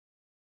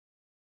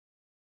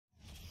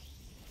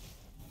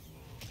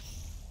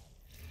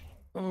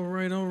All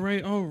right, all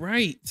right, all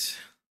right.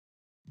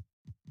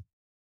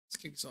 Let's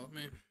kick this off,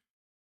 man.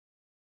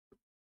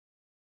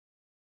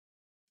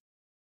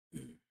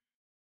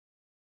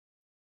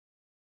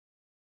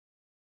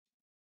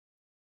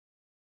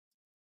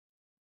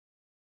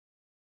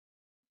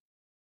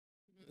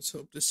 Let's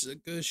hope this is a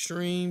good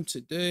stream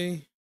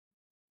today.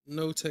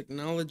 No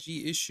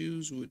technology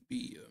issues would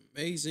be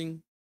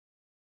amazing.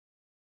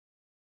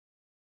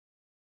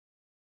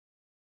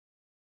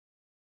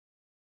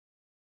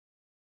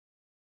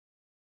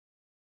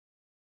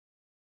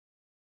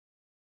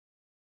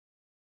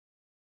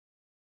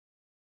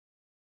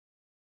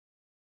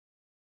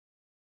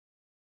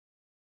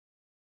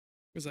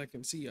 Because I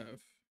can see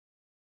I've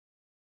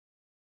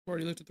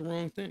already looked at the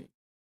wrong thing.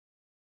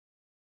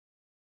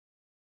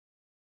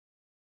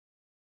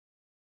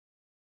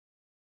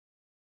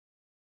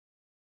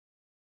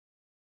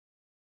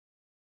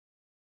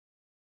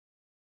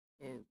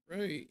 All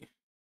right.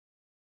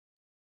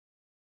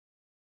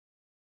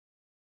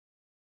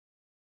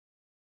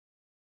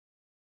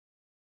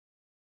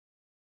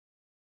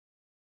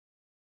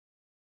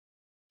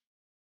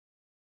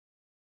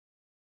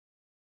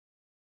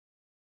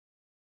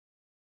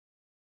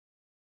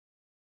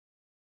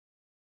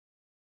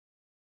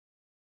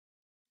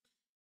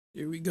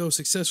 Here we go.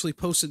 Successfully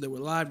posted that we're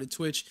live to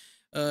Twitch.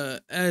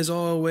 As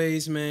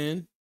always,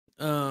 man.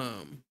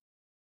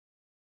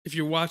 If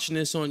you're watching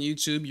this on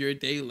YouTube, you're a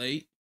day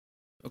late.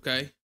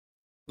 Okay.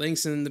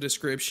 Links in the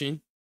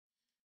description.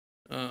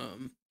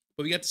 But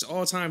we got this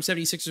all-time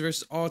 76ers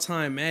versus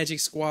all-time Magic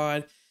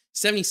squad.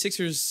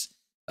 76ers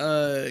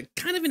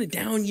kind of in a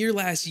down year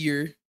last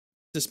year,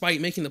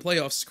 despite making the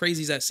playoffs, as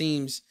crazy as that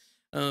seems.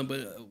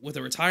 But with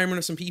the retirement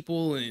of some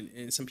people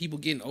and some people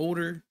getting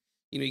older,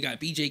 you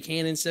got BJ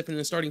Cannon stepping in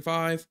the starting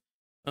five.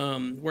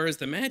 Whereas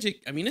the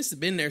Magic, I mean, this has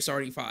been their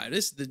starting five.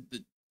 This is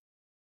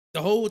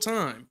the whole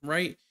time,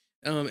 right?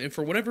 And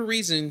for whatever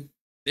reason,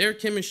 their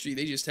chemistry,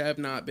 they just have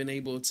not been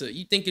able to.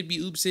 You think it'd be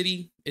Oop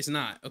City? It's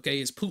not. Okay,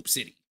 it's Poop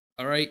City.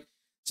 All right.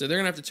 So they're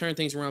gonna have to turn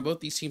things around. Both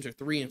these teams are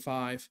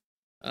 3-5.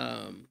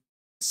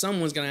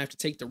 Someone's gonna have to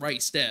take the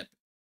right step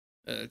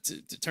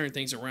to turn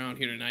things around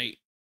here tonight.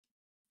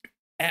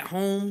 At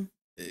home,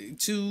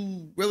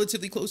 two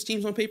relatively close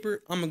teams on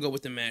paper. I'm gonna go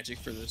with the Magic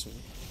for this one.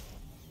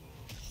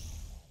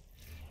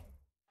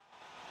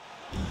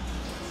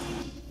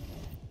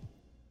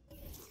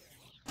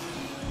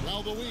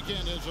 Well, the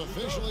weekend has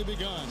officially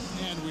begun,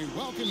 and we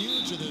welcome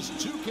you to this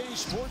 2K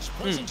Sports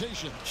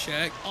presentation.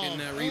 Shaq getting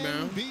that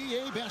rebound.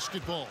 NBA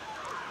basketball.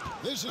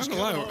 This is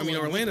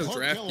Orlando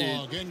drafted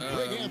and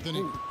Greg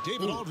Anthony.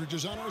 David Aldridge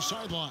is on our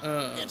sideline.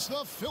 It's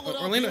the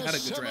Philadelphia Orlando had a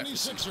good draft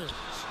 76ers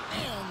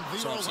and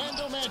the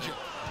Orlando Magic.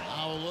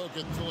 Now a look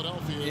at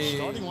Philadelphia's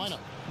starting lineup.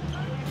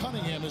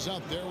 Cunningham is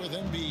out there with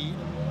Embiid.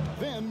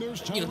 Then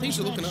there's things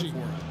are looking up for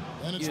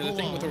him. The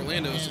thing with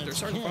Orlando is that their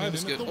starting five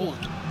is good.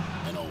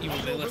 Even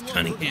though they left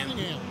Cunningham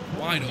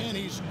wide open. And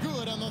he's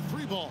good on the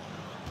three ball.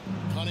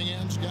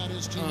 Cunningham's got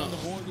his team on the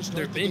board to start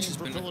their the bench game has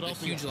for been a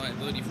Philadelphia. huge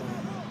liability for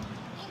them.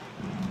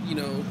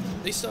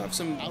 They still have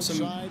some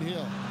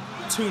Hill.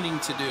 tuning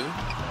to do,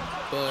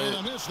 but And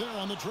a miss there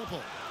on the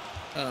triple.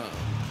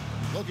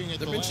 Looking at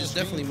the the bench is last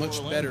definitely game much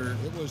for better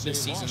Orlando, it was this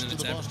a season loss than to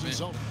it's the ever Boston been.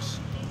 Celtics.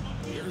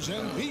 Here's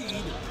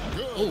Embiid.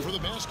 Good for the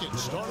basket.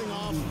 Starting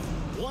off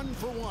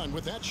 1-for-1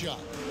 with that shot.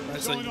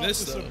 It's like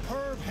this though.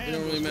 It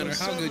don't really matter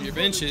how good your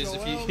bench is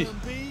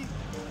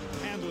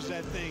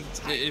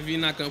if you're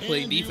not gonna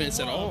play defense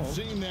at all.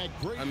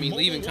 I mean,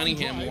 leaving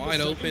Cunningham wide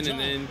open and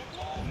then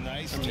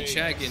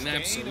Shaq getting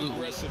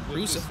absolutely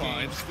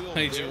crucified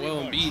by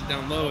Joel Embiid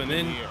down low, and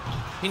then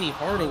Penny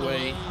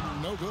Hardaway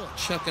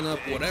chucking up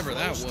whatever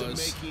that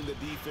was. Making the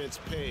defense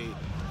pay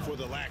for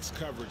the lax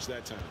coverage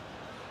that time.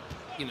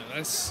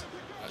 That's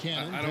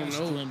I don't pass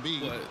know, to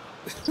Embiid.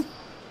 but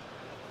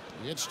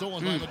It's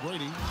stolen by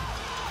McGrady.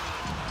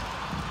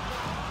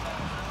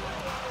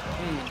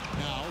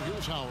 Now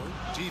here's Howard.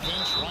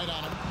 Defense right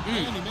on him.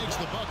 And he makes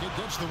the bucket,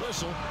 gets the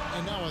whistle,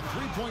 and now a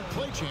three-point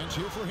play chance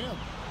here for him.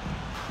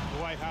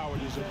 Dwight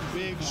Howard is a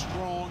big,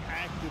 strong,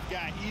 active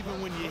guy.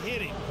 Even when you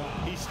hit him,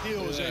 he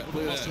still is able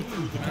to muscle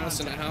through the Mouse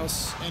in the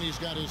house. And he's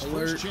got his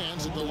Alert. first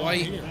chance at the line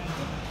Dwight here.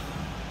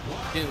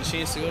 getting a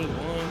chance to go to the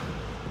line.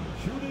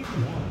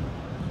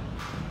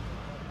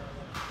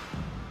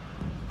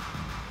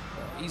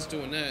 He's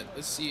doing that.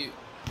 Let's see it.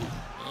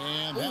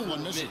 And that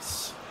one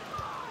misses.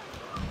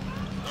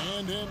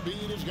 And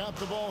Embiid has got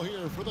the ball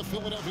here for the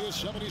Philadelphia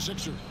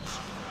 76ers.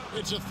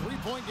 It's a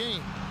three-point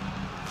game.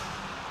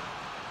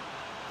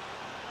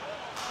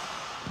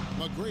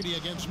 McGrady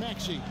against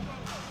Maxey.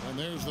 And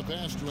there's the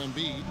pass to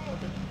Embiid.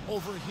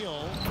 Over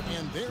Hill.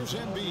 And there's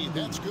Embiid.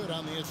 That's good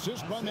on the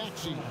assist by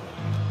Maxey.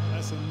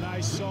 That's a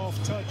nice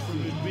soft touch from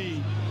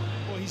Embiid.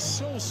 Boy, he's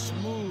so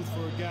smooth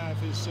for a guy of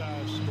his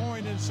size.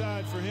 Scoring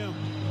inside for him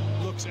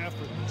looks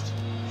effortless.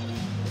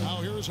 Now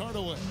here's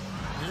Hardaway.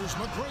 Here's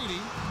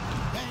McGrady.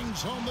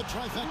 Bangs home the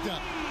trifecta.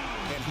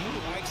 And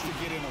he likes to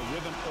get in a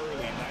rhythm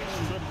early.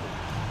 Nice triple.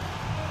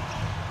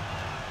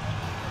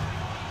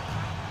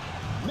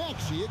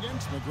 Maxey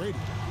against McGrady.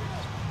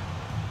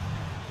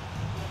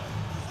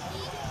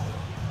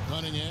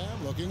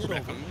 Cunningham looking it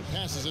over.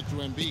 Passes it to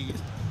Embiid.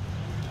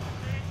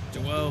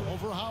 Joel.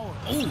 Over Howard.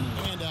 Ooh.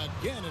 And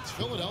again, it's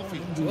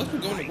Philadelphia. Joel can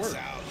go to work.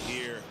 Out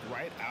here,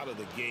 right out of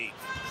the gate.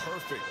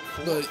 Perfect.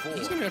 But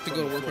he's going to have to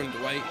go to work on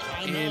Dwight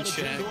and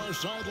Shaq.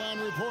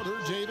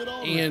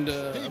 And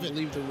I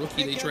believe the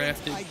rookie they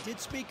drafted. I did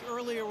speak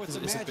earlier with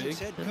the Magic's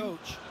head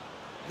coach.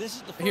 This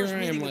is the first Here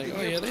I am like,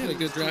 oh yeah, they had a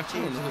good draft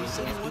on the He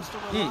said he wants to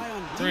rely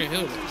on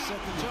defense to set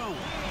the tone.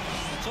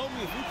 He told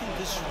me if we can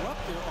disrupt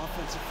their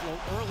offensive flow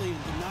early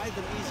and deny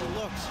them easy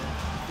looks,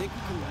 I think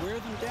we can wear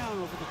them down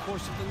over the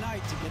course of the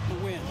night to get the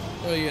win.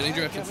 Oh yeah, they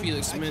drafted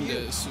Felix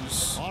Mendez,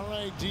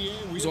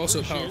 who's also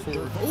a power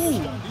forward. Ooh!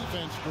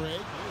 Defense, Greg.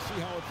 We'll see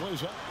how it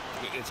plays out.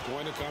 It's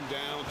going to come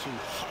down to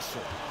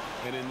hustle.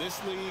 And in this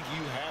league,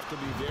 you have to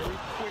be very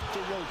quick to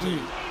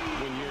rotate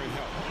when you're in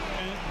help.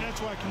 And that's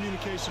why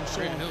communication is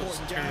so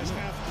important. Guys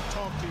have to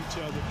talk to each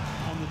other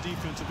on the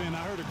defensive end.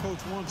 I heard a coach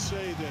once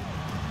say that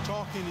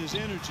talking is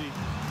energy,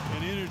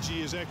 and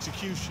energy is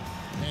execution.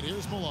 And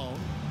here's Malone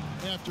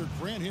after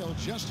Grant Hill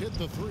just hit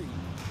the three.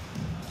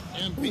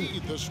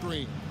 Embiid the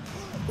screen.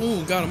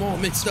 Ooh, got them all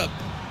mixed up.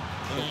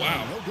 Oh,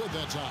 wow. No good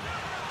that time.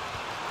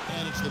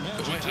 And it's the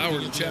Magic. Dwight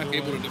Howard and Shaq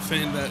able to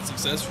defend that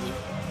successfully.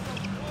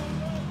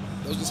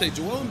 I was going to say,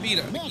 Joel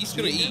Embiid, he's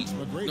going to eat.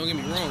 Don't get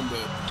me wrong,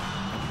 but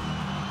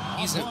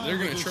they're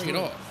going to trade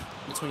off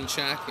between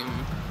Shaq and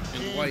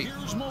Dwight.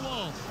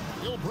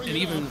 And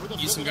even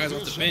use some guys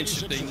off the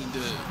bench if they need to,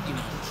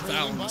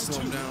 foul him and slow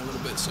him down a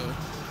little bit. So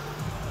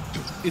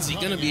is he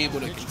going to be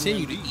able to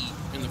continue to eat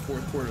in the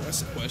fourth quarter?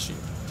 That's the question.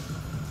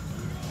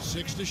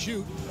 6 to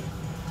shoot.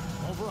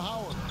 Over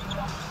Howard.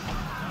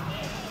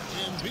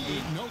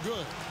 Embiid, no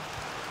good.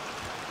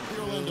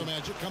 The Orlando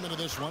Magic coming to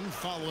this one,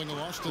 following a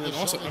loss to the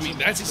also, I mean,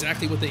 that's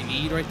exactly what they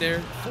need right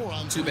there.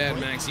 Too bad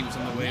Maxey was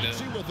on the way to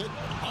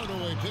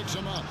Hardaway picks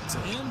him up. to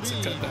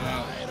cut that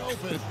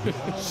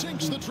out.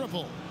 Sinks the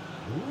triple.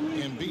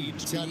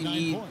 Embiid's got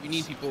 9 points. You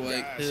need people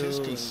like His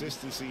Hill,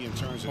 consistency in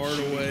terms of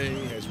Hardaway,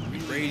 has really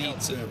Brady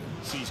helped to him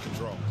seize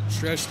control.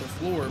 stretch the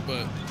floor,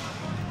 but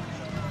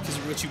because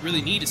what you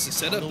really need is to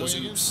set up those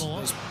hoops,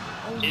 those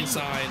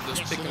inside, those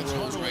pick and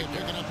rolls right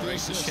there, right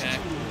to Shaq,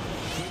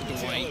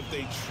 Dwight,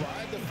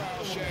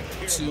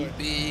 two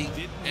big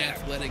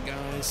athletic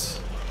guys.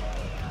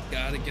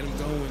 Gotta get them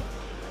going.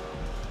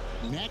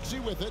 Maxey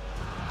with it.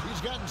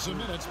 He's gotten some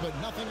minutes, but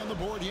nothing on the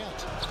board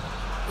yet.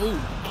 Ooh,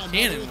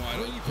 cannon wide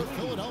open. For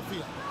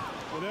Philadelphia.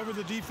 Whatever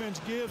the defense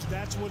gives,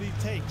 that's what he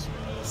takes.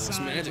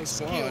 Magic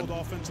skilled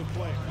squad. offensive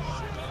player.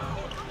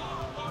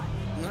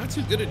 Not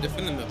too good at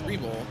defending the three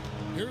ball.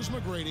 Here's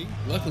McGrady.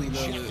 Luckily,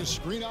 though, the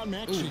screen on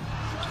Maxey.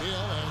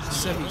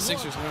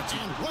 76ers not too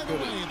right good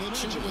away, they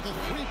match it with a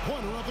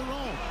three-pointer of their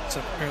own. It's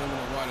apparently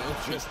wide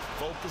open. Just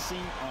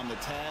focusing on the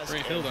task.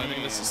 Grant Hill, I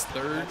think this is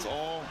third. That's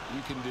all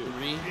you can do.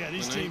 Yeah,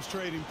 these teams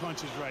trading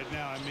punches right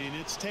now. I mean,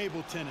 it's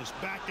table tennis.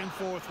 Back and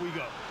forth we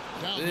go.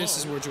 This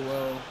is where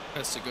Joel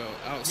has to go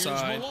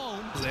outside.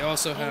 They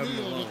also have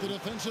Malone. The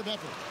defensive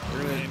effort.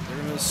 They're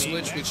gonna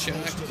switch with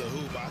Shaq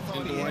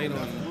and Dwight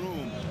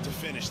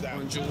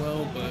on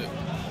Joel, but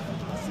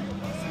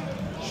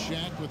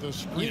Shaq with a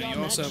screen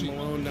you also have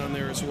Malone down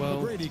there as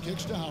well. Brady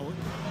kicks to Howard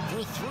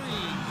for three.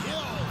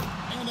 Hill.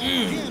 And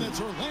again,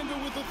 it's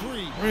Orlando with the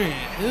three. Grant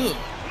Hill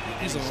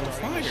is on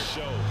fire.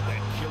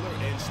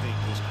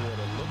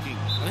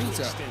 I think it's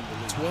at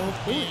 12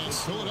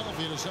 points.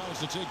 Philadelphia decides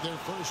to take their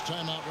first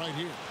timeout right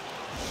here.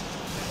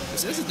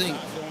 That's the thing.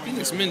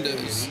 Felix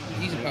Mendez,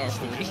 he's a power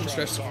forward. He can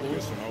stretch the floor.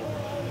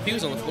 If he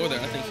was on the floor there,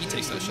 I think he'd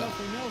take that shot.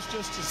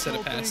 Instead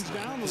of pass.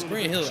 Because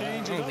Grant Hill,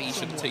 I don't think he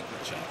should have taken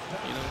that shot.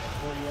 You know,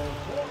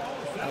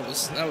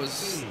 that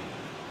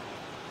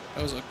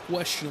was a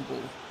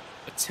questionable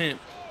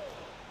attempt.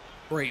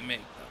 Great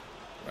make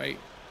though, right?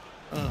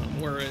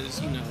 Whereas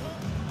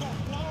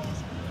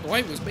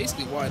Dwight was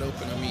basically wide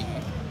open. I mean,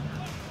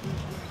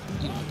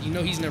 you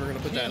know he's never going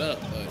to put that up.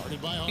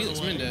 But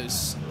Felix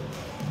Mendez,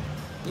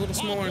 a little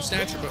smaller in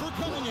stature, but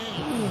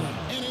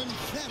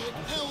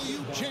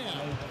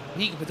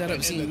he can put that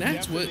up. See, and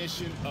that's what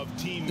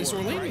this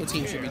Orlando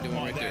team should be doing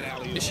right there.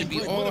 It should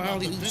be all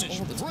alley-oops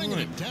all the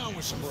time.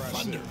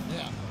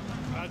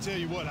 I tell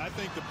you what, I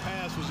think the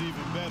pass was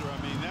even better.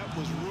 I mean, that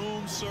was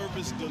room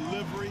service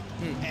delivery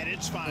at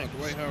its finest.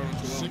 Dwight Howard and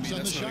Joel Embiid,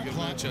 that's not a good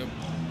matchup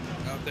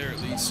out there at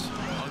least.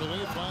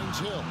 Hardaway finds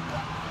Hill.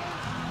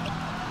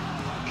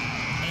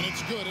 And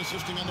it's good,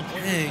 assisting on the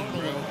play. Dang,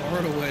 bro,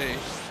 Hardaway.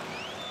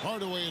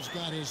 Hardaway has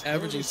got his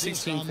averaging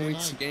 16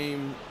 points a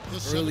game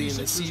early in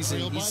the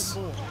season. He's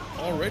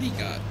already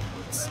got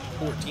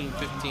 14,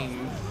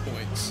 15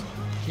 points.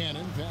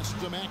 Cannon passes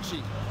to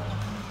Maxey.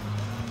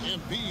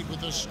 Embiid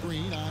with the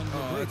screen on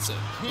the that's a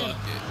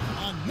bucket.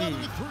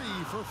 Another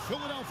three for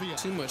Philadelphia.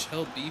 Too much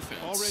help defense.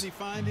 Already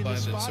finding by the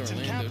this spots and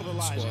Orlando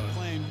capitalizing, squad.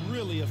 playing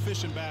really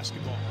efficient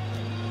basketball.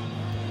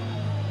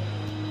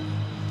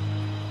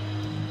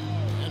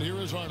 And here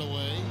is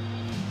Hardaway.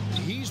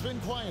 He's been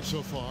quiet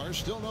so far.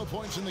 Still no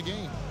points in the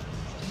game.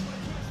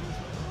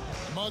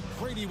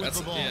 McGrady with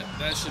the ball. Yeah,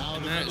 that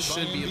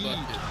should be a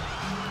bucket.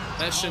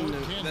 That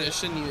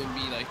shouldn't even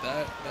be like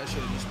that. That should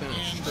have just been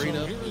straight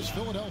up. Here is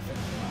Philadelphia.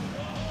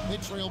 They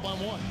trail by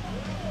 1.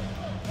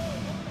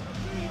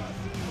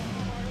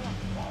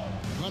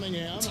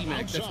 Cunningham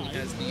T-Mac definitely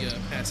has the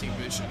passing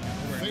vision.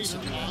 Face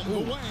on the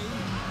way.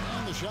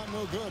 And the shot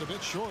no good, a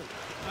bit short.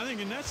 I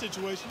think in that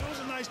situation, it was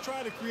a nice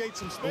try to create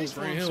some space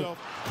for himself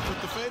with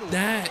the fadeaway.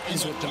 That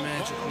is what the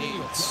Magic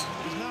needs.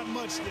 There's not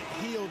much that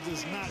Hill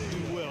does not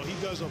do well. He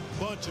does a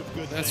bunch of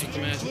good That's things,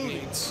 what the Magic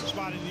including needs.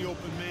 spotting the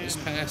open man,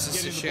 Just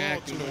passes to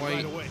Shaq and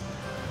Dwight.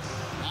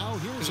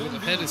 Because with the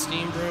head of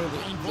steam, bro,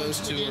 those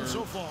two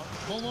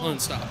are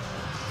unstoppable.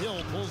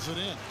 Hill pulls it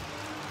in.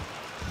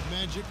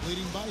 Magic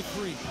leading by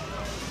 3.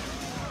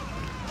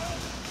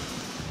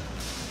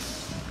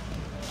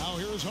 Now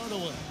here's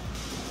Hardaway.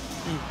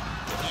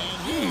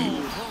 And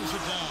Hill throws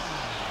it down.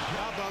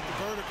 How about the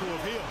vertical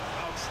of Hill?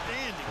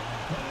 Outstanding.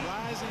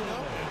 Rising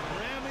up and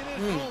ramming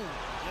it home.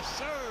 Yes,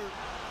 sir.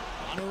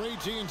 On our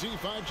AT&T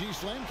 5G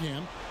Slam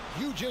Cam,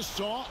 you just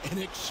saw an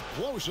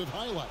explosive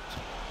highlight.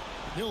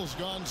 Hill's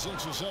gone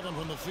 6 of 7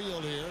 from the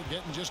field here,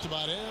 getting just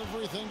about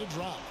everything to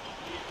drop.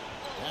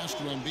 Pass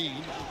to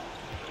Embiid.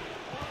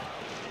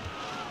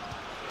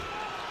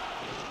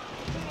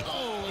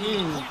 Oh, and he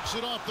knocks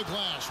it off the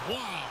glass.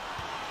 Wow.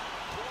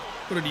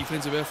 What a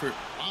defensive effort.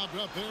 Bobbed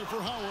up there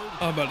for Howard.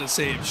 I'm about to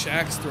say if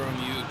Shaq's throwing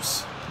the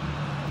oops.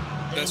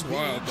 That's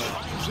wild, though.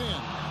 Drives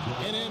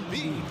in, and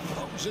Embiid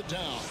throws it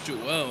down.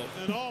 Joel.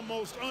 An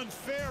almost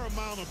unfair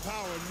amount of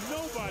power.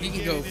 Nobody He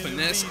can go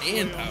finesse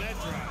and power.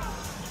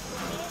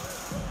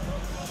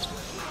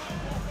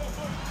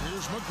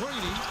 Here's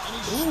McGrady, and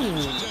he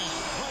slams it down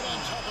right on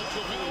top of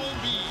Joel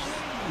Embiid.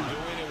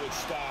 Doing it with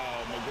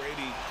style.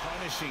 McGrady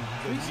punishing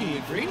the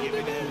team for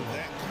giving him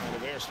that kind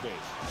of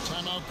airspace.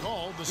 Timeout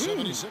called the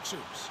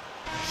 76ers.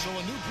 So a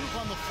new group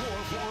on the floor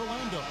for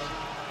Orlando.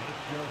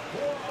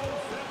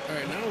 All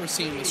right, now we're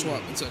seeing the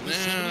swap. And so The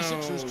now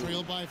 76ers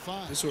trail by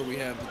 5. this is where we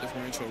have the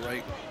differential,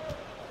 right?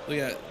 We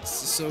got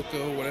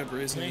Sissoko, whatever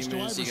his name is. You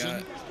got Goes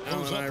Allen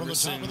up from the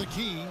top Iverson. of the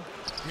key.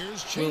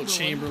 Here's Wilt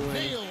Chamberlain. Chamberlain.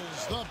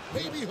 Nails the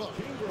baby hook.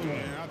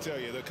 Man, I'll tell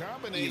you, the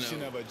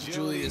combination of a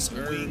Julius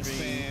Irving,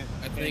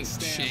 I think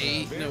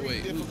Shea. No,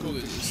 wait, who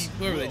is this?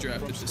 Whoever they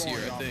drafted this year,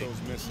 I think.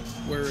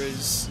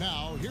 Whereas,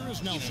 Now, here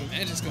is Nelson.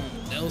 Magic's going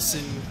with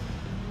Nelson.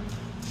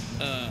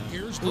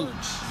 Here's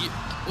Burks.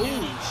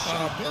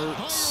 Bob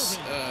Burks.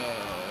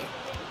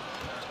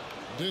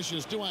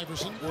 Dishes to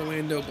Iverson.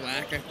 Orlando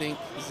Black, I think,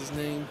 is his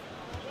name.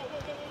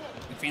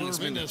 And Felix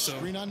Irving, a Mendez. So,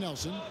 screen on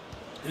Nelson.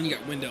 then you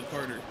got Wendell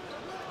Carter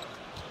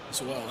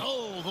as well.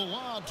 Oh, the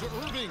lob to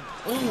Irving.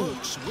 Oh.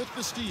 Burks with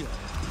the steal.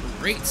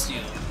 Great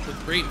steal with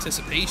great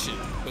anticipation.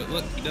 But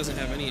look, he doesn't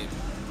have any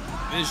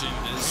vision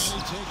as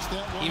And he takes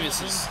that one he up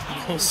misses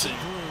and Nelson.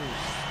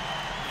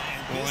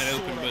 And Wide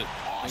open, but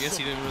I guess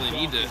he didn't really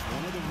need to.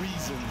 One of the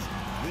reasons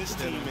this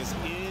team is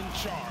in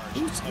charge.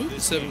 Who's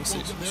the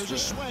 76ers? There's a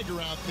swagger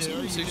out there.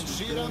 You can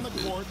see it on the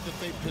court that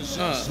they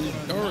possess.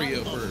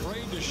 Dario Not Bird.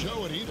 afraid to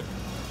show it either.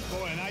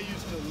 Boy, and I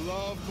used to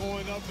love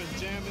going up and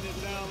jamming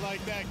it down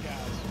like that,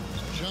 guys.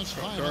 Just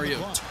 5 on the Dario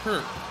clock.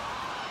 Turk.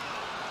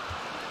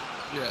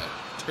 Yeah,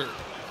 Turk.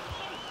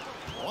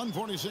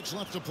 1:46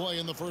 left to play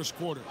in the first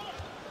quarter.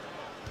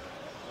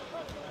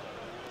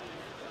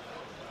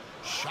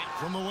 Shot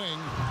from the wing,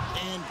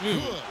 and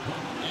good,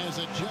 as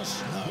it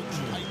just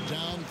snugs right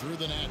down through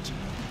the net.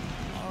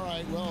 All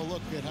right, well,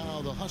 look at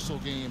how the hustle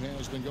game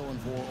has been going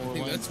for I think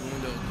Orlando. that's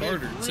Wendell Carter,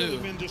 They've really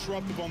too. been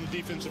disruptive on the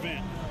defensive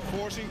end,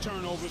 forcing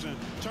turnovers and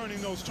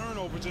turning those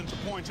turnovers into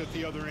points at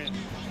the other end.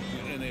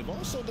 And they've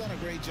also done a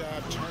great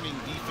job turning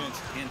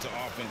defense into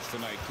offense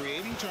tonight,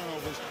 creating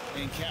turnovers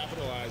and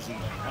capitalizing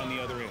on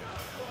the other end.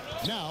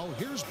 Now,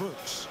 here's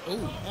Burks.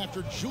 Oh,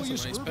 After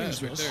Julius nice Irving's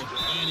pass right miss, there.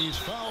 and he's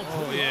fouled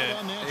Oh, pretty yeah. hard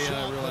on that Yeah, I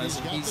shot, but realize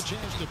he's got he's- the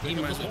chance to he pick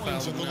up might as the well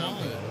points foul at the him now,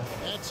 line.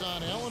 That's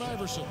on Allen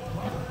Iverson.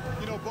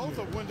 You know, both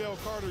of Wendell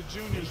Carter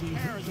Jr.'s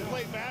parents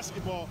played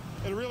basketball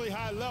at a really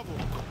high level.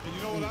 And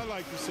you know what I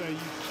like to say? You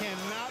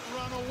cannot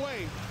run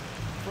away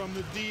from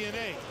the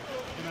DNA.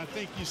 And I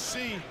think you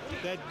see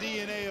that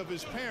DNA of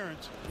his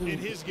parents in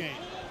his game.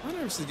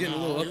 Iverson's getting a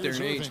little up there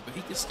in age, but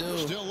he can still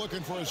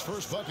looking for his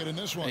first bucket in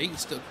this one. he can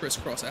still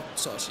crisscross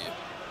applesauce you.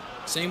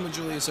 Same with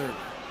Julius Irving.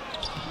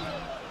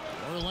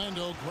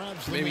 Orlando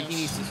grabs the Maybe miss. he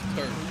needs to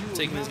start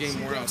taking his game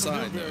more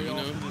outside, though, Very you know?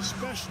 often,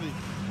 especially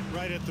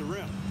right at the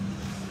rim.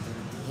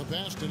 The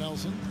pass to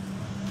Nelson.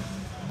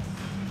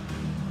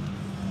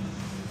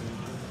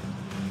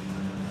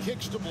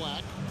 Kicks to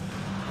Black.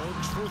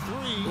 Burks for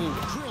 3.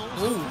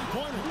 Drills the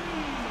three-pointer.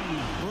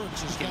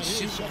 Burks has got his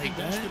Shoot second like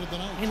that. basket of the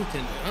night.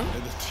 Anything, huh?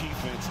 And the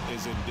defense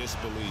is in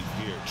disbelief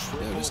here.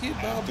 Yeah, just give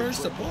Bob after Burks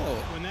the triple. ball.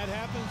 When that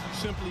happens, you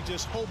simply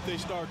just hope they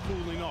start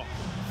cooling off.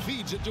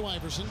 Feeds it to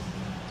Iverson.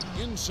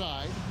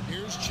 Inside.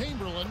 Here's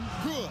Chamberlain.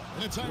 Good.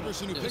 And it's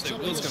Iverson who picks up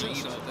the Will's gonna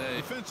assist. eat all day.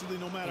 Defensively,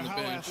 no matter on the how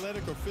bench.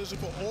 athletic or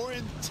physical or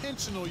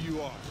intentional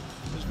you are,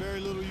 there's very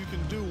little you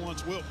can do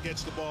once Wilt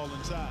gets the ball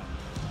inside.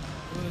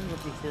 What are they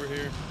looking for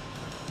here?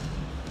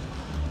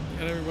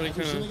 Got everybody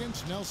Iverson kind of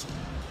against Nelson.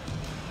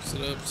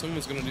 Sit up.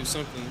 Someone's gonna do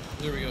something.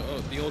 There we go. Oh,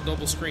 the old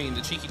double screen,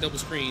 the cheeky double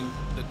screen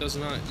that does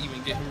not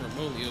even get him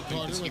remotely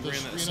open because he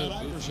ran that so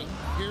goofy.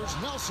 Here's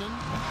Nelson,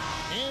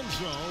 and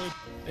so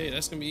hey,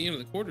 that's gonna be the end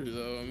of the quarter,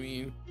 though. I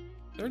mean,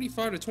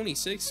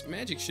 35-26.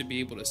 Magic should be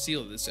able to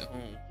seal this at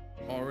home.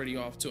 Already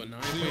off to a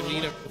 9-point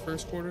lead after the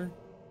first quarter.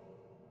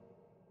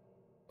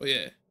 Oh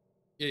yeah,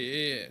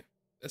 yeah.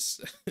 That's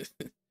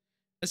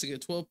that's a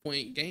good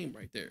 12-point game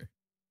right there.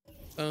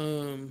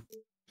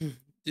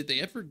 Did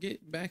they ever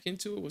get back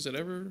into it? Was it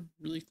ever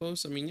really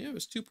close? I mean, yeah, it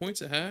was 2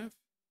 points at half.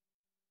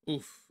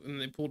 Oof, and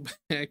they pulled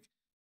back.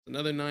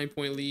 Another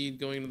 9-point lead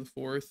going into the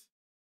fourth.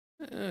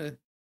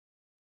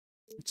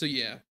 So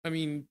yeah, I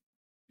mean,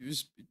 it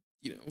was,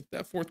 you know,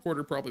 that fourth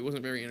quarter probably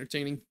wasn't very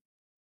entertaining.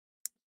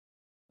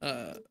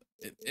 And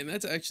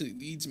that actually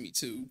leads me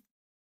to,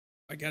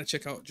 I gotta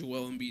check out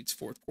Joel Embiid's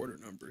fourth quarter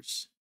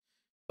numbers.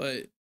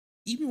 But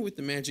even with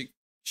the Magic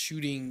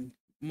shooting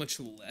much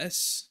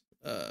less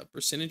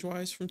percentage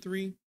wise from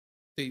three,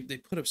 they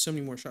put up so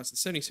many more shots. The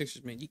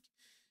 76ers, man,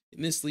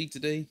 in this league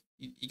today,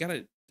 you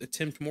gotta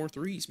attempt more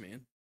threes,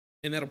 man,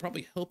 and that'll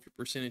probably help your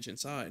percentage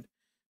inside.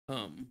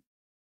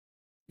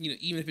 You know,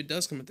 even if it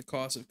does come at the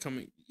cost of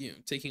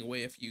taking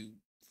away a few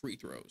free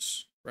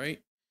throws,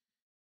 right?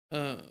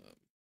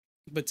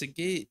 But to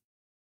get,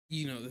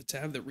 to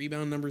have the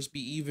rebound numbers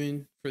be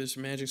even for this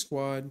Magic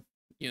squad,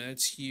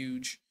 that's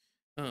huge.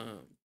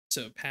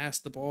 To pass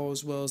the ball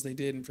as well as they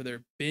did, and for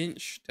their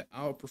bench to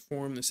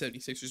outperform the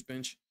 76ers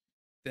bench,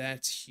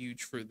 that's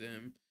huge for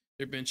them.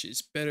 Their bench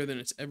is better than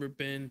it's ever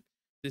been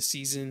this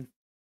season.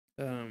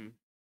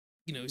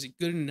 Is it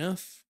good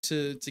enough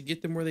to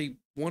get them where they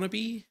want to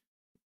be?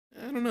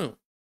 I don't know,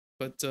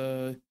 but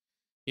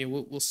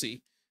we'll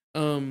see.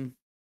 Let's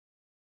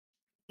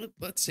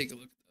take a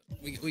look.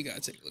 We gotta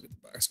take a look at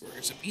the box score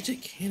here. So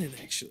BJ Cannon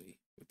actually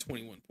with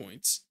 21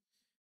 points.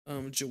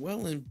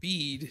 Joel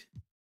Embiid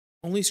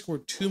only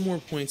scored 2 more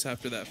points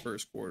after that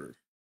first quarter.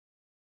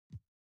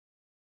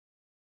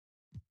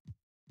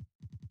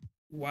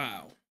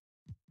 Wow.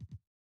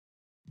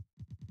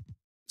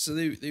 So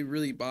they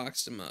really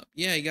boxed him up.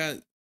 Yeah, he got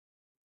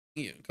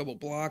a couple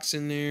blocks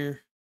in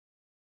there.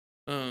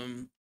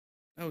 That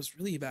was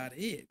really about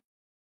it.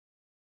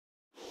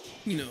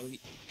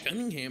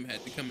 Cunningham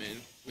had to come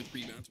in with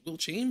rebounds. Will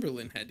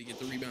Chamberlain had to get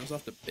the rebounds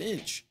off the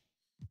bench.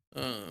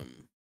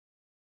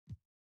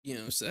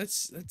 So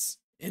that's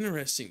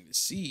interesting to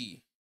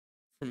see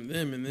from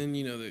them. And then,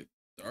 the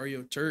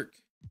Dario Turk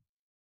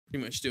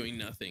pretty much doing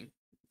nothing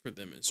for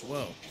them as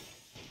well.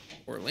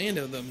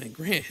 Orlando, though, man,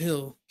 Grant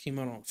Hill came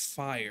out on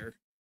fire.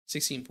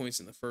 16 points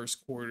in the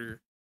first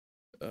quarter.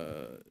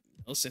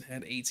 Nelson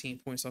had 18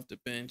 points off the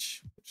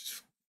bench, which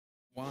is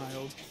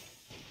wild.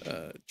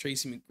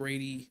 Tracy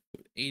McGrady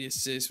with 8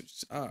 assists, which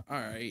is all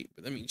right.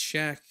 But I mean,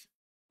 Shaq,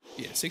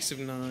 6 of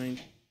 9,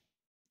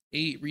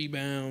 8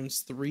 rebounds,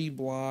 3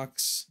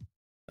 blocks.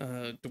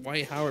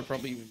 Dwight Howard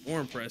probably even more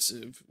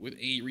impressive with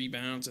 8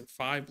 rebounds and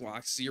 5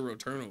 blocks, 0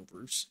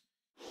 turnovers.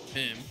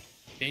 Him.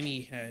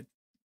 Benny had,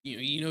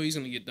 he's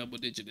gonna get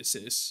double-digit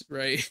assists,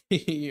 right?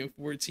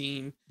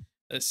 14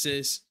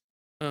 assists.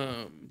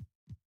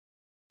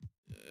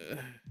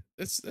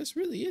 That's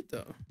really it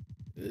though.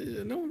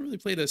 No one really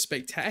played a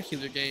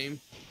spectacular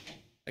game.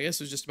 I guess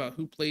it was just about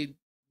who played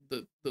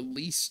the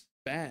least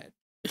bad.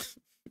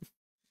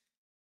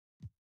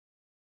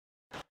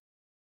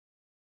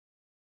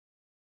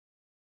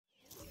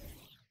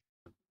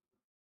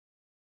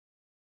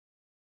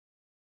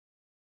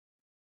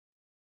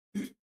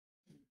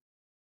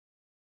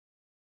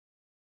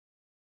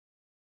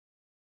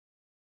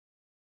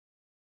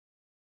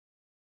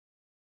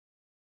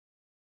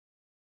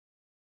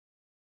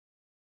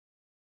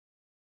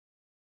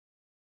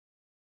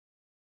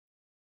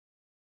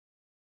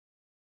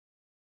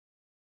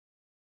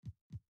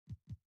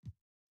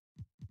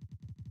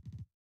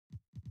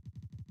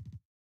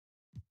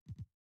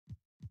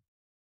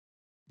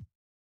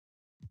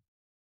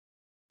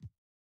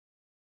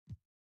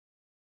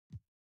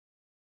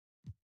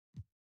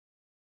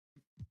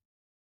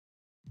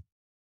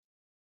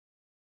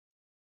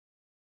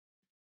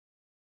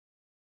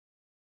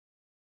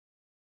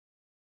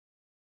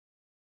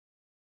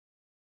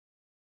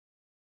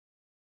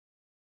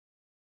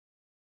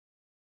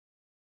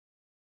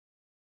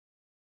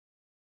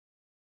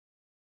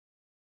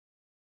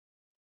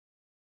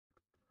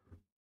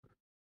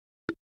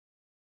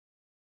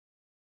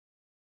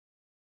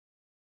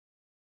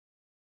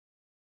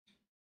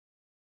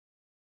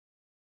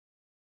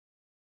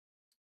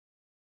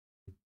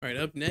 All right,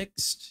 up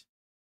next,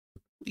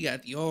 we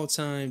got the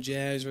all-time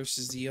Jazz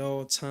versus the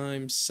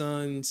all-time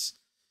Suns.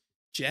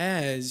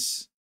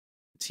 Jazz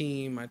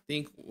team, I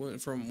think,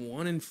 went from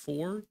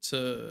 1-4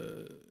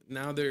 to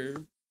now they're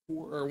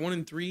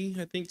 1-3,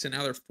 I think, to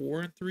now they're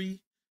 4-3.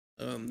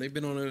 They've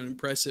been on an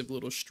impressive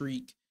little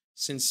streak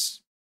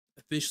since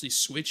officially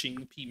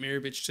switching Pete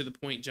Maravich to the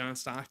point, John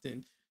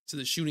Stockton to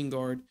the shooting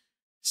guard.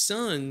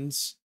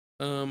 Suns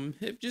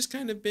have just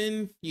kind of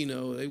been,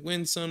 they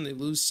win some, they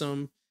lose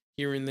some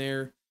here and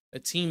there. A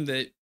team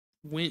that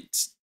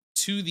went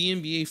to the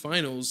NBA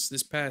Finals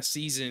this past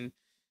season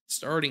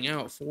starting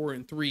out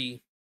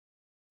 4-3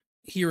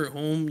 here at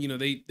home. You know,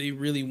 they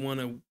really want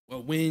a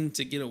win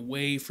to get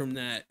away from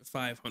that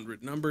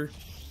 500 number.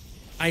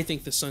 I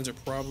think the Suns are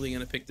probably going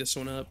to pick this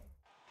one up,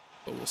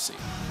 but we'll see.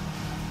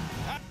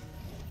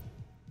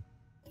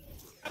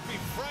 Happy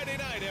Friday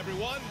night,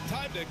 everyone.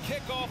 Time to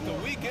kick off the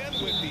weekend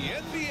with the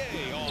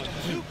NBA on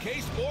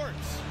 2K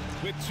Sports.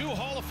 With two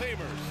Hall of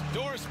Famers,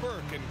 Doris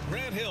Burke and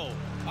Grant Hill.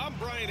 I'm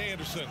Brian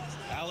Anderson.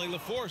 Allie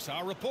LaForce,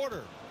 our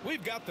reporter.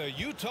 We've got the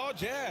Utah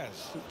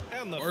Jazz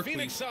and the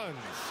Phoenix Suns.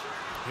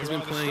 He's been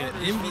playing at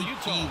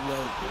MVP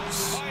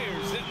levels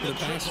for the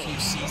past few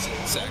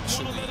seasons,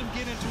 actually.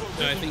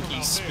 I think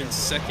he's been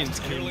second in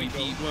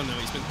MVP. Well, no,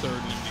 he's been third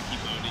in MVP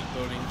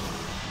voting.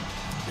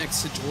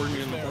 Next to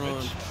Jordan and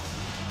LeBron.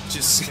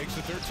 Just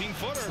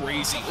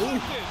crazy.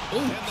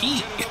 Oh,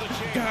 Pete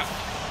got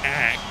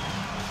agged.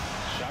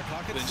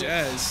 The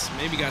Jazz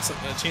maybe got a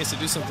chance to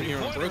do something here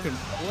on a broken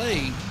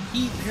play.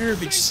 Pete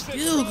Maravich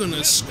still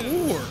gonna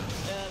score.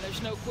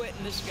 There's no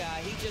quitting this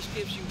guy. He just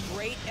gives you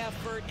great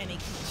effort, and he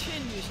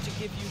continues to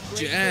give you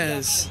great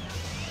Jazz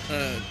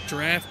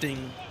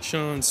drafting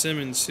Sean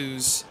Simmons,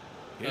 who's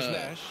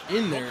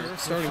in their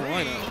starting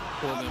lineup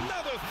for them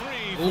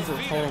over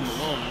Karl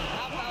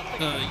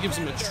Malone. It gives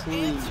him a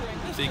true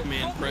big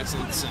man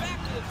presence, and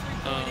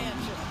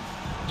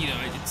you know,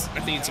 I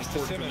think it's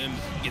important for them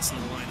to get in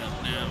the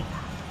lineup now.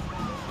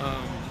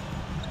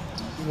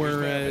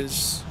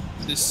 Whereas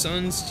the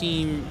Suns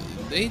team,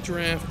 they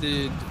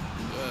drafted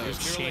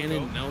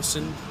Shannon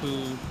Nelson,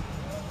 who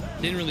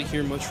didn't really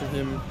hear much from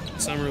him in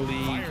Summer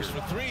League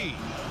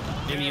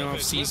in the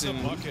offseason.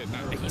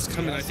 He's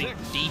coming, I think,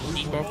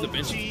 deep off the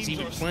bench if he's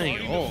even playing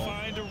at all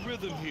for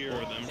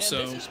them.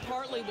 So,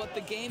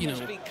 you know,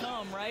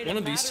 one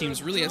of these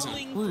teams really hasn't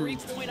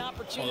improved.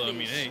 Although, I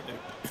mean, hey,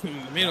 they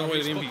made all the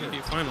way to the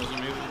NBA Finals. I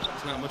mean,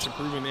 there's not much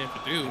improving they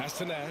have to do.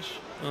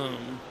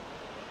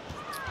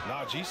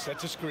 Najee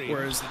sets a screen.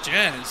 Whereas the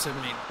Jazz have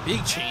made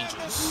big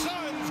changes.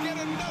 Suns get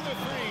another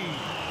three.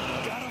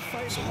 Gotta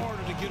fight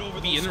harder to get over.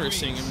 It'd be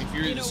interesting. I mean, if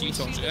you're this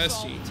Utah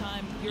Jazz team,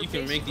 you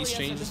can make these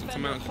changes and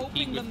come out and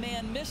compete with,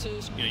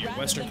 you know, your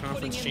Western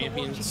Conference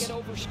champions.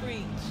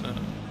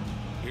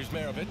 Here's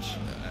Maravich.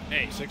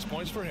 Hey, 6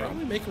 points for him.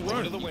 Probably make a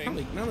run.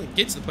 Not only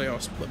get to the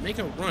playoffs, but make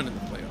a run in the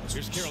playoffs.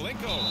 Here's Karolinko.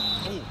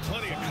 Oh,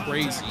 plenty of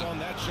contact on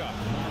that shot.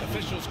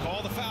 Officials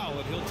call the foul,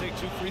 and he'll take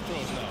 2 free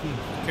throws now.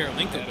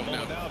 Karolinko going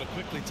out. Now to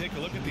quickly take a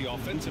look at the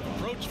offensive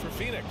approach for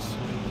Phoenix.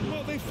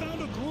 Well, they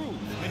found a groove,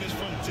 and it's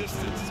from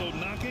distance, so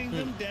knocking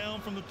them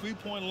down from the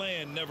three-point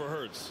land never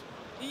hurts.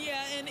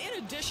 Yeah, and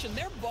in addition,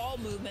 their ball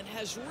movement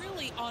has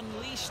really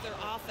unleashed their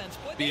offense.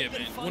 Boy, yeah,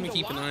 man. I want to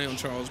keep an eye on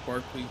Charles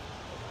Barkley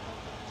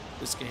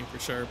this game for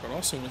sure, but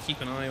also want to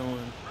keep an eye on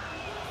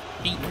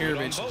Pete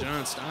Maravich and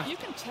John Stockton,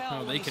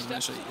 how they can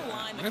measure.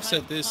 I've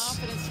said this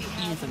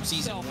even from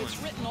season 1.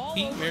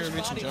 Pete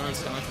Maravich and John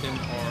Stockton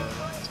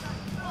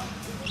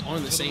are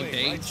on the same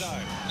page.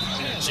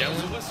 They're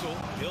gelling.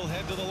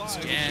 This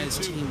Jazz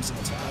team's a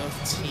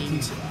tough team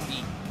to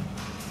beat.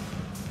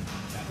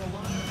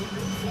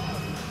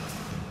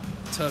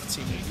 Tough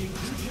team to beat.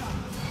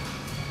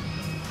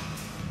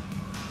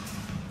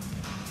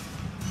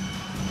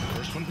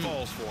 First one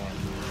falls for him.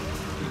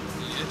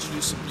 We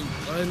introduced some new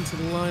blood into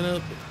the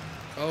lineup.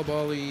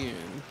 Coulibaly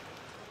and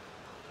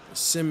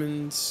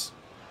Simmons.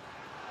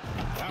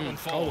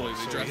 Coulibaly,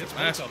 they drafted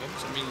last one.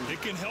 So, I mean,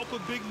 it can help a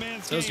big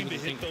man's game to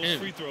hit those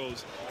free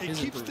throws. It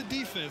keeps the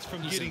defense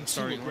from getting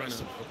too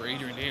aggressive. Over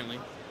Adrian Danley.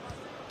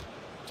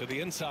 To the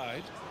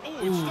inside. Oh,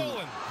 it's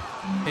stolen.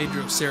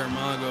 Pedro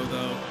Saramago,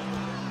 though.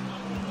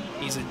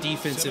 He's a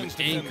defensive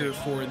anchor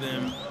for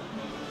them.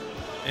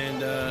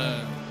 And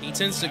he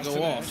tends to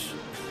go off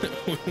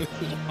when we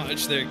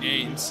watch their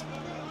games.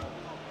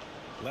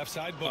 Left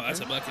side, Booker. Oh, that's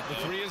a bucket. The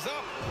three is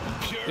up.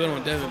 Good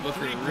on Devin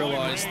Booker to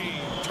realize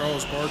that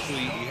Charles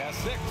Barkley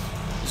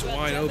is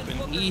wide open.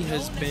 He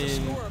has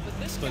been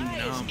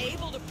phenomenal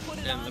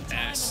in the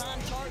past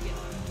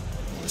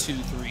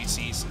 2-3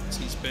 seasons.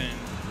 He's been.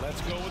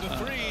 Let's go with a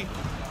three.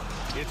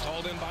 It's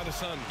hauled in by the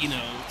Suns. You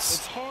know,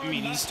 I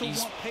mean, he's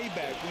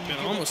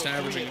been almost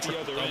averaging a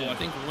triple-double. I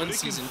think one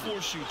season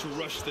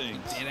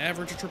he did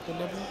average a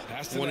triple-double,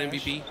 one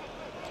MVP.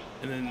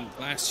 And then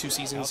last 2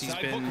 seasons he's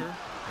been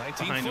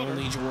behind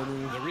only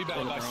Jordan or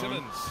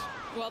LeBron.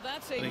 Well,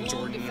 that's a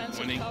long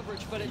defensive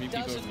coverage, but it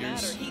doesn't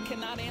matter. He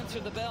cannot answer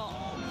the bell.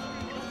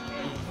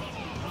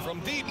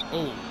 From deep.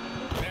 Oh.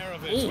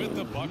 Maravich with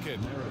the bucket.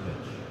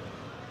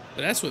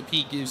 But that's what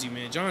Pete gives you,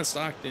 man. John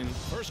Stockton,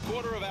 first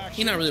quarter of action,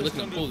 he's not really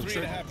looking to pull the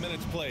trigger. 3.5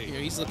 minutes played. You know,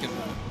 he's looking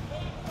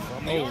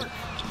from the arc.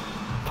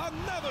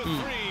 Another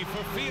three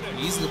for Phoenix.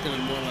 He's looking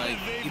more like,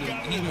 you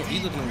know,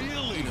 he's looking to,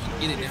 you know,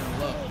 get it down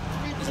low.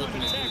 He's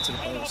looking to get it to the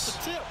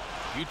post.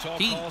 Utah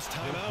calls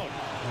timeout.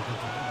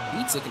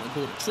 Pete's looking to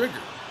pull the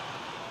trigger.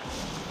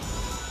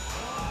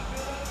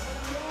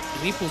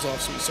 And he pulls off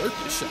some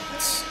circus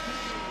shots.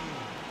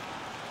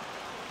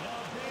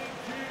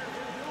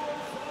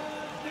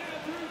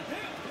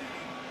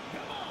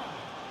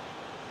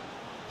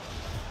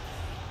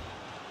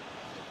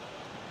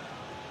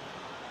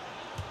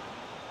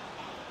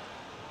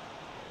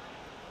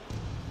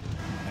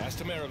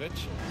 to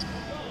Maravich.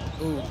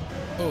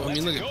 Oh, I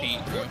mean, look at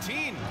Pete, bro.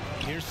 14.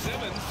 Here's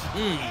Simmons.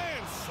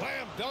 And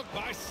slam dunk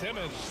by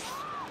Simmons.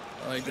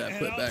 I like that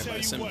put back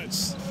by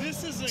Simmons.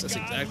 That's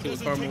exactly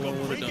what Carmelo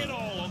would have done.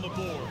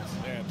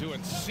 Man,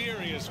 doing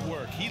serious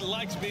work. He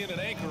likes being an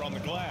anchor on the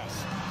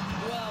glass.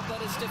 Well, but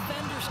his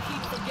defenders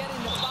keep forgetting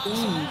to box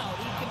him out.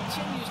 He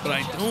continues but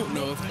I don't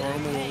know if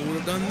Carmelo would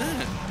have done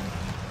that.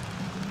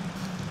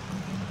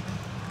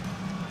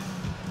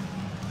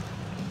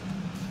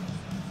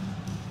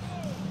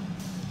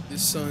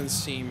 This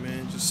Suns team,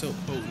 man, just so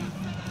potent.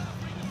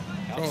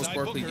 Charles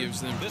Barkley gives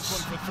them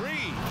this one for 3.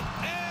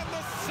 And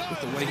the Suns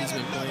with the way he's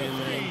been playing,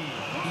 man.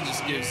 He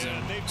just gives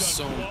them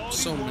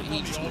so many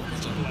each one.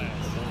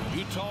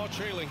 Utah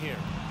trailing here.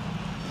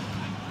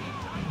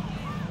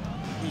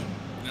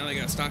 Now they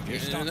got Stockton.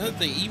 And another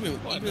thing, even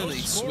though they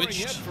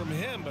switched from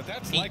him, but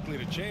that's likely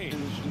to change.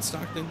 In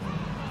Stockton.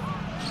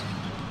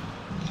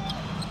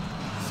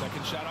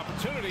 Second shot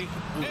opportunity,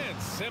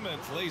 and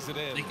Simmons lays it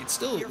in. They could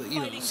still,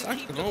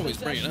 Stockton can always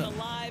bring it up.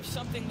 Alive,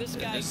 something this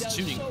guy does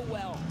shooting. so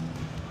well.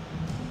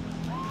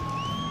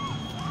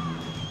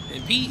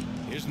 And Pete,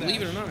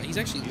 believe it or not, he's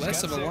actually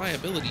less of a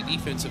liability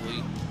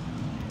defensively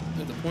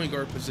at the point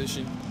guard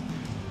position.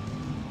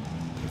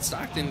 And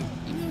Stockton,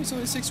 even though he's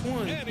only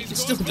 6'1", he can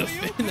still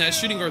defend that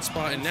shooting guard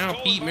spot. And now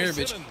Pete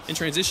Maravich in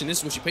transition. This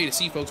is what you pay to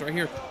see, folks, right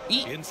here.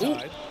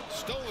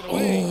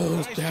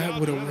 Oh, that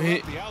would have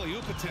went.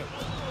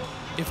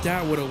 If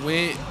that would have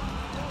went,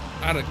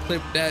 I'd have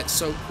clipped that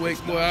so quick,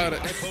 boy. I'd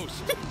have.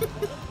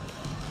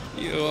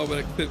 Yo, I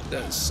would have clipped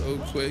that so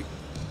quick.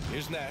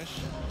 Here's Nash.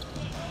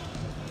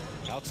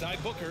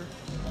 Outside Booker.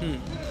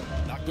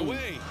 Knocked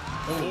away.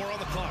 4 on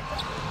the clock.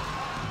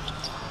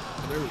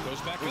 There we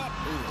goes back up.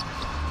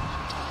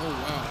 Oh,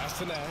 wow. Pass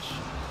to Nash.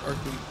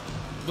 Barkley.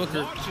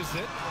 Booker. Launches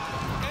it.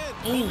 And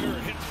Booker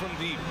hits from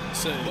deep.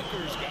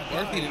 Booker's got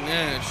Barkley to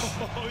Nash.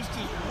 Oh, he's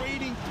just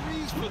waiting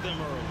threes for them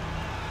early.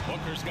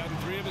 Booker's gotten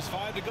 3 of his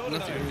 5 to go tonight.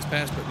 Nothing in his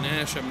pass, but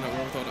Nash, I'm not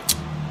wrong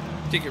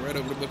with kick it right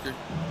over to Booker.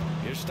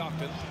 Here's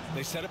Stockton.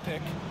 They set a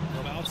pick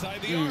from outside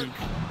the arc.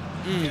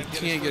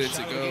 Can't get it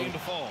to go.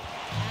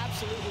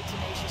 Absolutely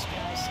tenacious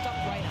guy. Stuck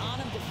right on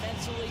him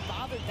defensively.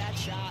 Bothered that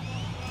shot.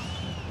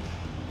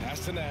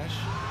 Pass to Nash.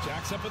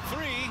 Jacks up a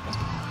 3.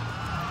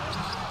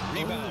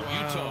 Rebound,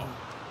 Utah.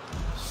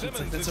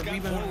 Simmons has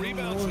got 4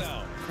 rebounds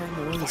now.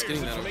 Fires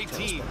getting that from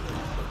 18.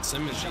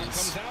 Simmons shot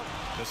comes out.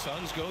 The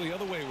Suns go the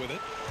other way with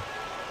it.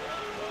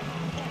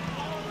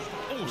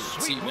 Oh,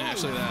 sweet move.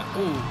 Nash like that.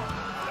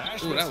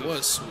 Oh, that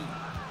was sweet.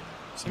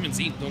 Simmons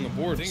eating on the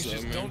board. Things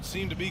just don't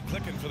seem to be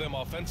clicking for them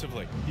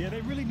offensively. Yeah,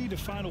 they really need to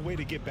find a way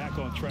to get back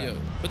on track. Yo,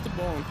 put the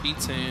ball in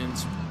Pete's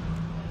hands.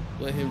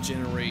 Let him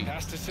generate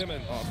pass to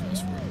Simmons. Offense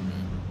for him,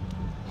 man.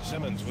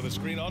 Simmons with a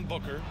screen on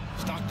Booker.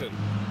 Stockton.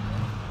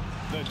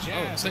 The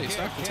Jazz.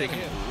 Stockton taking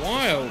a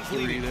wild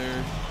 3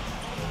 there.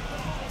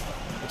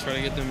 They'll try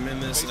to get them in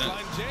this. You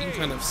can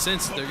kind of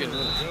sense that they're getting a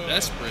little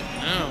desperate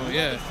now.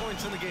 Yeah,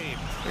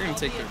 they're going to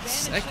take their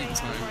second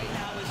time. Right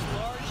now is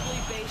largely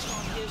based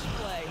on his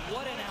play.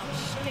 What an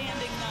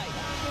outstanding night.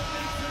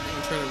 They're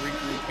going to try to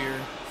regroup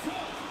here.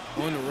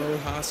 On the road,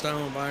 hostile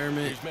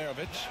environment.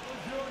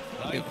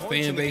 The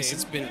fan base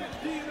has been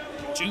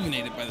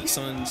rejuvenated by the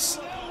Suns.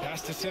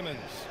 Pass to Simmons.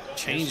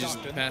 Changes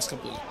in the past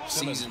couple of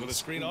seasons. With a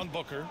screen on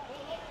Booker.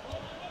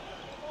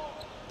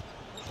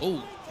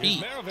 Oh,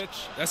 Pete.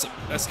 That's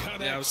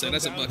I would say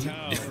that's a bucket.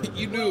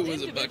 You knew it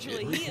was a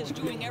bucket. He is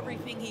doing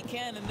everything he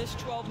can in this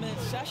 12-minute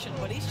session,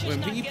 but he's just when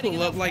not you getting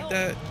pull up like help.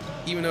 that,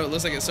 even though it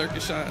looks like a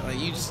circus shot, like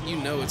you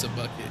know it's a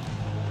bucket.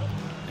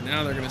 And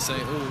now they're gonna say,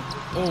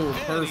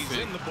 oh, perfect.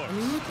 I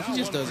mean, look, he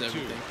just does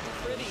everything.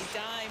 Pretty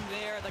dime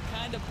there, the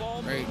kind of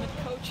ball movement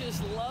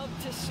coaches love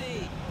to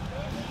see.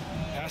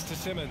 Pass to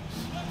Simmons.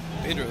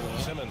 Pedro, though.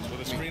 Simmons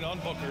with a screen on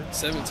Booker.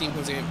 17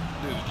 points a game.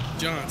 Dude,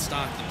 John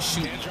Stockton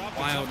shooting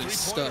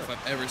wildest stuff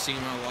I've ever seen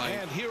in my life.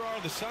 And here are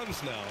the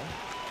Suns now.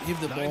 Give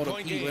the ball to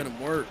Pete, let him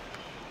work.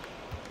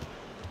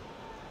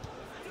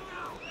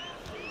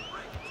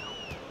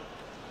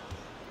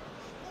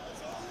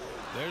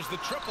 There's the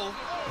triple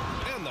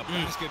and the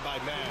basket by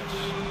Nash.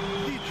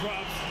 He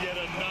drops yet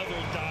another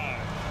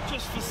dive,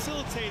 just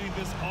facilitating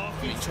this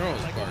offense. I mean,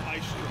 Charles like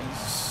Barkley.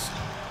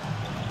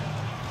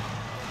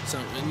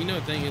 And you know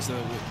the thing is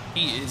though,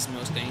 he is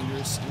most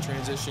dangerous in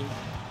transition.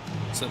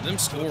 So them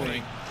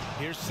scoring.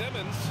 Here's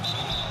Simmons.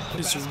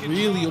 This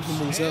really opens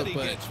things up,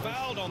 but gets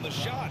fouled on the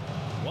shot.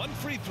 One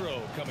free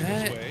throw coming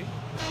that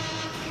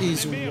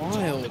his way. Is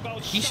wild.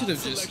 He should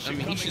have just. I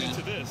mean, he should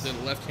have done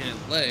a left-hand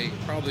leg.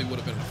 Probably would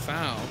have been a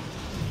foul.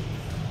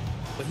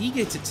 But he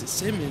gets it to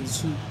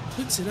Simmons, who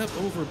puts it up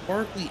over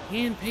Barkley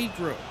and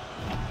Pedro.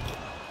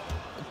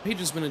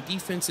 Pedro's been a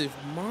defensive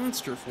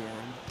monster for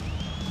him.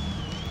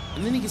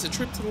 And then he gets a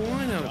trip to the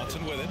line out of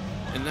it. With it.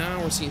 And now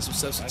we're seeing some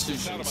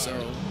substitutions. So,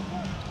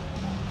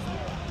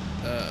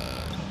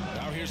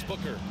 now here's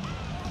Booker.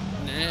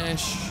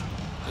 Nash,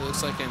 it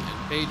looks like, and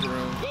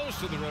Pedro goes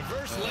to the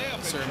reverse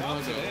layup and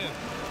drops it in.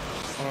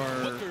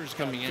 are Booker's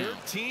coming got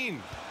out.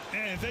 13.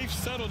 And they've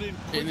settled in And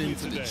quickly then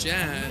for the today.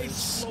 Jazz, Nice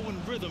slow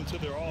and rhythm to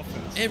their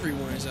offense.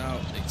 everyone is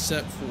out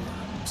except for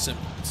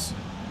Simmons.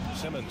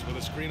 Simmons with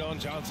a screen on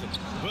Johnson.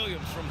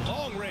 Williams from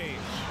long range.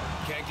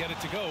 Can't get it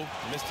to go.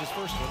 Missed his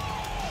first one.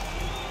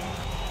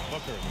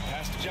 Booker,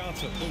 pass to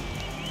Johnson.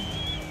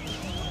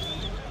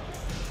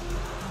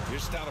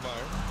 Here's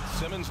Stoudemire.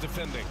 Simmons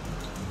defending.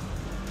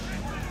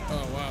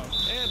 Oh, wow.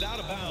 And out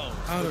of bounds.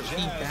 How did The he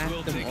Jazz back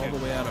will them take all it. the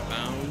way out of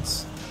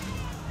bounds?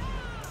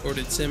 Or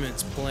did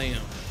Simmons play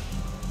him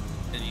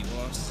and he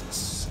lost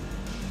his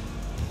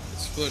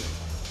footing?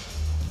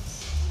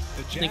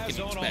 The Thinking Jazz he's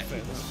on back.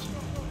 offense.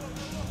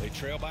 They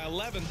trail by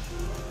 11.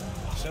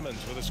 Simmons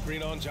with a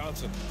screen on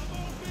Johnson.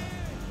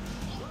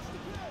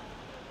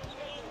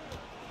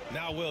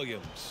 Now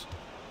Williams.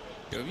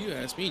 Yo, if you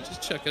ask me,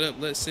 just chuck it up.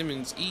 Let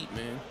Simmons eat,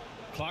 man.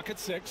 Clock at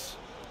 6.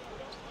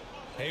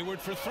 Hayward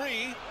for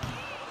 3.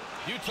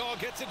 Utah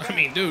gets it back. I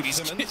mean, dude, he's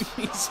Simmons.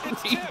 getting these It's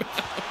rebounds.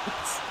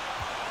 tipped.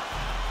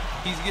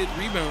 He's getting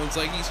rebounds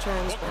like he's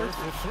Charles Booker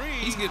Barkley. for 3.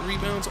 He's getting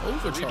rebounds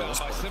over Rebound Charles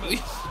by Barkley.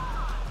 Simmons.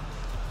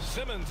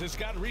 Simmons has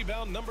got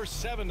rebound number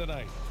 7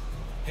 tonight.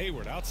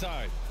 Hayward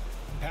outside.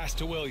 Pass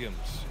to Williams.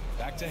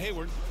 Back to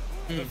Hayward.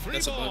 The free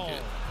that's a ball.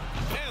 bucket.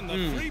 And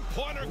the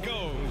three-pointer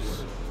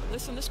goes.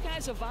 Listen, this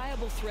guy's a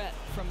viable threat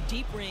from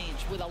deep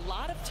range. With a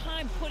lot of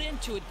time put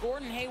into it,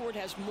 Gordon Hayward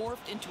has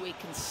morphed into a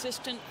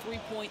consistent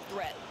three-point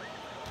threat.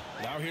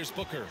 Now here's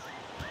Booker.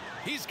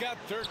 He's got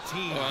 13.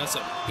 Oh, that's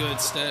a good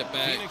step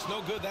back. Phoenix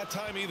no good that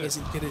time either.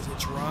 Doesn't get it to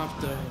drop,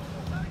 though.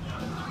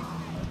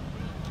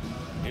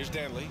 Here's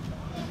Danley.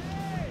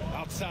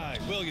 Outside,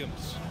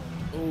 Williams.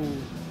 Oh,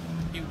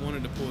 he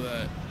wanted to pull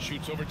that.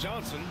 Shoots over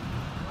Johnson.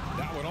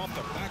 That one off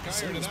the back iron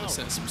Simmons and will out.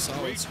 set some solid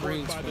Great work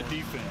springs by for the him.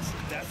 defense.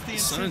 That's the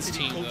Suns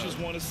intensity team, coaches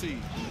though. want to see.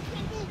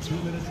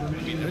 I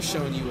mean, they're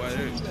showing you why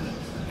they're Pass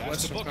to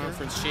Western Booker.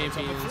 Conference Puts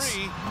up a champions.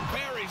 3.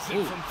 Buries it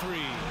Ooh. from 3.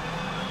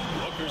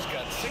 Booker's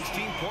got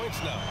 16 points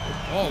now.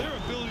 Oh, Their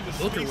ability to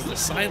Booker space with the a floor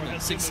silent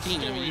has been the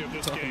 16. I story mean, of you're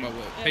this talking game. about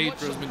what And what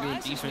Pedro's been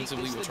doing surprises me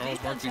defensively, is what the Charles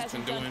defense Barkley's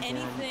been hasn't doing done for him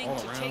anything all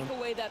to around. take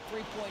away that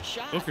three-point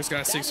shot. Booker's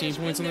got 16 That has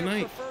points been on the their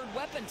night. preferred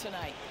weapon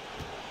tonight.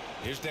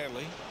 Here's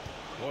Danley.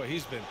 Boy,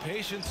 he's been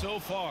patient so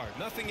far.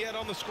 Nothing yet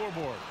on the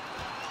scoreboard.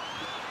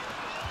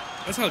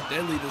 That's how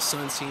deadly the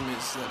Suns team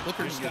is.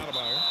 Booker Here's can get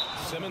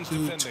Stoudemire. Simmons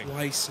two defending.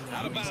 twice now.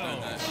 Out of He's done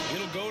bounds. that.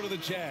 It'll go to the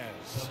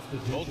Jazz.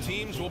 Both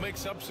teams will make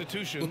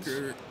substitutions.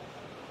 Booker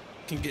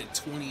can get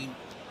 20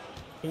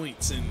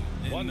 points and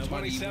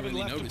nobody even 1:27 really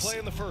left to notices. play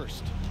in the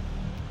first.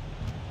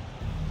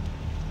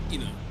 You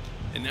know,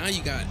 and now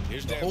you got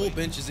Here's the Danley. whole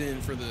bench is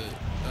in for the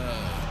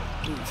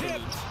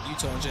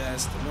Utah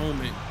Jazz at the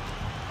moment.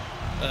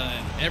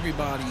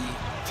 Everybody,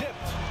 Tipped.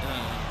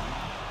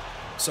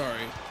 sorry,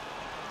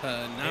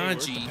 Hayward, the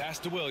Najee pass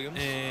to Williams.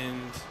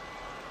 and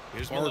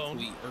Here's Malone.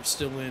 Barkley are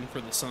still in for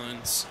the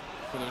Suns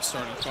for their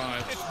starting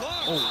five. It's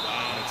blocked. Oh,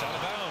 wow. It's out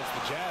of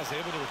bounds. The Jazz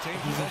able to retain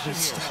possession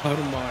here.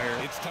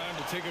 Stoudemire. It's time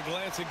to take a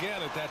glance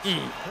again at that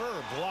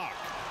superb block.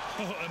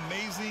 Oh,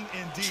 amazing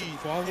indeed.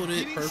 Followed And it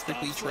getting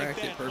perfectly, stops like tracked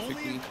it that only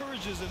perfectly.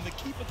 encourages them to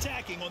keep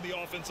attacking on the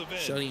offensive end.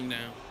 Shut him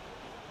down.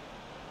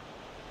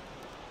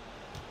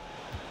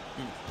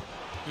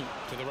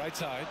 To the right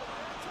side.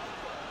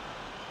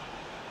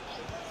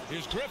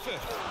 Here's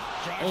Griffith.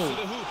 Drives Oh. to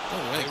the hoop.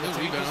 Oh, wait, They good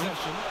retain rebound.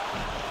 possession.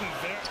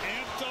 They're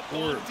amped up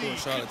Or on D,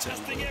 shot attempt.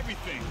 contesting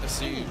everything. Let's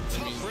see. I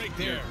Tough mean, break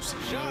yeah, there.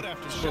 Shot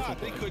after perfect shot.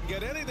 They play. couldn't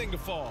get anything to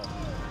fall.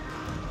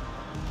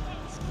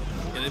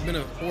 Yeah, they've been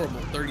a horrible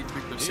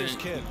Here's 33%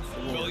 Kidd. for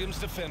Williams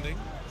defending.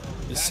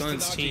 the Pass to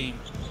Suns Najee. team.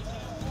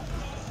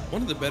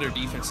 One of the better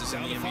defenses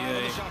in Down the to 5 on the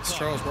NBA. shot clock.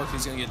 Charles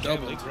Barkley's going to get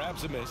Danley doubled.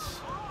 grabs a miss.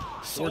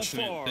 So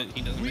Fortunate far, that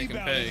he doesn't make him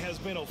rebounding pay. has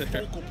been a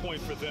focal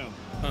point for them.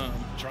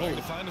 Trying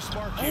to find a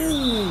spark here.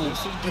 Oh,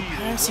 Yes, the indeed. They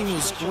passing rush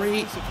was stretch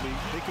great. offensively.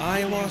 They can I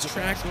really lost use the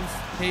track basket.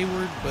 of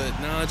Hayward, but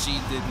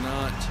Najee did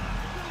not.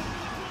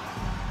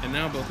 And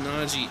now both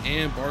Najee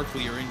and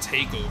Barkley are in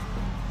takeover.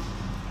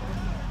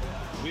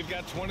 We've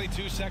got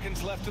 22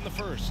 seconds left in the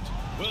first.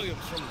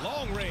 Williams from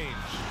long range.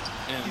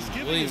 And He's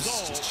giving Williams his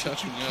all, just but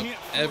chucking you up can't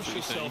force everything.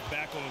 yourself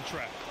back on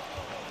track.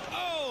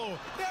 Oh,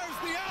 there's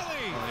the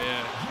alley. Oh,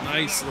 yeah,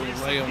 nice little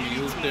lay on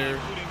the oop there.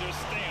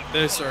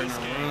 They're starting to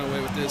run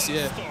away with this.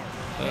 Yeah,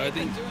 I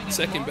think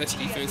second best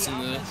defense in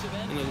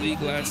the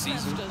league last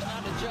season.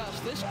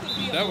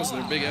 That was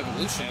their big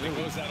evolution. And it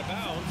Really. goes out of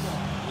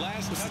bounds.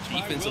 Last Just touch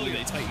by defensively, they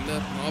Williams. tightened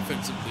up, and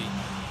offensively,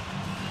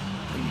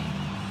 I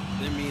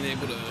mean, them being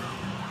able to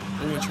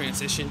go in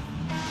transition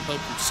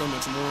helped them so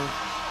much more.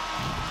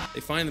 They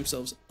find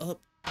themselves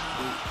up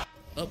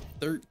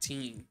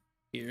 13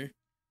 here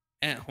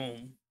at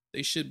home.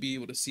 They should be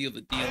able to seal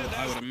the deal,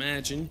 I would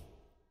imagine,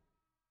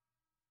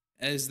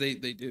 as they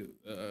do.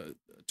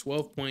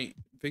 12-point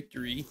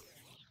victory.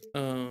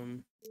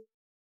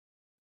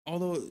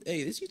 Although,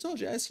 hey, this Utah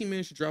Jazz team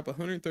managed to drop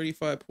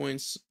 135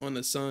 points on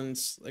the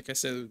Suns. Like I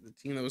said, the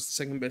team that was the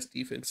second best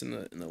defense in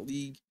the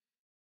league.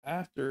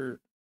 After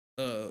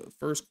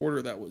first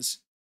quarter, that was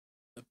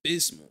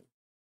abysmal.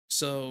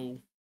 So,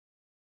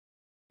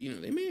 you know,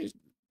 they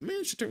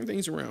managed to turn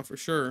things around for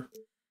sure.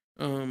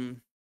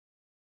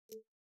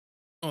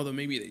 Although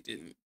maybe they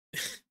didn't.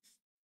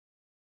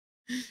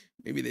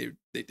 Maybe they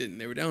didn't.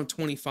 They were down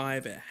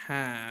 25 at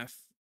half.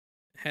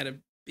 Had a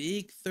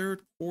big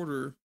third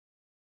quarter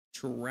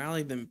to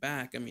rally them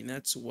back. I mean,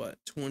 that's what,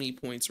 20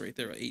 points right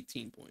there,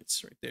 18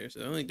 points right there. So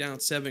they're only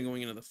down 7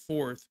 going into the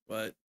fourth,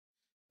 but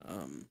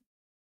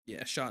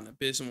yeah, shot an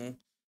abysmal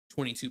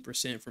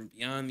 22% from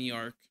beyond the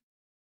arc,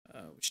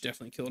 which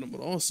definitely killed them.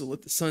 But also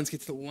let the Suns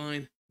get to the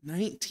line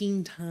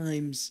 19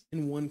 times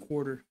in one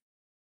quarter,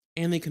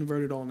 and they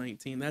converted all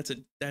 19. That's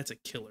a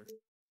killer.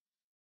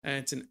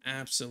 That's an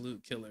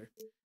absolute killer.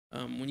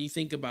 When you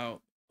think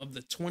about, of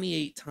the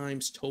 28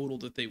 times total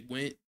that they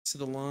went to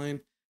the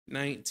line,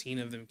 19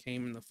 of them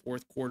came in the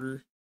fourth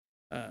quarter.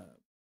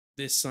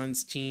 This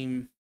Suns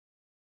team,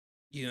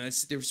 you know,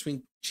 that's the difference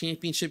between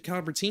championship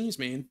caliber teams,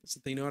 man.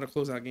 They know how to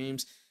close out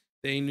games.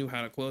 They knew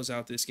how to close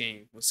out this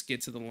game. Let's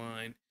get to the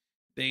line.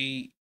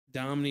 They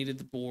dominated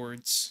the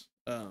boards,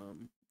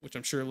 which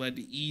I'm sure led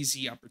to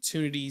easy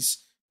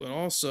opportunities, but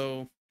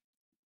also,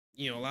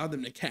 you know, allowed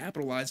them to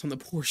capitalize on the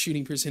poor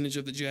shooting percentage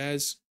of the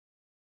Jazz.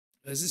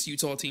 As this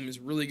Utah team is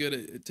really good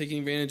at taking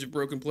advantage of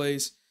broken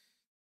plays.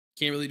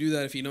 Can't really do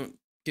that if you don't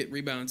get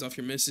rebounds off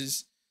your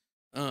misses.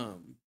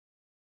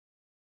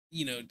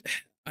 You know,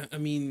 I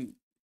mean,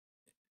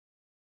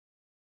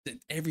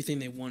 everything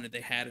they wanted,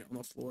 they had it on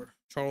the floor.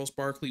 Charles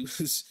Barkley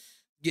was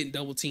getting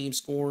double team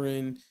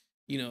scoring.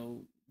 You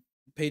know,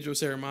 Pedro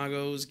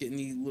Saramago was getting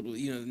the little,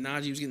 you know,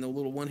 Najee was getting the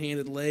little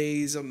one-handed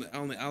lays on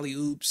the alley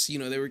oops. You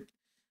know, they were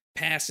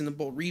passing the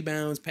ball,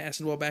 rebounds,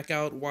 passing the ball back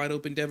out, wide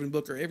open Devin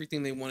Booker.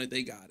 Everything they wanted,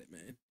 they got it,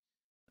 man.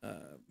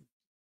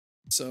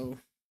 So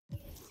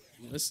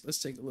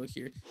let's take a look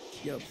here.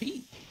 Yo,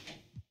 Pete,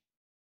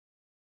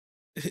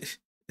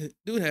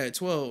 dude had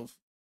 12,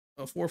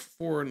 4 for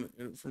 4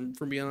 from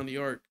beyond the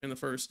arc in the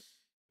first.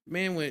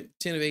 Man went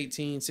 10 of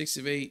 18, 6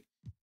 of 8.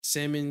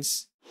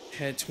 Simmons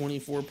had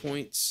 24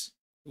 points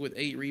with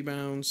 8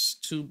 rebounds,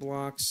 2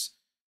 blocks.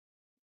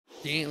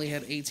 Dantley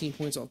had 18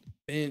 points off the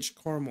bench.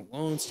 Karl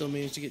Malone still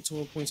managed to get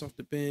 12 points off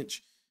the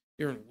bench.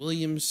 Aaron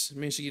Williams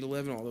managed to get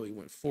 11, although he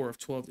went 4 of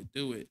 12 to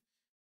do it.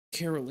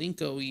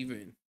 Karolinko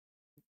even,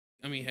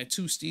 I mean, had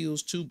 2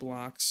 steals, 2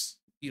 blocks,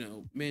 you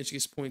know, managed to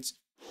get some points.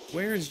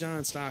 Where is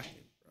John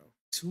Stockton, bro?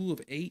 2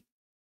 of 8?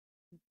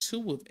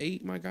 2 of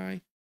 8, my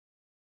guy.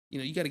 You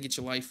know, you got to get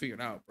your life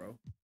figured out, bro.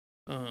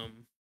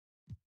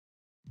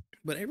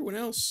 But everyone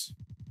else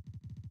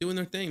doing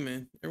their thing,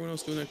 man. Everyone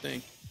else doing their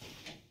thing.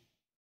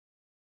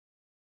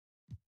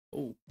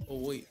 Oh,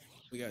 wait.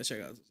 We got to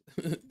check out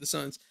the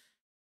Suns.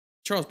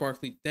 Charles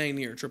Barkley, dang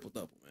near a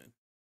triple-double, man.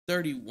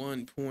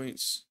 31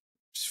 points.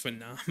 Just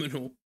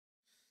phenomenal.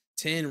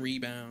 10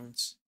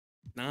 rebounds.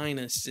 9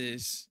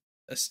 assists.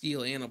 A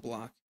steal and a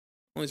block.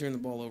 Only turned the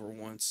ball over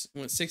once.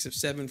 Went 6 of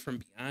 7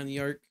 from behind the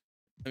arc.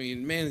 I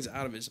mean, man is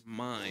out of his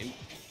mind.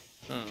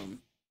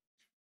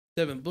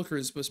 Devin Booker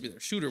is supposed to be their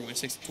shooter. Went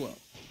 6 of 12.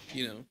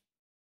 You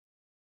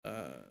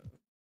know.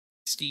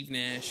 Steve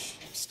Nash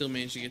still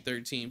managed to get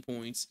 13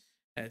 points.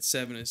 Had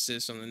 7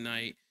 assists on the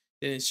night.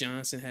 Dennis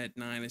Johnson had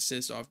 9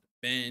 assists off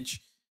the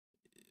bench.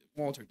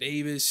 Walter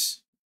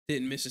Davis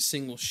didn't miss a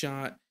single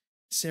shot.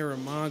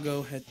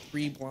 Saramago had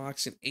 3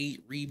 blocks and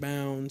 8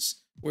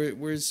 rebounds.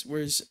 Where's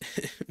where's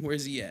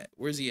he at?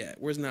 Where's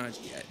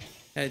Najee at?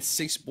 Had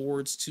 6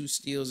 boards, 2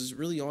 steals. Is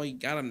really all you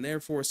got him there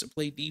for, is to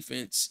play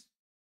defense.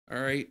 All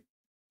right.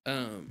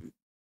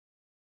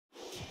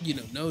 You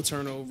know, no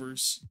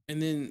turnovers.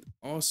 And then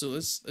also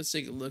let's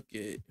take a look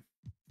at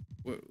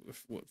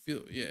what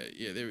feel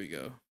there we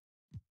go.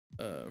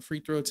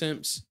 Free throw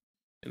attempts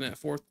in that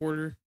fourth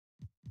quarter.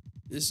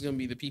 This is gonna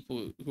be the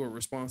people who are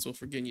responsible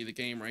for getting you the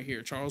game right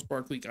here. Charles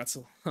Barkley got to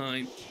the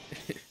line.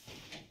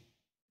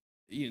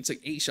 You know, took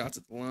 8 shots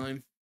at the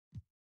line,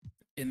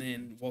 and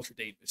then Walter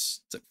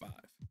Davis took 5.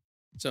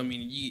 So I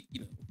mean,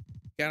 you know,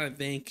 gotta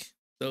thank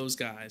those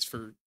guys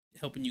for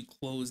helping you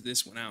close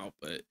this one out.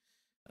 But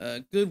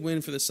good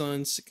win for the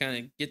Suns to kind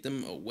of get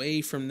them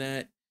away from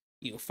that,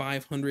 you know,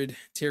 500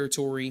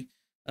 territory.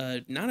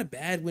 Not a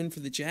bad win for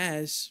the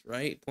Jazz,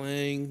 right?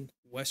 Playing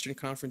Western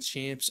Conference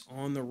champs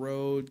on the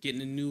road,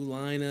 getting a new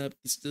lineup,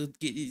 still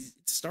get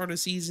start of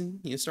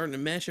season, you know, starting to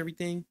mesh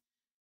everything.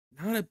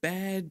 Not a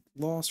bad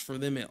loss for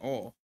them at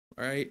all.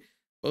 All right,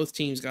 both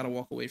teams got to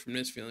walk away from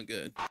this feeling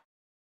good. All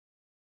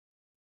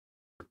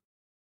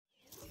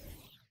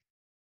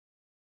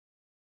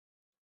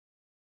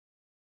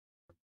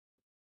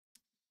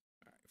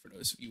right, for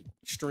those of you on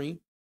stream,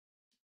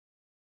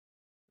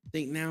 I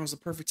think now is the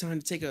perfect time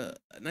to take a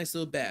nice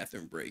little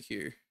bathroom break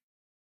here.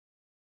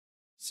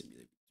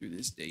 Simulate through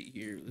this date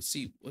here. Let's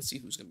see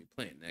who's gonna be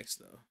playing next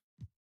though.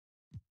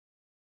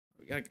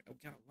 We got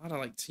a lot of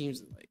like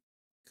teams that like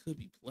could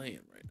be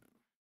playing right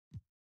now.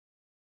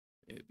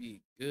 It'd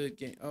be a good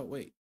game. Oh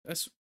wait,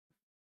 that's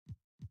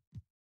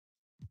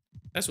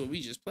what we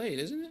just played,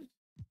 isn't it?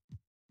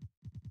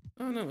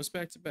 Oh no, it's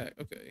back to back.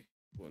 Okay.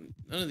 Well,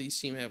 none of these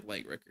teams have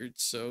light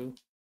records, so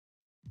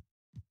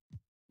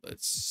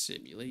let's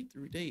simulate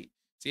through date.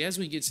 See, as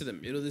we get to the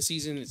middle of the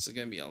season, it's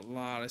gonna be a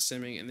lot of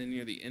simming, and then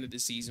near the end of the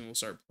season, we'll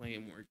start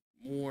playing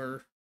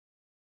more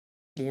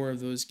more of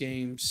those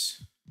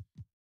games.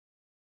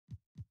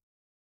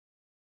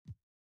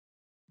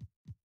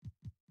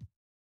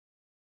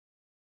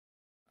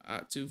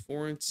 To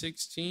 4 and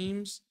 6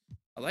 teams.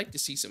 I like to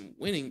see some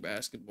winning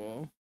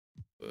basketball,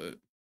 but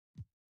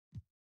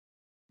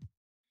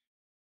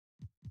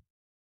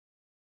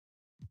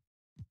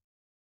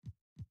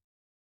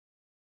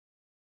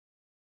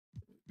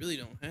really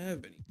don't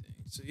have anything.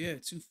 So yeah,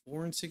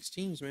 4 and 6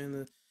 teams, man.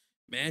 The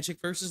Magic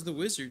versus the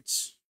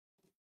Wizards.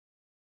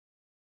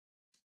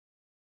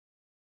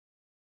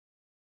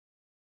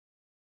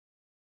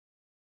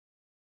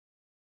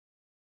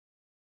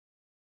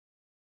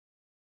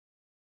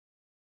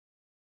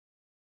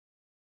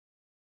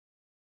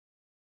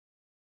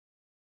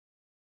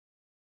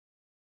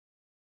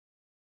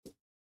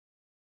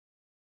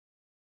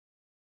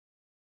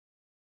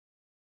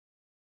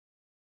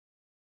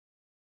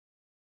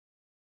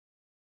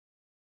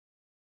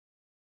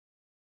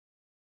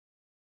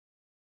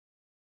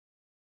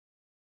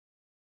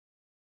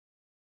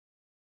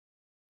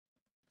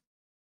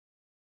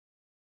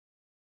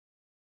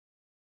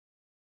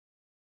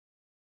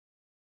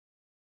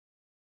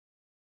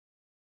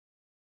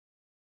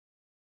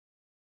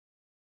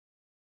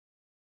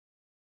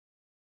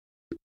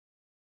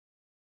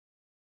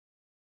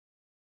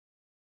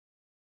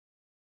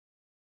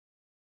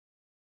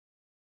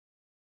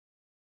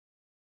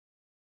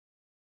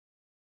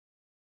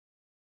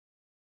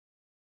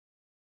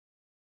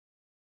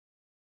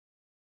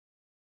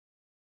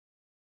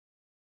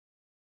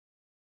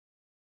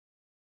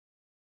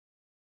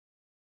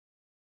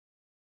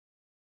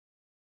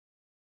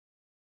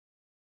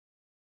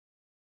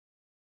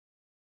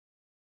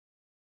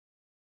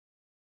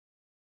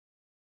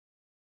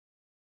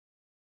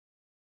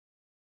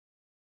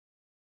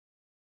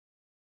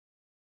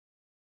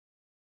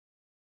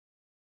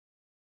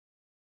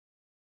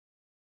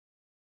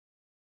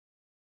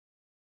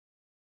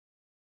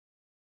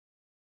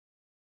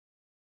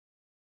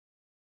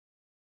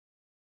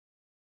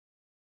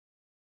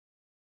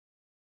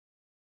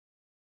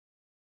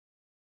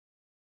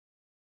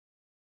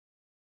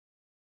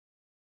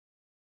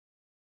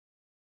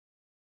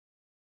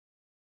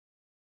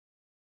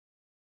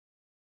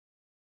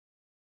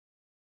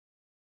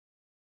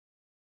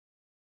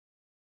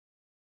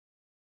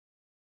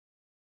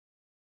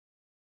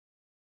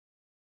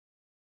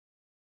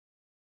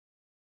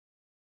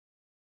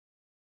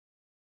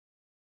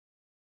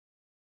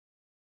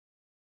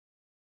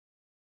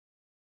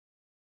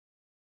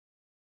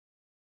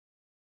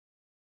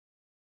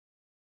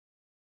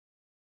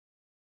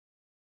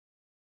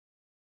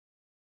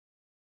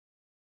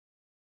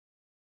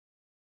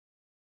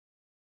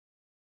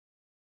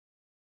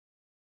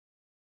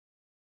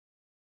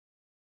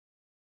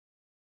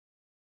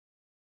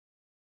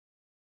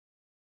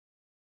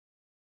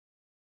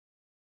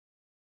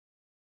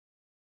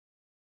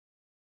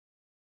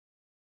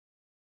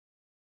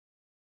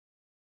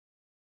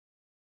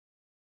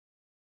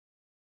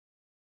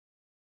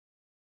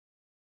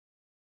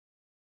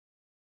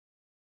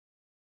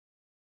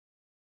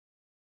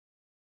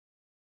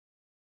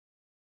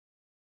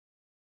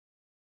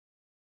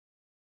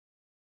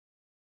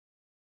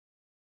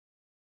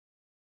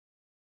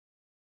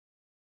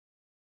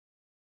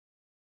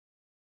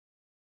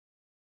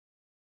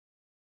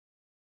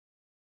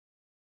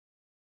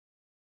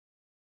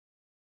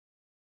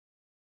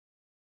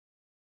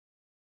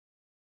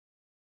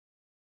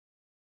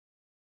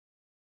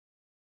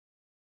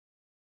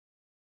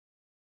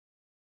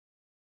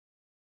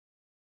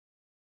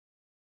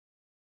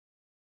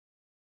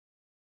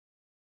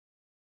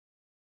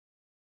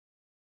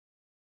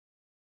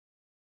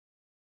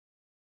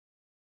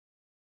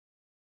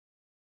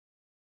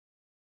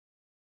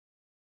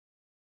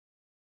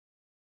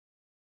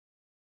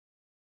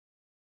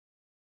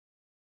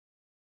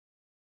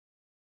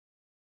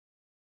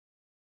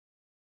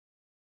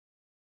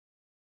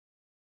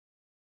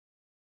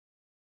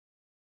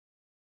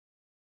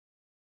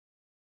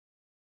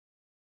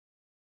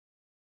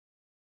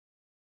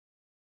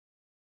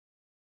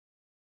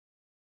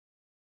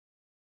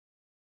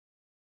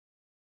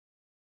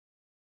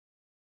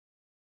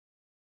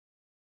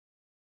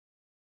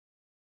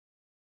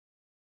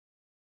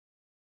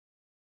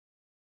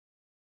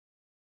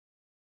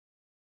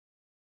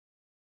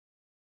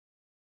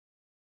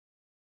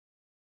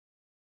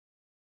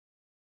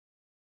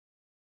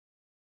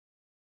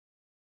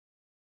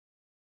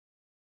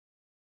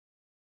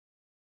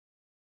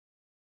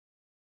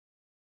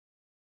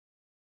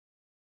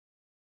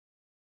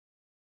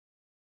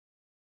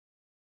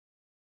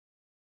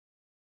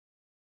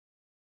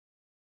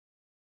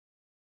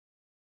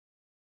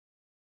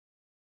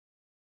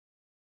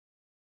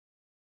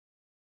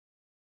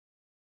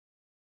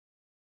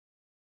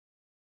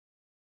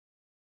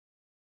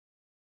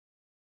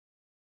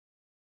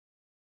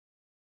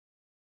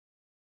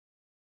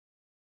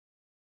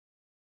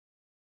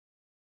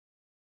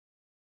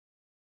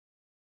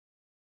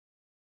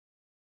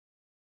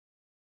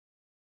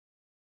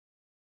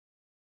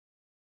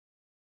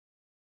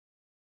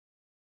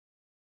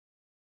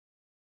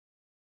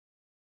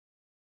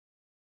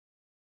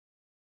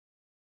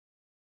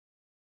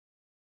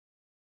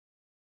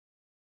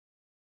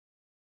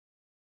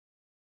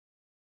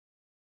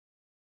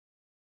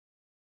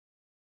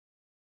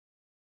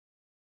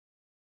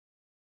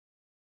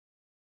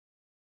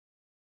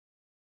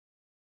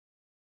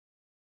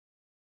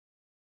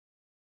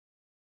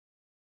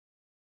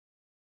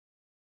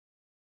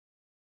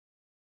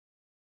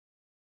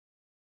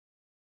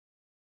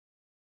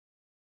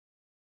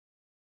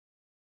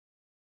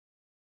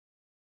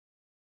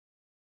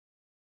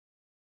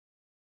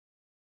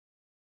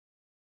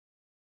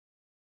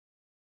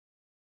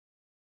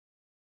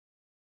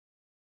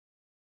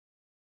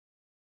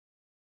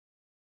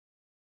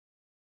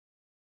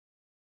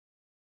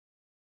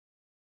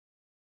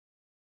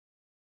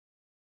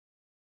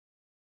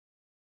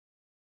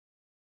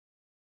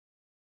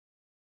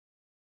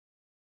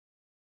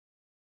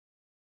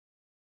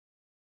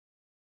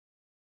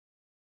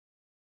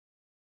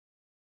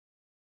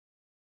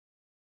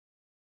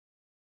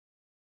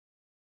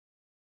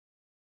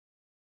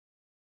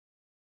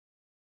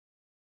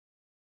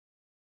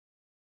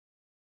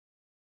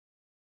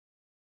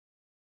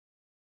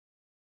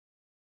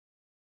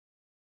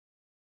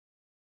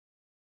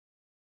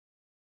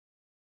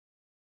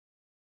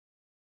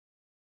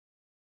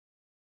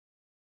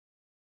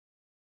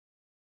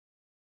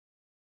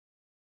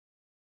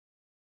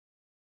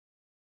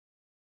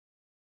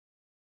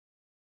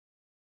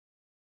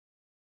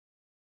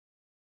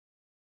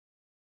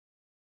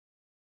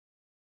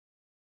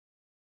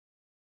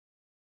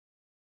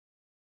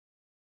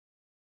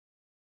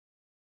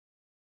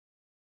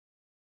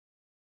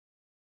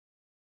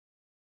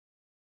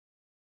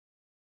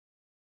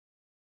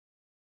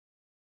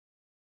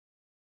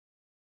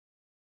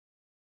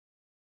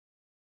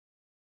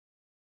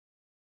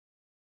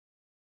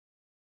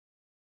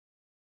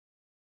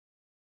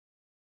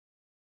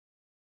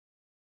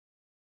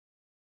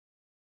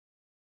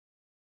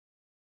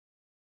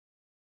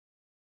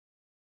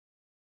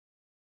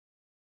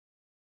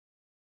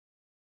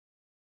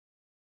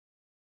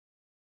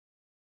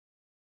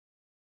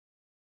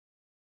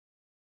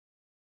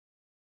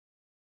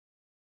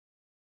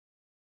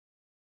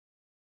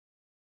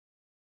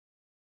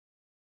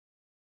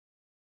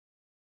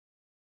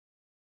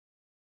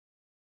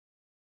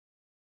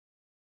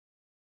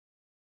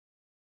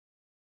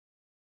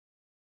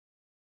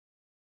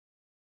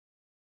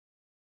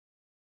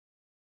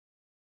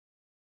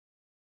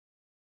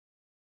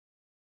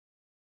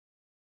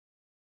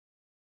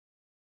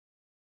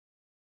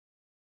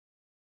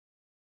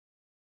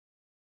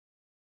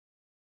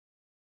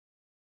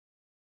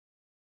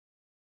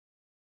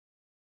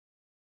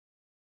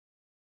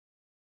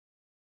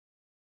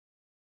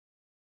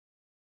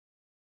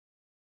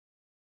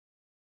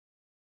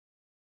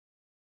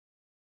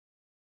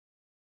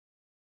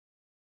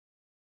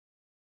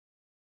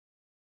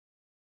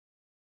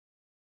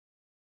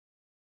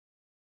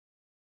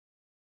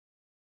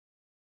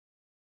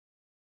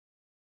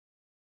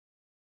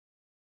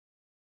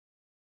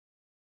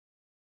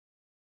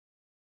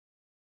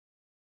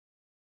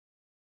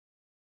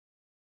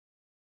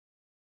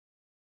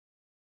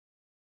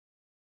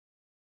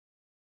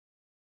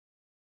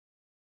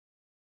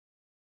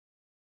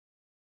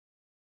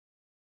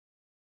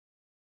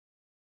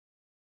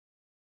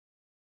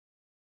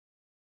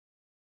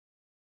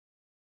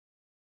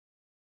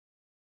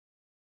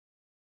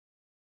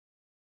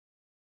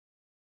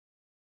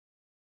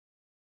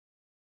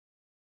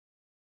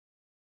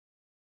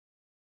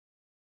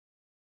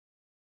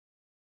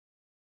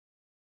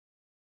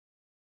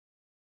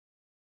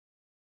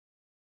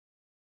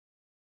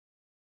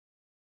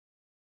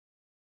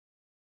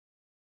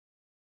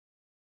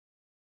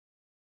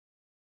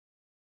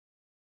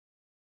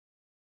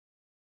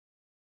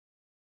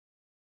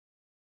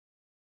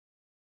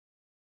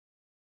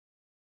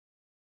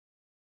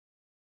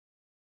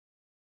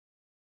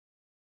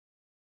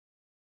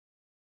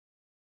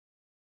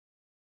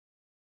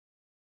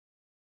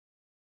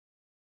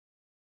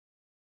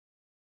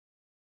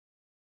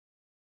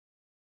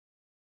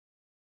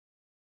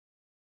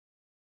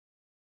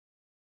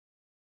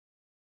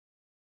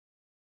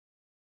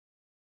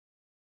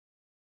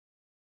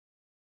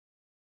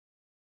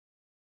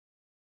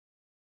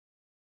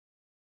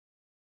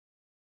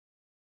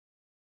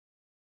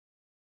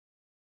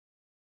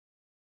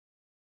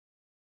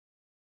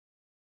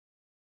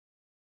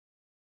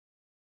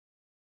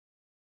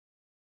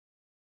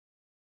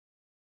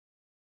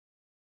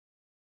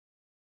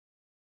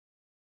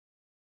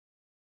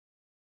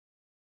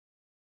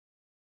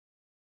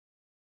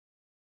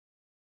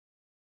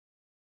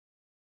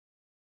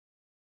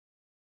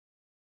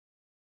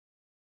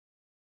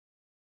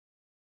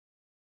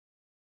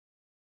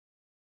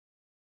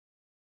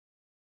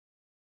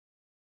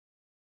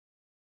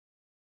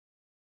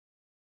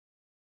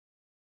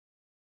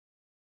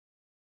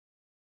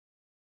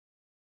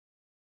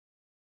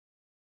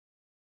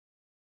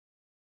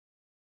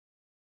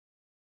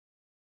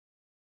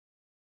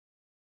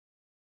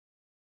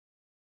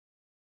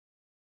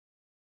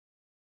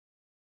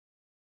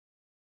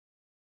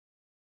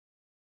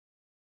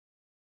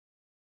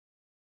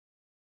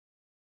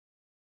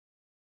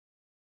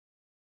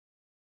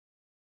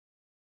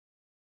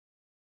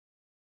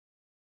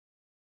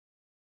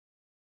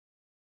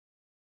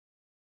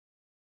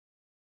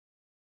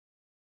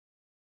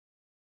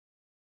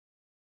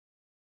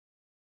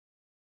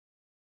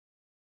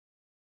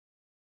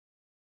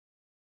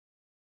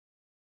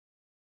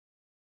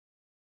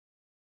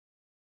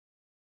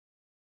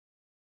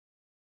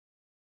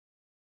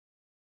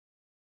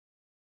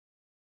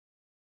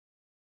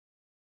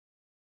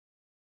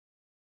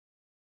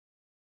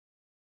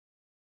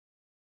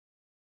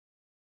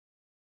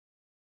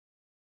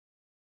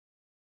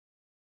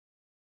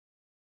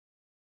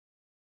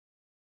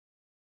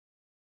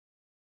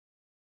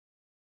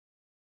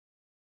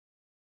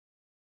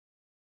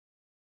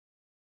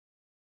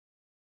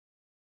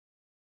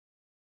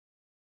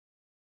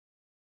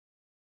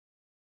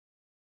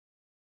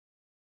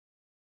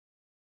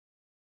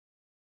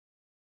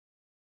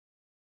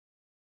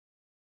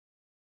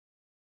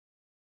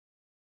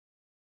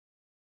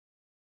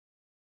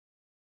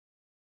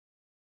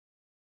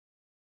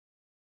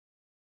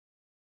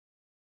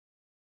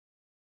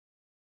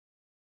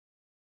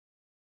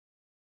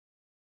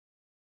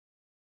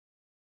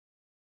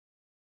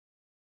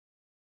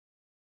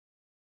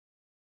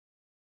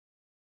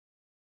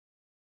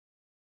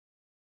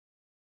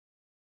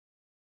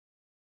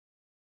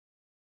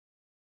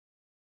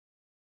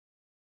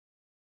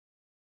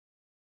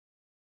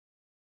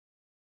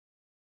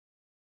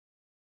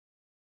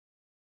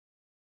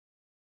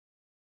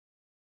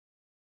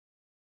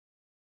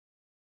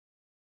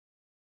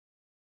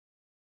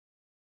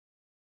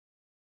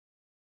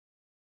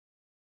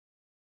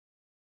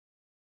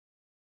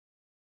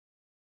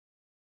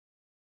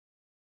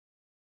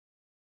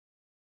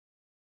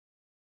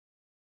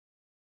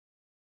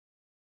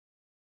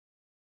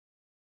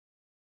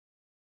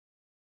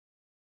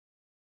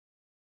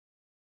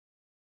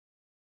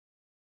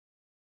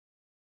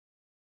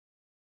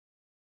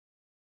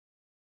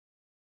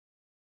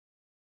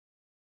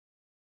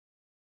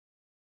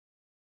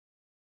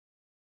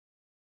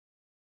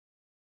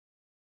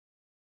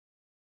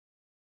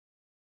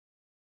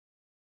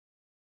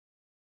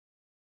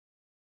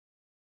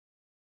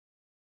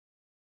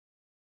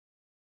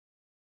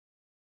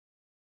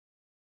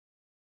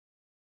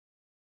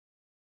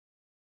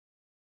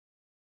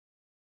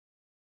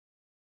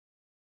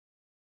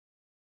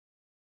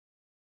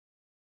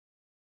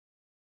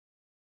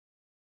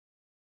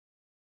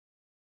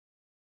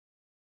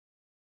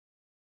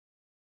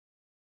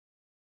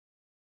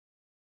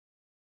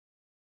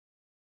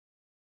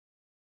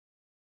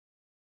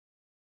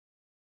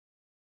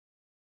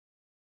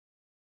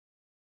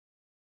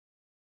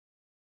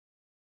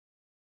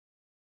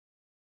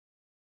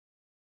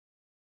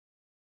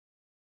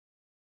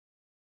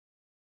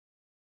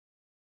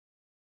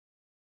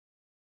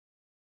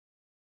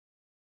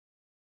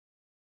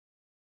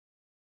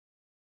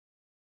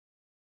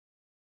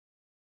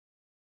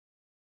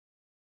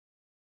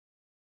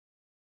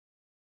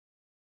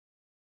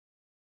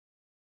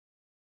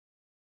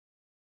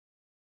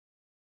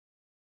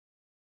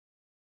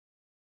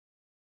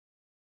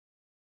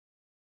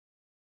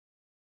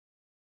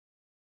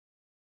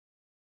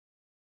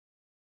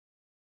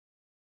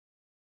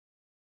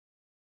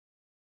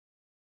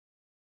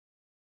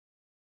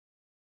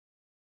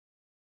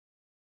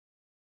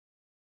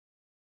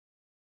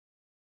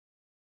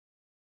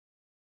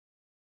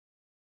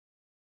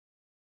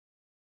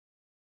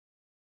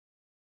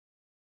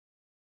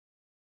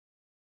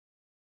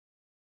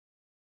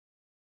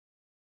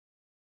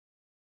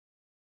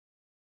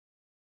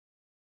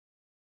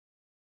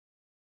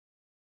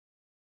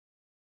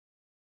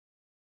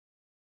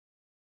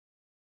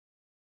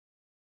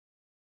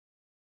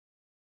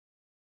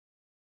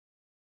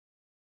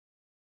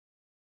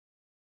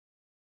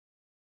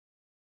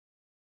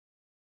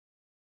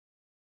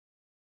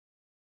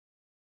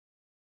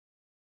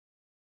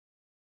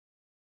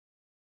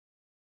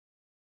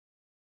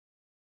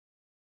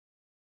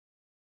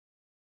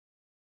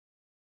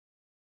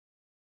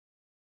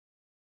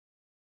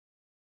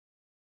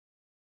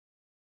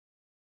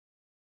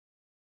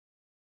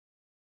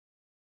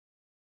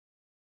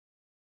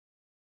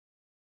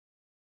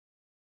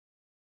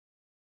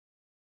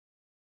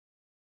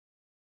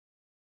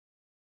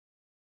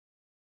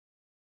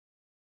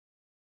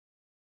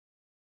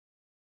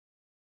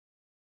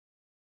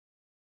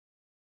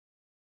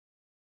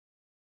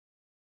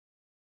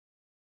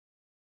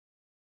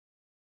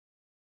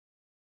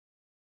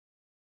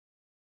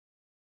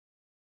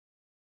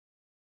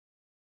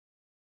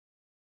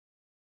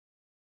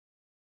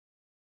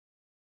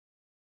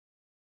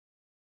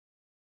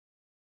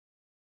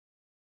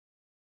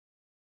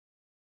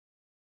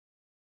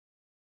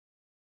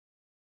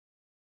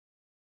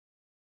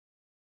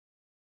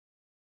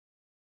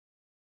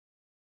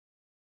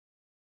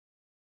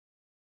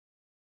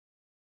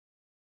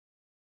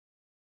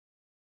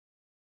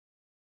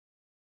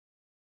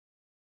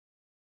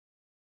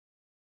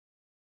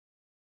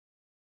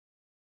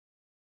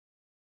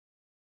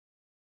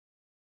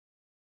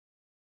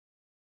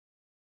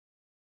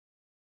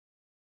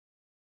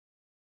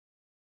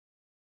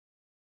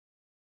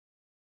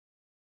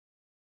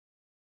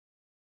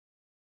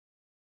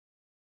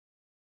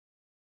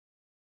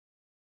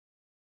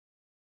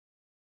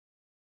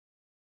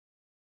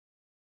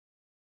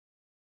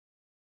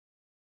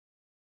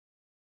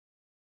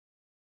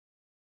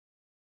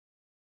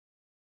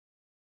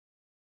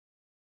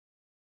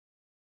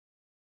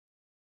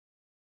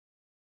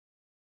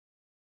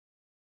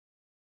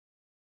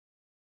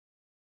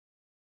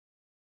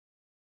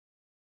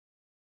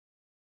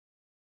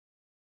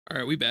 All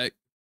right, we back.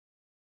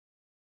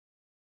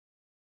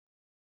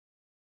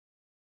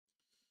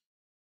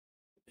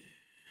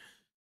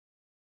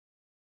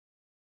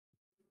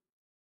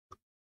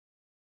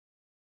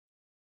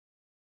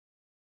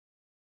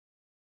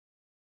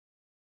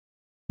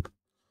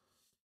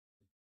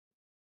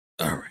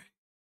 All right.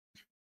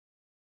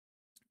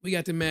 We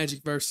got the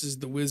Magic versus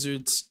the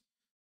Wizards.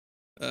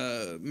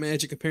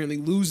 Magic apparently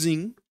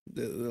losing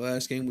the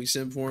last game we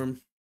sent for him.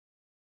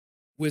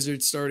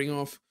 Wizards starting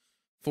off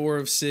 4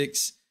 of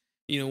 6.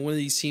 One of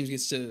these teams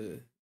gets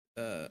to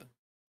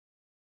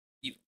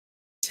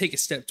take a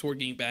step toward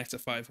getting back to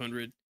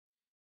 500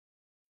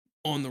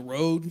 on the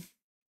road.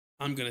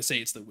 I'm gonna say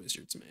it's the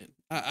Wizards, man.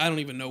 I don't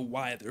even know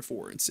why they're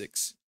 4 and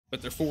 6,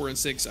 but they're 4 and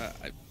 6.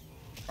 I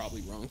probably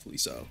wrongfully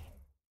so.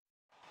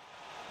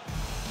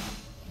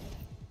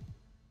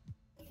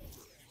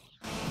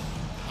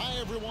 Hi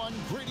everyone,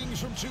 greetings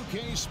from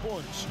 2K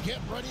Sports. Get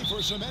ready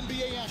for some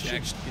NBA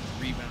action.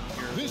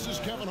 This is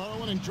Kevin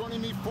Harlan, and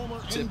joining me, former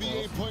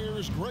NBA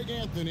players Greg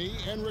Anthony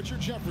and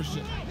Richard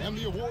Jefferson. And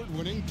the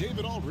award-winning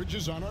David Aldridge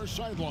is on our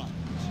sideline.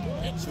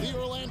 It's the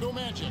Orlando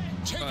Magic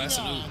taking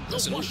on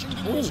the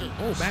Washington Wizards.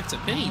 Oh, back to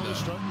Penny, though.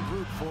 Starting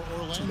group for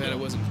Orlando. Too bad it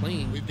wasn't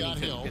clean. We've got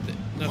Hill.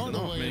 Nothing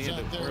off, man. You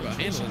had to worry about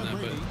handling that,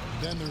 but...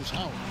 Then there's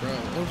Howard. Bro,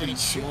 over these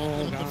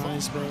small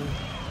guys, bro.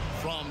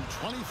 From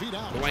 20 feet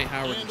out. Dwight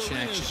Howard and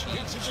Shaq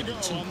should be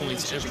 2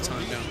 points every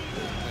time down.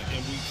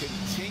 And we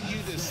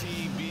continue to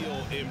see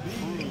Beal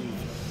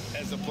improve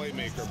as a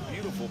playmaker.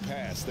 Beautiful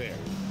pass there.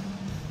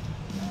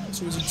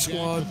 This Wizard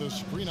squad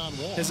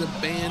has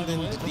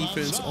abandoned the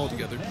defense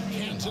altogether.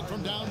 Hands it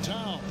from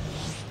downtown.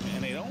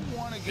 And they don't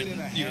want to get in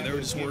a habit. They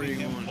were just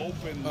worrying on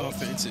open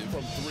offensive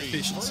from 3.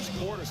 efficiency. First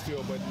quarter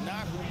still, but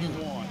not who you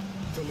want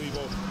to leave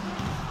open.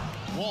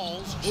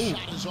 Walls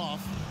shot is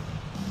off.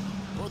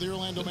 For the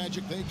Orlando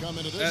Magic, they come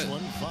into this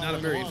one. Not a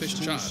very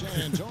efficient shot.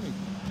 San Antonio.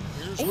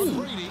 Here's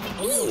McGrady.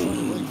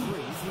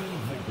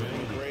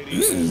 McGrady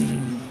is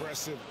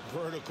impressive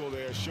vertical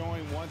there,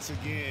 showing once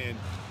again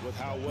with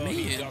how well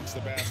he dunks the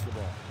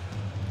basketball.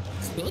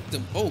 Cooked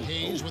him.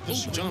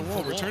 John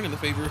Wall returning the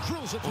favor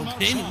on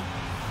Penny.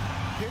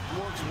 Pick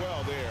works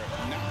well there.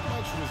 Not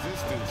much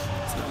resistance.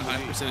 It's not a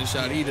high percentage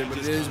shot either, but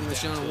it is when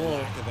it's John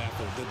Wall.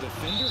 The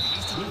defender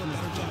has to do a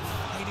better job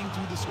fighting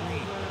through the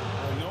screen.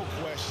 No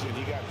question,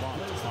 he got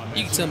bumped on that.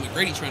 You can tell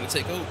McGrady trying to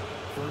take over.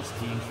 First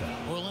team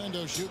foul.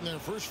 Orlando shooting their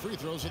first free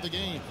throws of the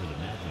game. For the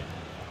Magic,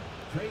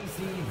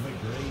 Tracy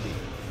McGrady.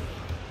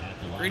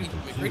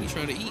 McGrady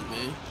trying to eat,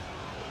 man.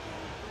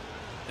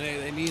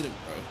 And they need him,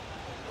 bro.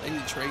 They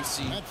need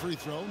Tracy,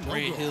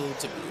 Grant Hill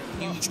to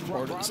be a huge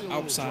part of this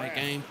outside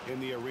game.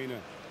 In the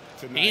arena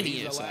tonight. And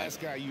the inside.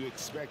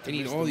 They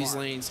need all these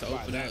lanes to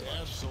open up.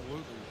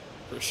 Absolutely.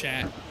 For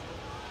Shaq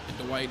and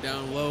Dwight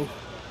down low.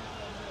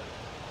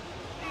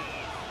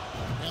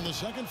 And the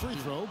second free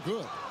throw,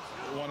 good.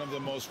 One of the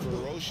most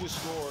ferocious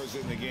scorers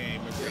in the game.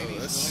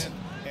 McGrady's length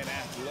and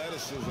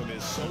athleticism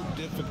is so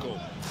difficult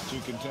to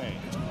contain.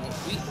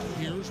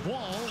 Here's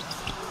Wall.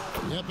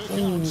 Yep, it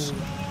counts.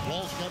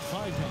 Wall's got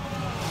 5 now.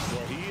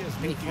 Well, he is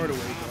looking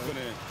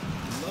confident.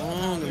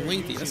 Long and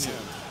lengthy. That's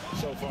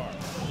so far.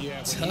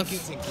 Yeah, tough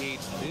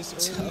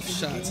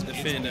shot to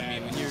defend. I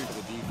mean,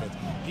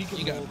 when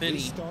you got Penny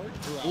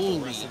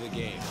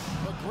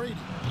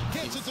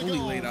fully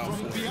laid out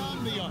for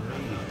him,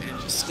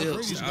 and just still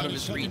out of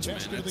his reach, man.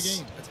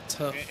 That's a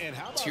tough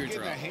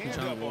teardrop from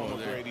John Wall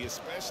there.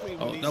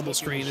 Oh, double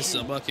screen. This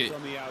is a bucket.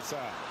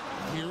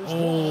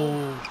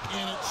 Oh,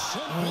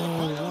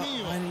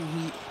 why didn't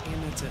he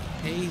hand it to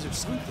Hayes or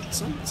something?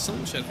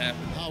 Something should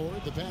happen.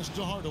 Howard, the pass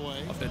to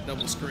Hardaway. Off that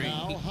double screen.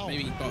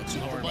 Maybe he thought too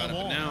hard about it,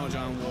 but now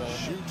John Wall.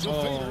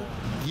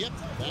 Yep,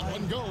 that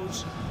one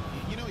goes.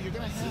 You know, you're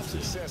going to have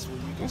success when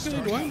you can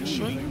start Dwight.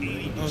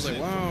 I was like,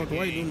 wow,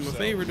 Dwight doing him a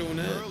favor doing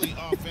that. Early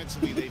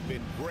offensively, they've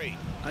been great.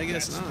 I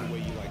guess not.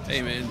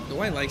 Hey, man,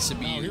 Dwight likes to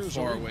be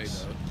far away,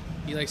 though.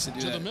 He likes to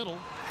do that.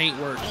 Paint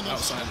work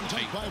outside the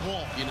paint,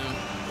 you know?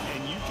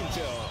 And you can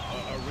tell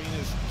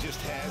Arenas just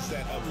has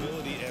that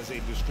ability as a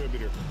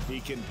distributor. He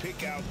can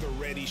pick out the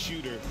ready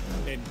shooter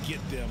and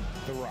get them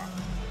the rock.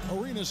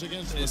 Arenas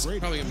against It's McGrady.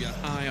 probably going to be a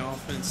high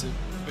offensive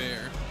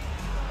bear.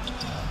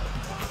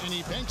 And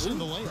he banks in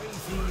the lane.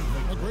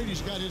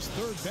 McGrady's got his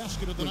 3rd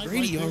basket of the night.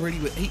 McGrady already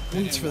with 8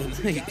 points for the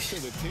night. I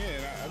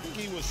think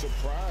he was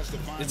surprised to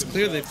find It's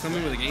clear they've come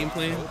in with a game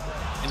plan,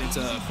 and it's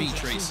beat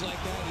Tracy.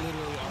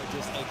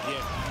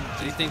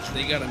 They think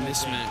they got a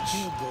mismatch.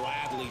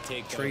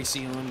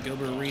 Tracy on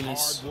Gilbert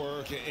Arenas.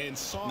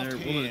 They're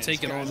willing to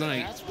take it all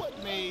night. That's what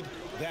made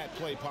that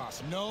play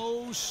possible.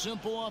 No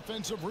simple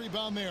offensive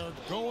rebound there.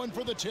 Going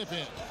for the tip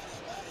in.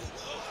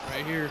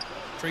 Right here,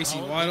 Tracy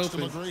wide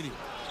open.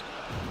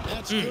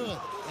 That's good.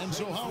 And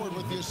so Howard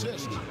with the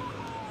assist.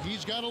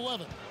 He's got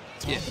 11.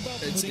 Yeah,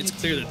 it's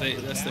clear that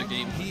that's their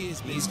game.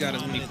 He's got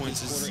as many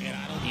points as the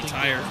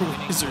entire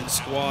Wizard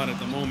squad at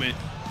the moment.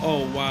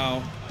 Oh,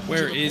 wow.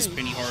 Where is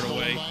Penny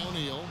Hardaway?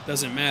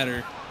 Doesn't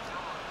matter.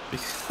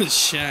 Because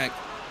Shaq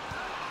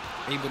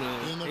able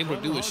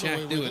to do what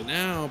Shaq do. And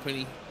now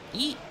Penny.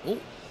 Oh,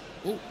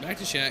 back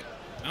to Shaq.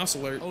 Mouse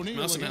alert.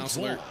 Mouse and mouse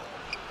alert.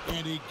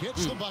 And he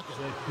gets the bucket.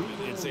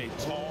 It's a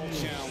tall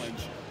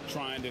challenge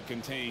trying to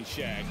contain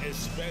Shaq,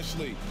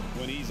 especially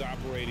when he's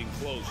operating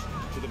close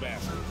to the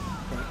basket.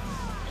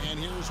 And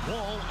here's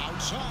Wall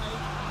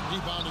outside.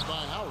 Rebounded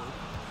by Howard.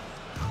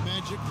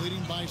 Magic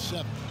leading by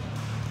 7.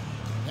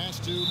 Pass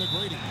to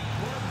McGrady.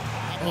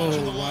 Oh,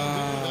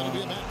 wow. That'll be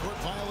a backcourt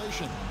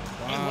violation.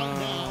 And right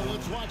now,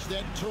 let's watch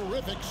that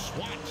terrific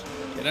swat.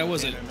 Yeah, that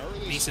was a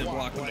decent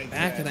block on the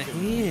back of the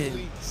hand.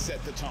 Really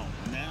set the tone.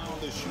 Now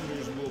the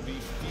shooters will be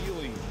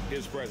feeling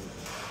his presence.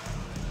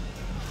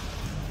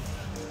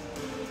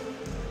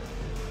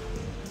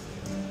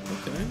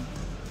 Okay.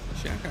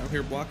 Shaq out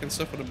here blocking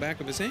stuff with the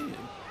back of his hand.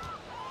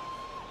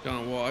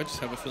 John Wall, I just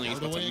have a feeling he's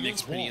about to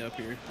mix Penny up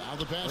here. Now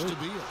the pass to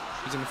Beal.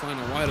 He's going to find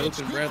a wide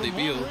open Bradley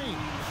Beal.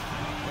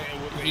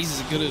 He's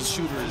as good a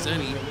shooter as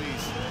any.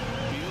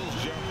 Beal's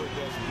jumper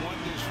does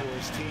wonders for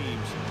his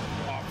team's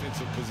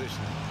offensive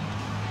position.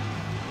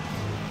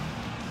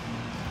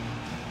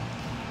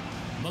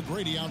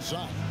 McGrady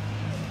outside.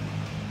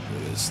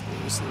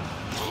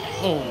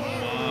 Oh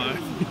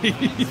my.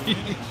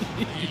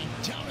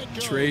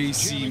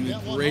 Tracy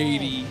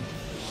McGrady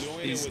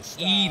is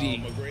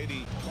eating.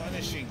 McGrady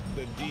punishing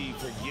the D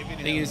for giving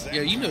Thing is,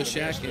 yeah, you know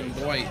Shaq and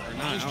Dwight are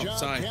not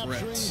outside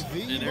threats,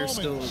 and they're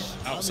still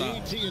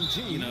outside,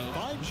 you know,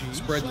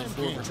 spreading the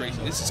floor for Tracy.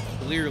 This is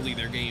clearly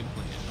their game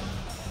plan.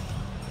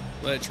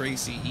 Let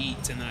Tracy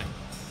eat tonight.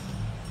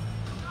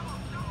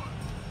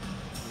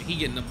 He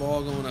getting the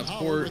ball going up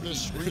court.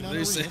 There's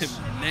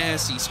some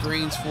nasty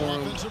screens for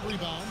him.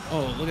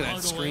 Oh, look at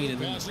that screen and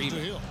then the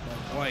rebound.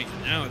 Dwight.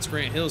 Now it's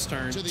Grant Hill's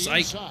turn.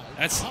 Psych.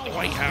 That's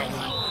Dwight Howard.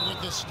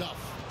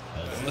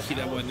 Lucky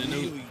that wasn't a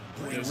nuke.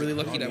 They're really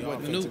lucky that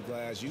wasn't a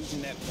nuke.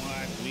 Using that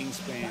wide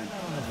wingspan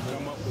to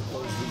come up with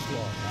those loose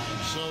balls.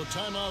 So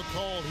timeout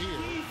called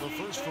here. The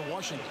first for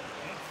Washington.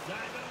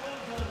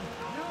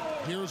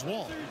 Here's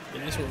Wall.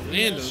 And that's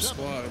Orlando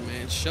squad,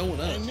 man, showing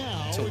up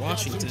to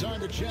Washington.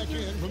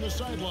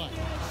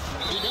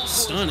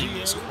 Stunning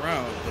this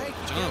crowd.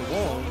 John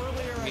Wall,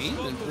 he's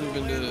been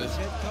proven to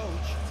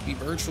be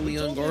virtually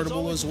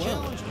unguardable as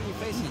well.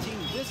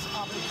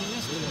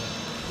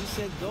 He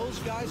said those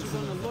guys are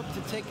going to look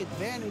to take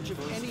advantage of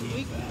any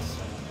weakness.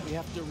 We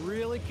have to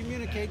really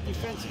communicate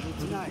defensively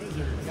tonight.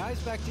 Guys,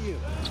 back to you.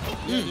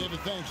 Yeah, David,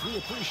 thanks. We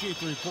appreciate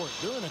the report.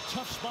 They're in a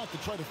tough spot to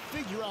try to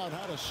figure out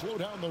how to slow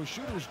down those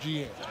shooters,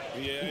 G.A.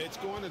 Yeah, it's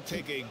going to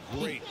take a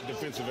great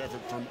defensive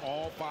effort from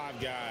all 5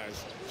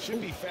 guys.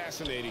 Should be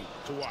fascinating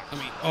to watch. I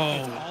mean,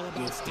 It's all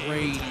about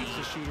staying tight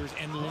to shooters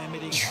and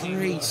limiting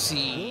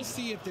Tracy. We'll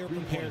see if they're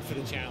prepared for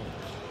the challenge.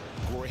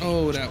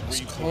 Oh, that was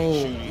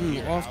cold.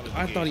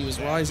 I thought he was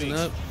rising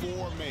up.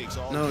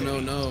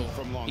 No.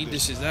 He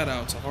dishes that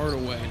out to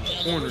Hardaway in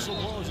the corner.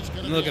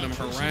 And look at him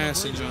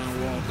harassing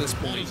John Wall at this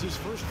point. His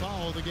first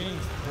foul of the game.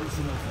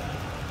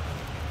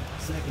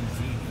 Second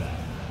team foul.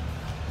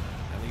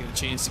 Now they get a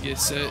chance to get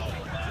set.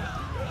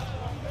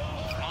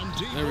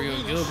 There we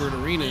go, Gilbert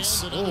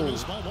Arenas. Oh,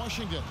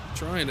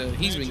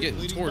 he's been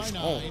getting torched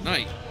all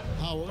night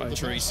by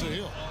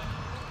Tracy.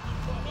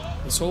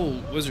 This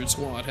whole Wizard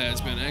squad has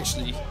been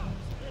actually.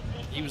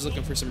 He was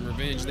looking for some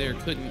revenge there,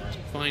 couldn't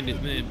find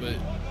it then, but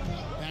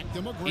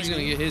he's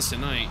going to get his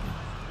tonight.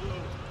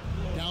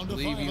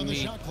 Believe you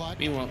me.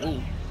 Meanwhile,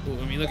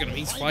 I mean, look at him,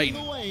 he's fighting.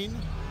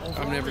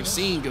 I've never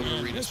seen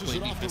Gilbert Arenas play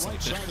defense like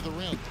that.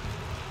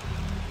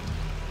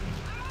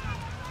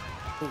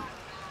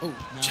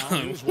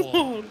 John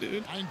Wall,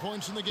 dude.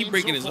 He's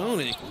breaking his own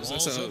ankles.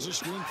 That's how.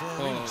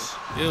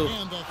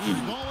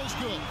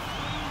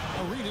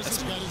 Arenas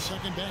has got his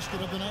second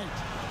basket of the night.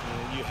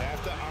 And you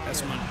have to honor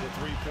the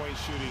three-point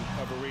shooting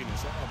of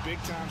Arenas, a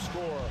big-time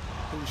scorer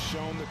who's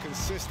shown the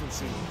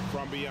consistency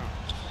from beyond.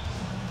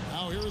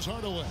 Now here is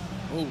Hardaway.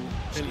 Oh,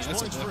 6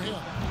 points for him.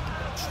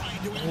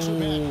 Trying to answer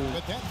back,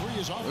 but that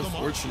three is off the mark.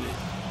 Unfortunate.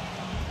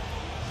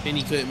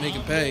 Penny couldn't make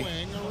him pay.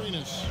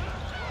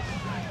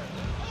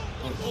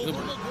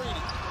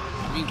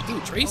 I mean,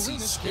 dude,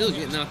 Tracy's still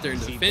getting out there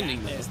and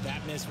defending.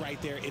 That miss right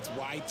there, it's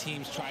why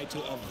teams try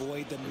to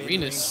avoid the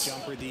mid-range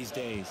jumper these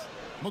days.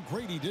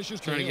 McGrady dishes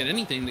trying to get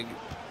anything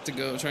to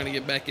go, trying to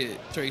get back at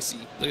Tracy.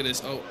 Look at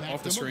this. Oh,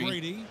 off the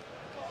screen.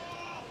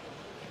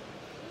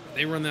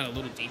 They run that a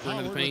little deeper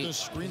into the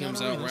paint. He comes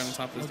out right on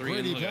top of the three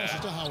and look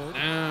at that.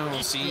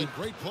 Now, see,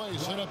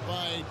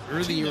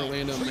 you're the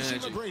Orlando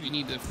Magic. You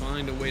need to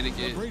find a way to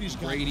get Brady or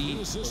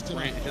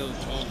Grant Hill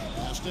involved.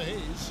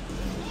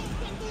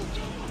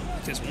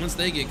 Because once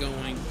they get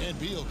going,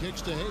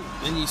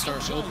 then you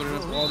start opening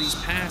up all these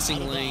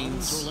passing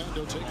lanes. And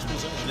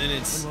then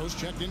it's, you know,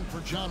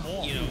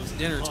 it's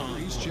dinner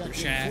time for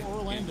Shaq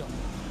and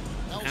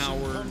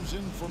Howard. Comes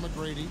in for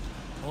McGrady.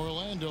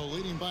 Orlando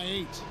leading by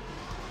 8.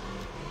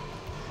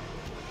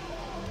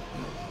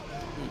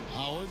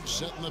 Howard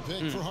setting the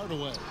pick for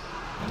Hardaway.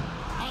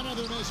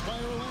 Another miss by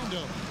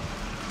Orlando.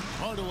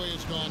 Hardaway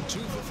has gone 2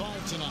 for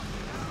 5 tonight.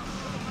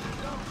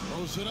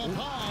 Throws it up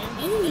high,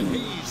 and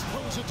he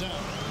throws it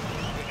down.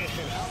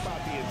 And how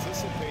about the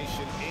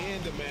anticipation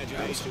and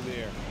imagination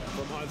there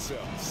from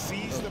Unseld?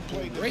 Sees the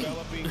play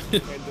developing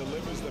and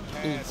delivers the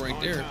pass right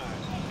on there. time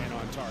and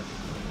on target.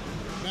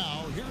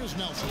 Now, here is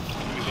Nelson.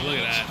 Look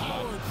at that.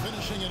 Howard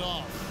finishing it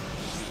off.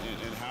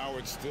 And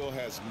Howard still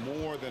has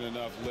more than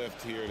enough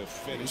lift here to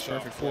finish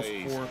off perfect,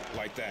 plays 4-for-4.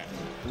 like that.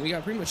 We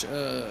got pretty much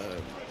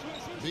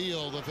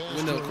Beal, the fast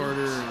Wendell break.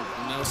 Carter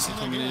and Nelson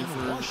coming in for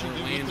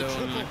Orlando,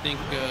 and I think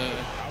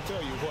I'll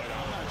tell you what,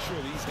 I'm not sure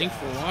these guys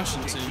for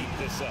Washington, can keep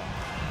this up.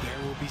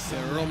 There will be some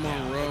Earl letdown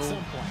Monroe at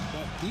some point,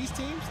 but these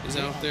teams is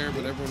they out are there,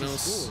 but built everyone to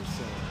else, score,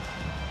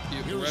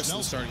 so. the rest of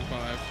the starting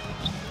five,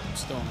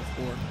 still on the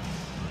floor.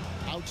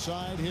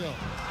 Outside Hill.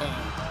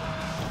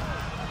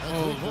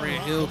 Oh,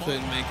 Grant Hill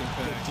couldn't make him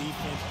The pay.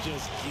 defense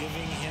just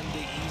giving him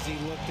the easy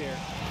look there.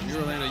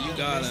 You're Orlando, you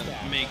gotta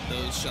make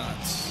those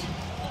shots.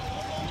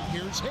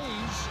 Here's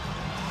Hayes.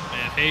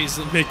 Man, Hayes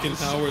is making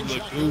Howard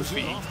look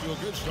goofy.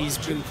 He's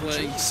been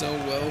playing so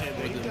well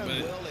for them,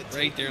 but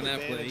right there in that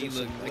play, he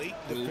looked like late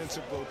a goof.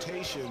 defensive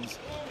rotations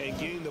and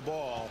getting the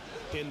ball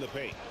in the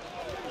paint.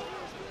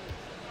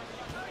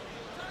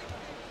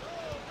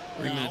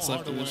 3 minutes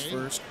left in this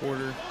Hardaway. first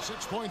quarter.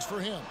 6 points for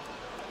him.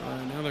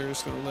 Now they're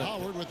just gonna let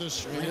Howard with the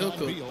screen Hill on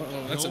cook. Beal.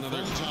 Uh-oh, that's Hill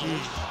another. finds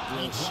Howard.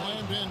 And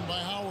slammed in by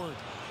Howard.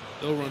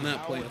 They'll run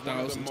that play Howard, one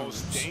of 1,000 the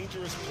most times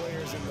dangerous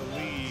players in the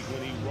league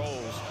when he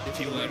rolls. if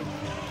you let him.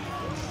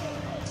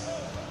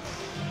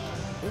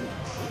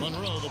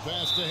 Monroe, the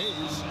pass to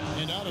Hayes.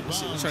 And out of bounds.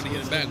 See, they're trying to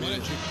get it back, but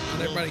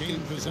not everybody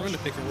can run the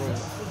pick and roll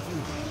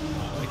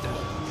like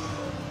that.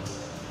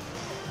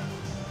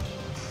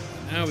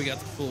 Now we got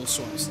the full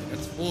swaps. They got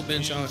the full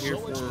bench out here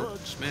for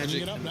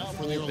Magic and the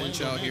full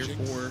bench out here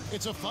for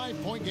It's a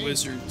 5-point game.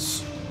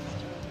 Wizards.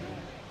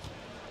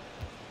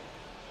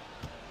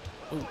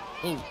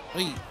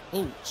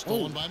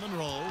 Stolen by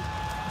Monroe.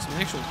 Some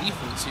actual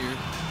defense here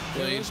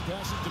played. Harris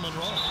passes to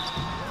Monroe.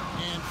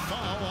 And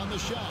foul on the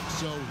shot,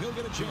 so he'll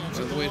get a chance.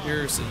 By the way,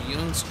 Harris, a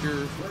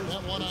youngster,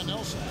 That one on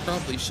Nelson.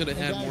 probably should have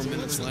had more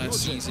minutes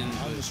last season,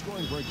 but it's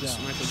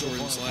Michael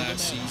Jordan's last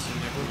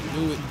season.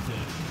 Everyone knew it.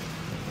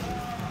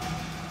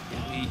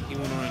 And he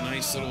went on a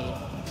nice little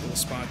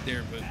spot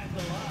there, but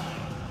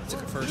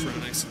took a first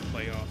round exit in the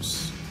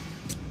playoffs.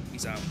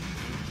 He's out.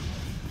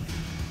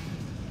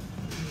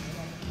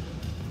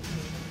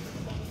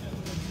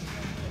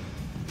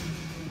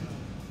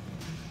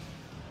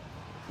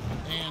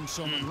 And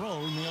so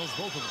Monroe nails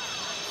both of them.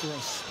 For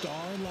a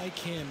star like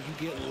him,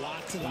 you get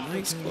lots of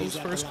Nice opportunities close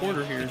at the first line,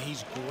 quarter here. and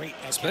he's great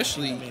at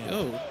Especially, casting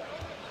them in.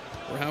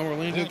 for how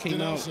Orlando Back to came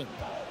out Nelson.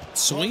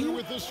 swinging.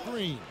 With the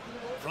screen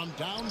from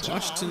downtown.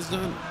 Washington's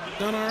done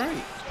all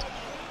right.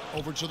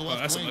 Over to the Oh,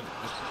 left wing.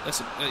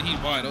 He's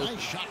wide open. Nice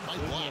shot by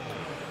Black.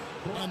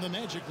 And the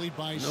Magic lead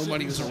by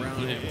Nobody was 6. around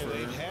him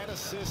They've for had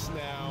assists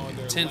now in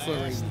their 10-foot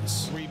last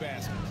radius. 3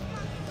 baskets.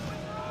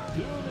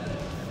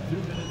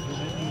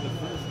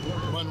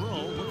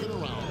 Monroe looking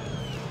around.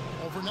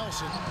 Over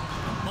Nelson.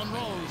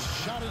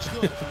 Monroe's shot is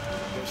good.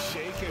 The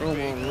shake and Earl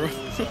bake Monroe.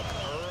 moves of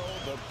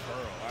Earl the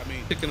Pearl. I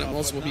mean, Picking up a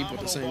multiple people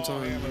at the same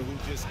phenomenal time. ball handler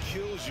who just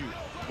kills you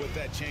with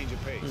that change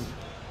of pace.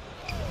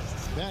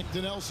 Back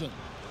to Nelson.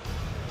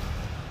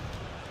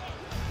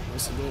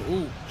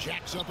 Ooh,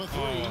 Jacks up a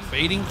 3.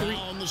 fading 3.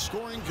 Down the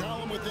scoring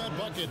column with that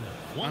bucket.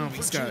 Wow, 1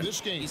 for 2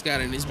 this game. he's got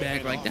it in his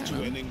bag like that. To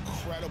Huh? an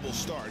incredible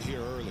start here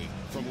early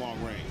from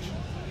long range.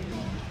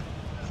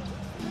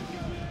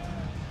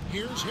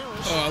 Here's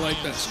Harris. Oh, I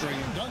like that screen.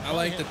 I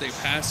like that they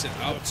pass it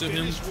out to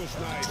him,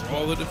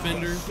 all the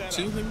defender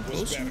to him,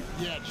 close to him,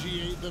 Yeah,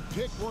 G.A. the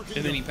pick working.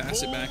 and then he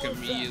passed it back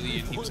immediately,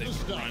 and he was able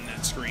to run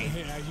that screen.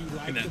 Yeah, you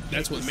like And the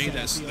that's pick what made to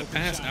that set the the open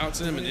pass shot. out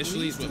to him But at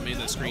initially is least what made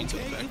that screen so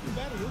okay, effective. even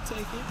better, he'll take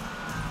it.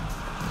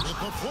 With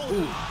the floater,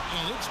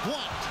 and it's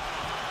blocked.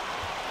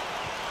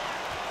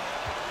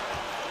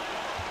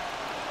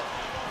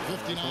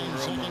 59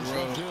 seconds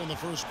left here in the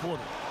first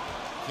quarter.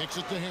 Kicks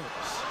it to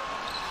Harris.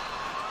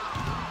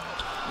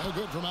 No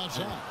good from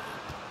outside.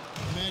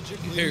 Magic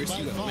Harris,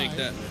 you gotta make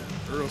that.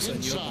 Earl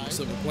setting you up on the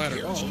silver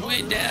platter. Oh,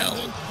 Wendell!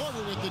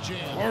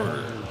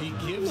 Harder. He A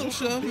gives little up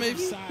shove, big maybe.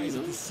 size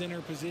at the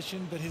center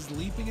position, but his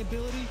leaping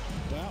ability,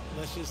 well,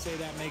 let's just say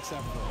that makes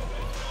up for it.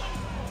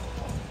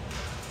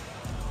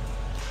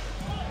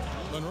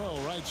 Monroe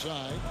right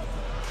side.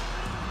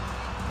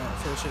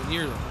 First in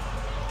year though.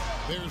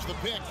 There's the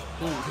pick.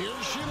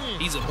 Here's Shinier.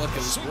 He's a bucket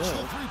as Sinks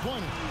well. the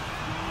three-pointer.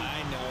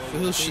 I know.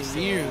 Phil what they say,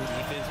 Shinier.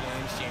 defense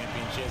wins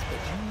championships, but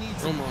you need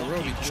some Romo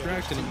Roby bucket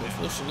distracted him, but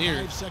getters, Phil too.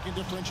 Shinier, 5-second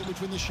differential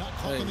between the shot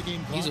clock hey, and the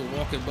game clock. he's a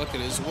walking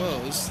bucket as well.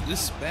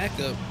 This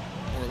backup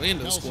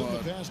Orlando Nelson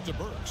squad the pass to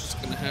Burks. is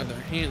going to have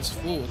their hands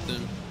full with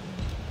them.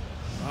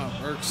 Wow,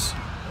 Burks.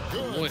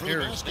 Good Boy, for the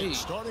Harris, basket. hey,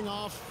 Starting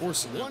off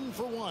forcing it. 1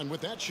 for 1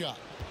 with that shot.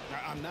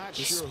 I'm not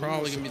This sure is who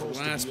probably was gonna be the supposed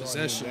last to be on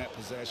possession that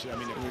possession. I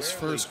mean, in this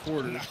apparently first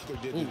quarter. neither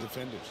did Ooh. the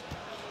defenders.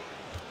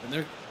 And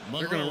they're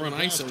Monroe going to run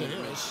pass ISO to with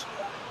Harris.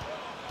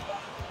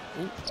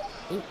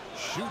 Ooh.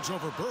 Shoots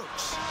over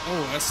Burks.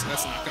 Oh, that's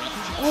not going to.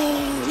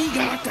 Oh, he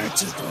got that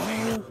to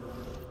go.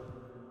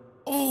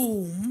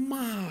 Oh,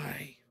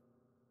 my.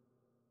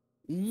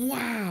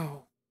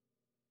 Wow.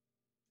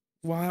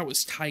 Wow, that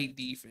was tight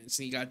defense,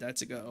 and he got that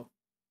to go.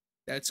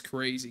 That's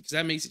crazy because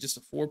that makes it just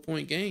a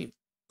 4-point game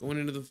going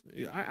into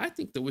the. I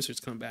think the Wizards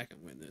come back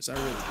and win this. I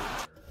really do.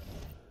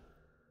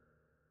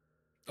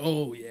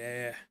 Oh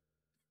yeah,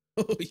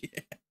 oh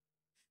yeah,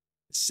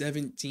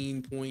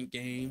 17-point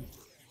game.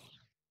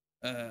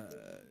 Yeah,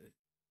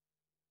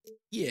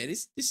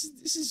 this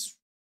is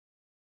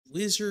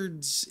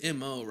Wizards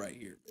MO right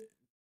here, man.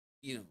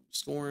 You know,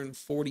 scoring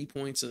 40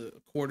 points a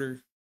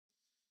quarter.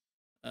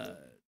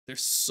 They're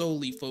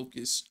solely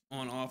focused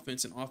on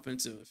offense and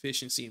offensive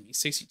efficiency. I mean,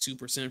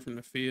 62% from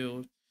the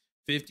field,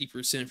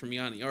 50% from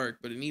beyond the arc,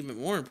 but an even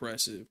more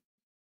impressive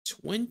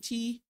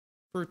 20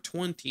 for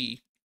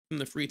 20 from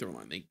the free throw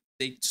line.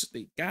 They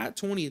got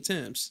 20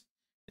 attempts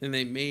and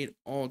they made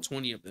all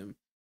 20 of them.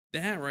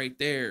 That right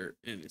there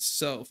in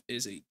itself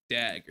is a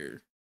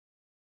dagger.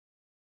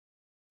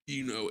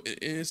 You know, and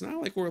it's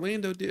not like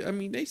Orlando did. I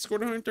mean, they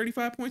scored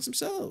 135 points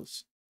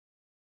themselves.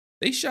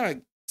 They shot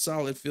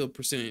solid field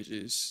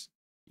percentages,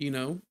 you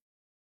know.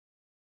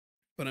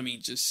 But I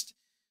mean, just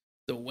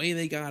the way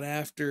they got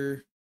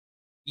after,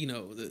 you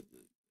know, the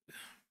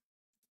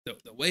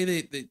way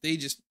they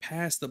just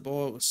passed the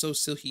ball was so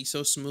silky,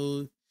 so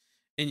smooth.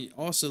 And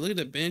also look at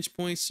the bench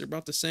points; they're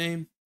about the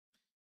same.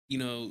 You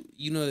know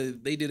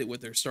they did it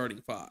with their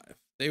starting five.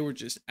 They were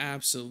just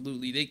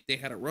absolutely they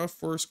had a rough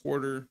first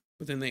quarter,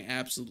 but then they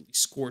absolutely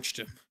scorched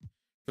them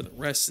for the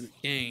rest of the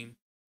game.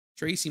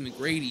 Tracy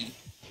McGrady,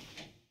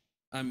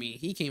 I mean,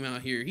 he came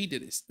out here, he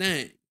did his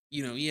thing.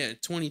 You know, he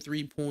had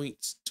 23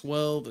 points,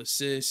 12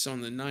 assists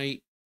on the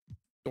night.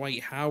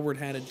 Dwight Howard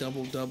had a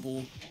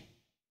double-double.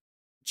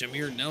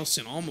 Jameer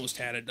Nelson almost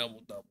had a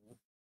double-double,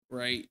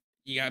 right?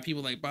 You got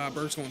people like Bob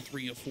Burks going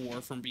 3 of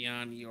 4 from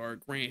beyond the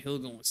arc. Grant Hill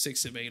going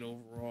 6 of 8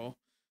 overall.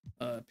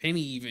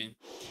 Penny even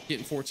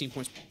getting 14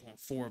 points on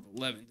 4 of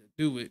 11 to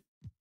do it.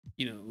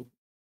 You know,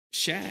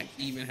 Shaq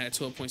even had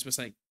 12 points, but it's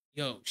like,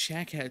 yo,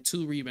 Shaq had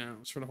 2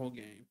 rebounds for the whole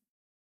game.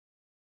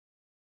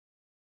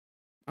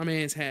 My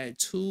man's had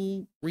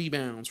 2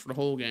 rebounds for the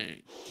whole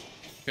game.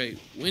 Okay,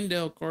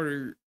 Wendell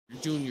Carter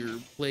Jr.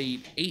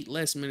 played 8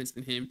 less minutes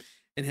than him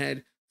and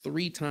had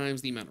 3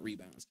 times the amount of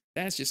rebounds.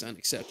 That's just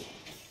unacceptable.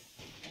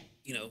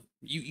 You know,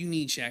 you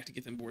need Shaq to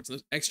get them boards.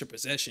 Those extra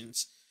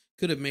possessions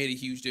could have made a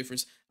huge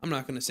difference. I'm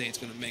not going to say it's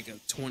going to make a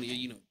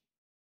 20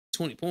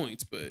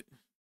 points, but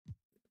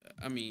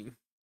I mean,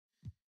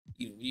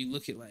 you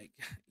look at like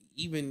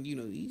even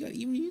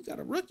you got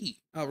a rookie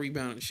out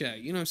rebounding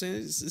Shaq. You know what I'm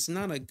saying? It's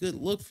not a good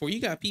look for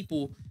you. Got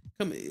people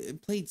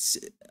played.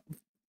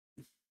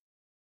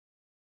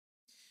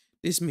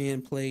 This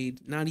man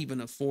played not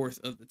even a fourth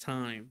of the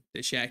time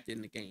that Shaq did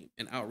in the game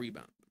and out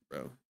rebounded,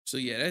 bro. So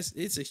yeah,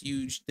 it's a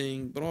huge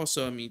thing. But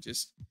also, I mean,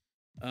 just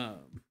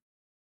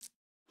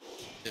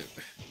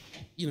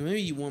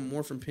maybe you want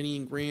more from Penny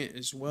and Grant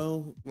as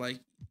well. Like,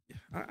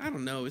 I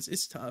don't know.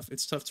 It's tough.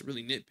 It's tough to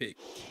really nitpick.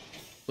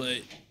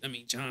 But I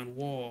mean, John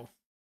Wall,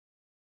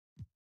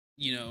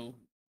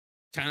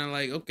 kind of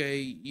like,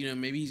 okay,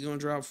 maybe he's gonna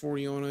drop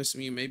 40 on us. I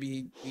mean,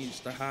 maybe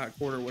he's the hot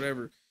quarter or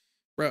whatever,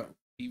 bro.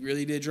 He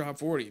really did drop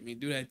 40. I mean,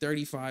 dude had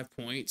 35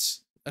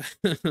 points.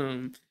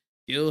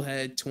 Gill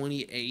had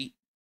 28,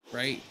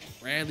 right?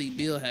 Bradley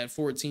Beal had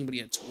 14, but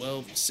he had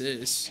 12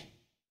 assists.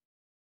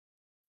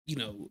 I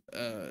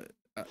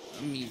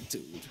mean,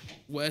 dude,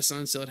 Wes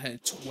Unseld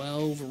had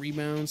 12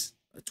 rebounds.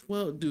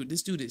 12, dude,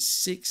 this dude is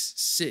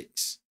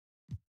 6'6".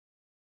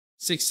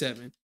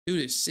 6'7".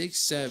 Dude is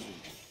 6'7".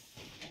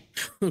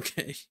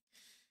 Okay.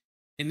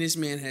 And this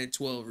man had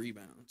 12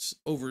 rebounds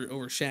over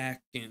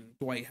Shaq and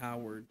Dwight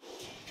Howard.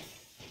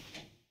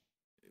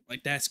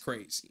 Like, that's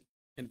crazy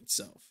in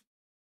itself.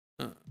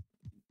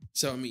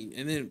 So I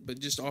mean, but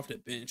just off the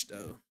bench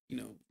though,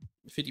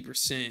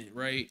 50%,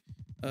 right?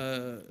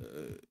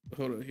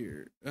 Hold on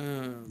here.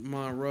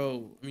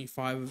 Monroe,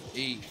 5 of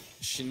 8.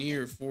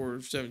 Chenier 4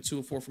 of 7, 2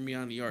 of 4 from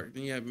beyond the arc.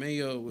 Then you have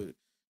Mayo with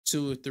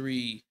 2 of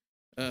 3.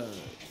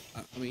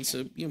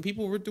 So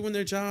people were doing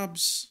their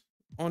jobs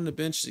on the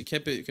bench. It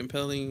kept it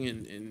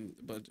compelling,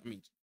 but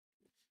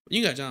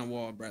you got John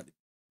Wall, Bradley,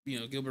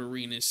 Gilbert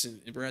Arenas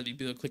and Bradley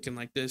Beal clicking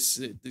like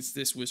this.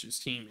 This Wizards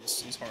team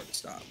is hard to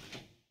stop,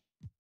 man.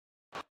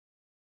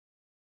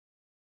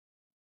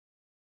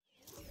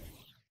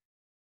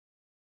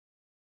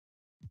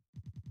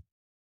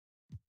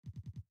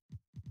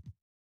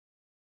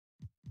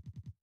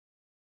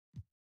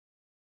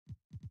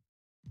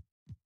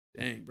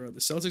 Dang, bro, the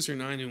Celtics are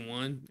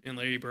 9-1, and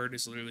Larry Bird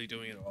is literally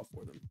doing it all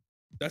for them.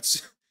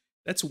 That's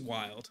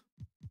wild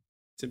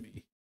to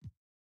me.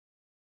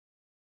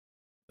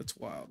 That's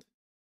wild.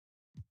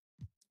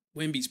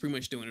 Wemby's pretty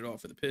much doing it all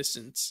for the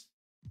Pistons,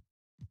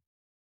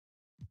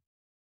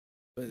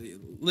 but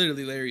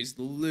literally Larry's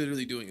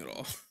literally doing it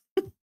all.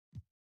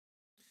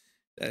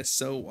 That's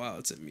so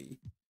wild to me.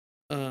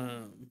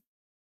 The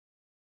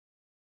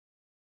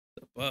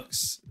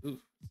Bucks,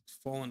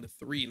 falling to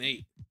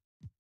 3-8.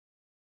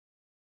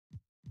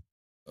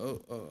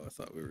 Oh, I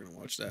thought we were gonna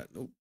watch that.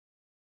 Nope.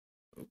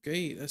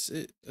 Okay, that's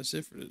it. That's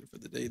it for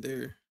the day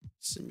there.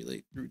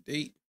 Simulate through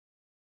date.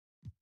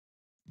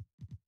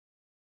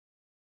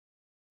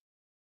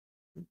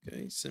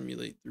 Okay,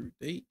 simulate through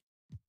date.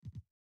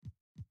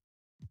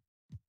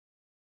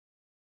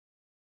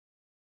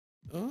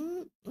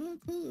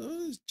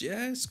 This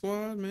Jazz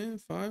squad, man,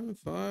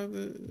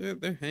 5-5.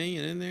 They're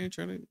hanging in there,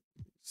 trying to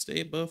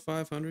stay above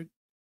 500.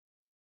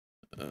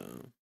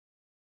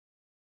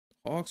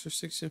 Hawks are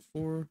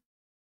 6-4.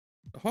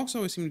 The Hawks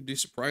always seem to do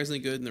surprisingly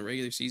good in the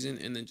regular season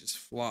and then just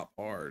flop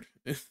hard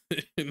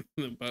in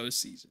the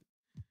postseason.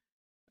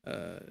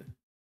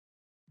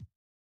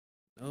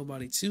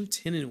 Nobody. 2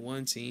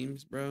 10-1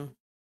 teams, bro.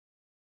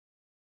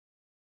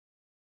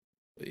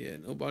 But yeah,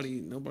 nobody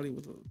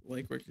with a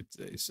like record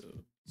today. So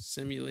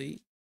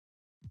simulate.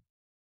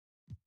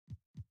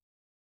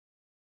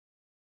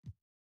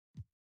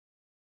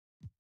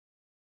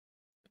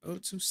 Oh,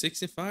 2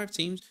 6-5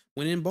 teams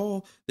winning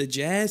ball. The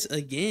Jazz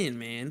again,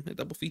 man. A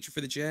double feature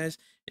for the Jazz,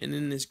 and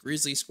then this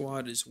Grizzly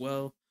squad as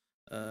well.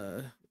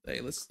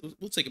 Hey,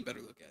 we'll take a better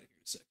look at it here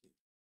in a second.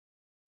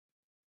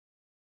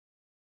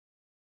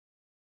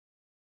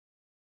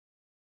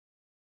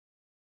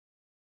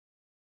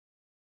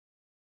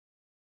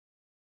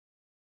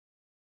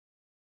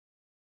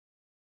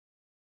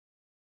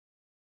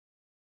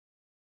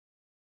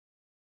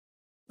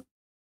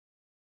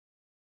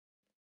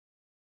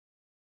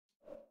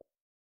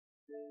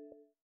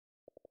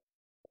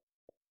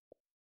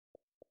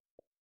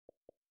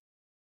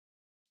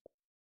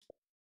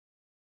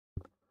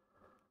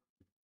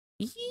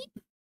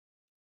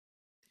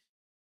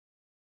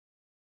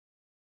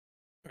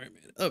 All right,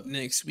 man. Up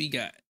next, we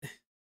got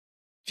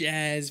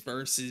Jazz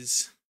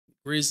versus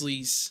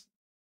Grizzlies.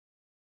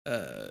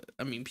 I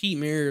mean, Pete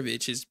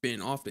Maravich has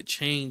been off the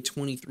chain,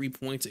 23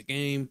 points a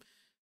game.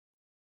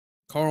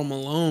 Karl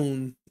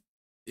Malone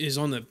is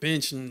on the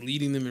bench and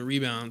leading them in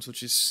rebounds,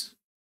 which is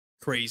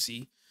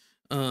crazy.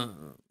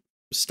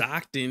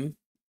 Stockton,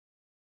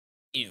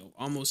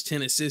 almost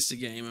 10 assists a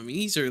game. I mean,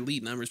 these are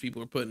elite numbers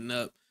people are putting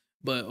up.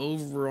 But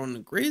over on the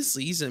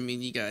Grizzlies, I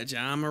mean, you got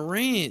John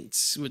Morant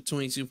with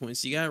 22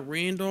 points. You got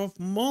Randolph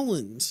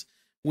Mullins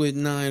with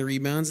 9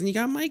 rebounds. And you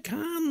got Mike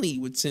Conley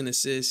with 10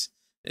 assists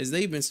as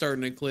they've been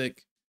starting to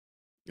click.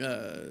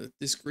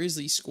 This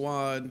Grizzlies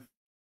squad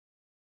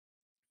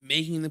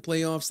making the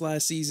playoffs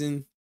last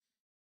season,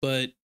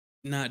 but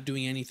not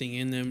doing anything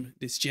in them.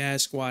 This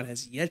Jazz squad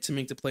has yet to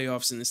make the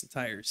playoffs in this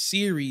entire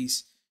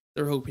series.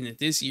 They're hoping that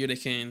this year they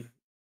can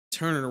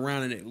turn it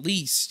around and at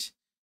least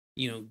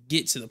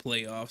get to the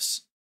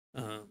playoffs.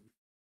 To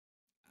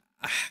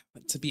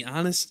be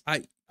honest,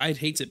 I'd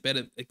hate to bet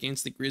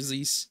against the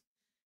Grizzlies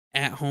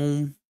at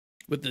home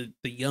with the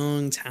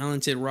young,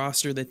 talented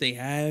roster that they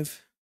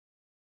have.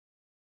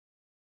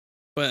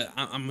 But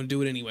I'm gonna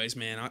do it anyways,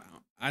 man.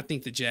 I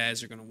think the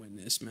Jazz are gonna win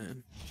this,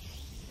 man.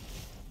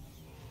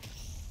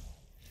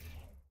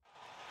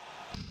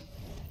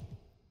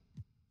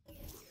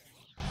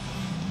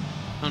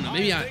 I don't know.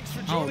 Maybe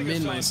I'll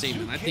amend my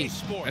statement. I think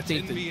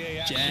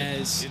the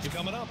Jazz. If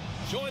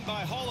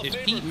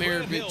Pete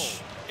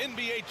Maravich,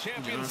 NBA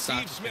champion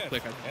Steve Smith,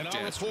 and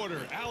our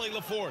reporter Allie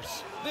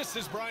LaForce. This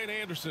is Brian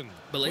Anderson.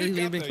 But lately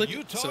they've been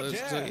clicking, so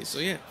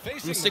yeah, I'm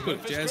gonna stick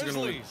with it. Jazz are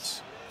gonna win.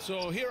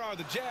 So here are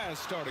the Jazz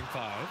starting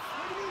 5.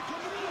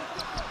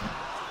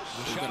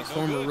 We've got a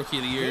former Rookie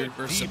of the Year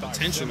versus a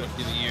potential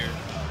Rookie of the Year.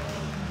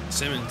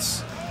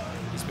 Simmons,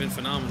 he's been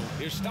phenomenal.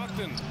 Here's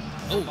Stockton.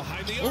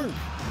 Behind the arc.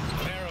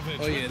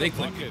 Oh yeah, they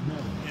clicked it.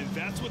 And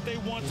that's what they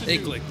want to do. They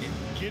clicked it.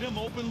 Get him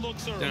open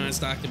looks early. John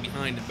Stockton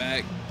behind the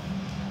back,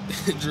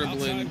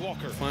 dribbling,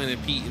 finding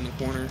Pete in the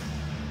corner.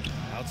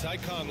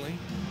 Outside Conley.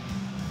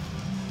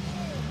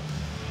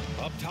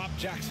 Up top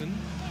Jackson.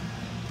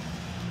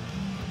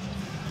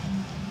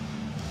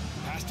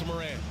 Pass to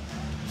Morant.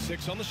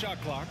 6 on the shot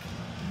clock.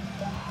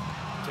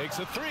 Takes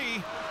a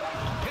 3.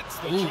 Hits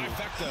the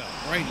trifecta.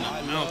 Right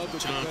in the mouth of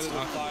John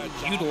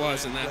Stockton.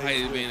 Utilizing that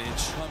height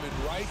advantage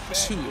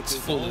to its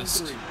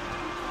fullest.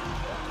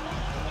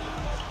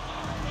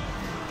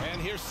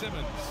 And here's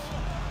Simmons.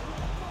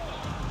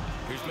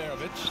 Here's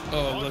Maravich.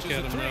 Oh, look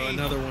at him now.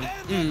 Another one.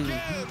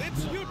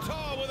 It's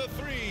Utah with a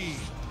 3.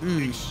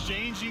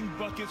 Exchanging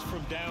buckets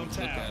from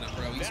downtown. Look at him,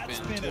 bro.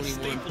 He's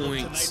been 21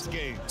 points,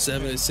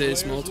 7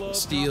 assists, multiple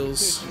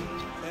steals.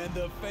 And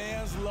the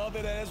fans love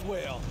it as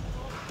well.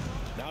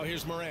 Now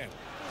here's Morant.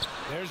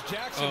 There's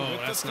Jackson with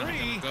that's the 3. Not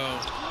gonna go.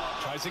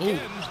 Tries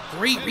again.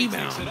 Great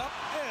rebound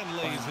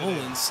by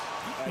Mullins.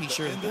 I'm pretty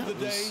sure that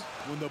was...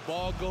 When the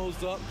ball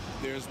goes up,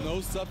 there's no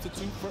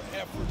substitute for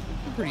effort.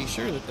 I'm pretty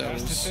sure that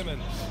was...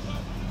 Simmons.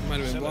 Might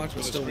have been blocked,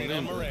 but still went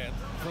in.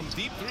 From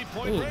deep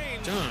 3-point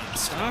range. John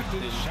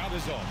Stockton. Shot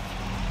is off.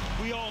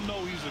 We all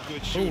know he's a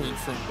good shooter. Pulling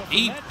from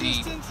 8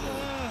 deep. I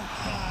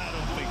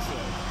don't think so.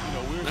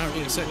 We're not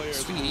really seeing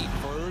second players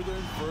further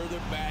and further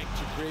back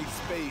to create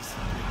space.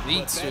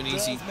 Leads to an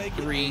easy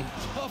 3.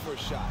 Tougher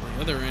shot. On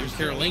the other end,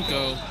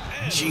 Karolinko.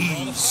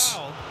 Jeez.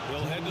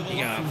 He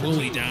got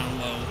bully down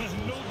low.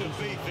 No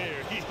debate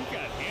there. He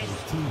got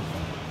hammered.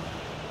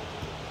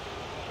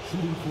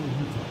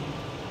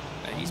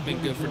 He's been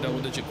good for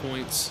double-digit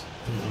points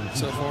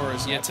so far.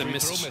 Has yet to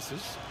miss.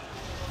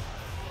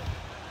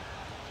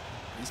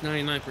 He's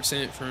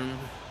 99% from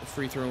the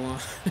free throw line.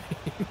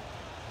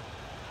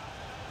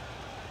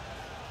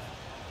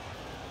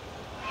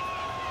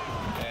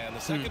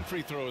 second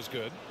free throw is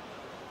good.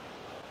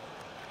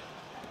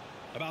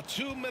 About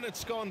 2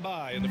 minutes gone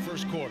by in the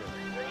first quarter.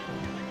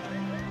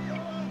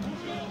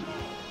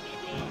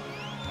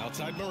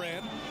 Outside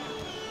Moran.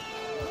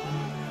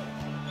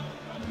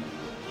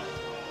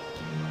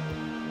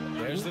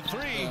 There's the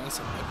three.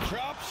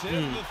 Drops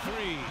in the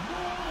three.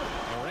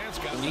 Moran's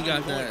got when you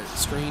got that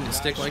screen to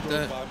stick like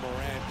that,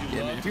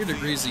 yeah, man, if you're the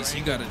Grizzlies,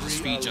 you got to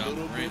just feed Ja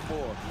Morant.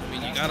 I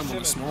mean, you got him on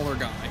a smaller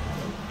guy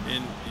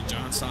in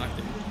John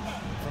Stockton.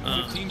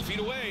 From 15 feet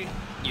away.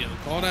 You know,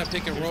 call that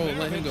pick and roll and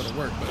let him go to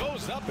work.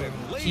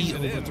 But he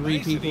over 3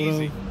 people,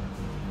 though.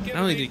 Not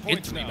only did he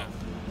get the rebound,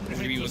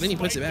 then he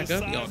puts it back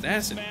up. The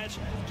audacity.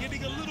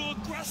 Getting a little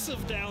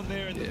aggressive down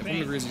there in the from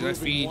the Grizzlies, I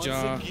feed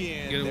Ja,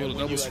 get a little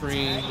double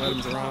screen, let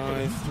him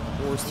drive,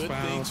 force the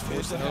fouls,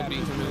 force the help beat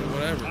come in,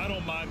 whatever. I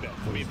don't mind that.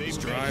 I mean, they just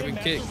drive and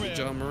kick with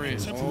Ja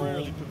Morant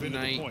all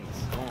night.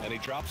 And he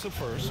drops the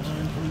first.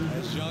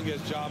 As young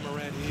as Ja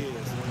Morant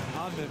is,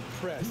 I'm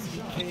impressed.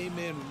 He came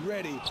in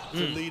ready to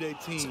lead a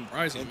team.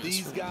 And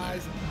these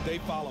guys, they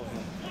follow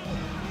him.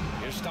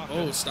 Here's Stockton.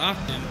 Oh,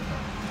 Stockton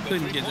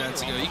couldn't get that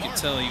to go. You could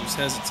tell he was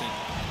hesitant.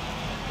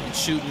 And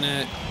shooting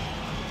that.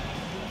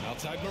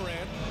 Outside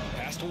Moran,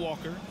 pass to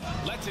Walker,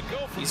 lets it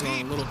go from He's deep.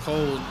 on a little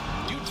cold.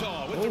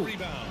 Utah with the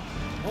rebound.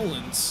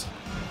 Mullins,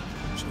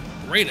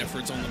 great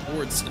efforts on the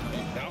boards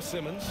tonight. Now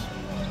Simmons.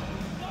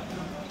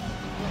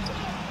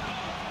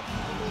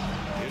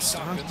 Here's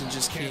Stockton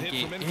just can't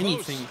get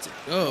anything to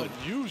go.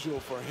 Unusual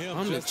for him.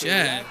 I'm the just a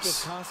lack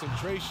Jazz. of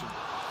concentration.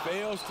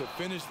 Fails to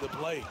finish the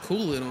play.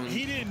 Cool it on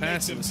He didn't make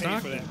passing them to pay for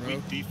Stockton, that bro.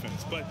 weak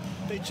defense, but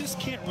they just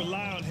can't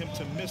rely on him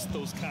to miss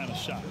those kind of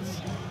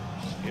shots.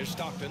 Here's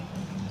Stockton.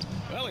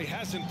 Well, he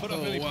hasn't put up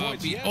any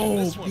points Pete. yet in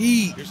this one.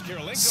 Pete Here's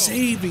Karolinko.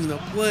 saving the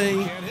play.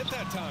 Can't hit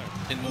that time.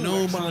 And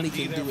nobody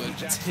can do a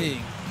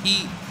thing.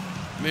 Pete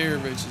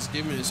Maravich is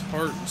giving his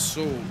heart and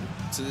soul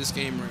to this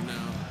game right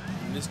now.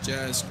 And this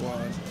Jazz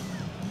squad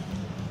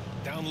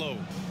down low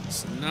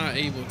is not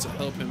able to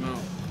help him out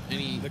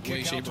any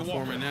way, shape, or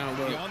form. And now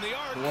look,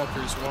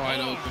 Walker's wide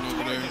open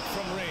over there.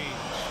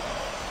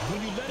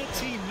 When you let a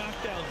team knock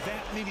down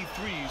that many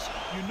threes,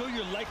 you know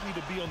you're likely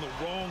to be on the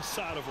wrong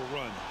side of a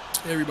run.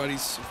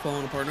 Everybody's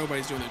falling apart.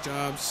 Nobody's doing their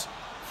jobs.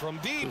 From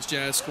deep. This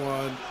Jazz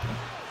squad.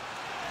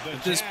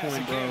 At this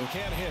point, bro,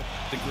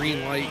 the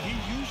green light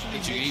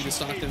that you gave to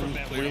Stockton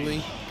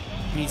clearly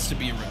needs to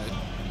be red,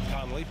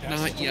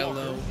 not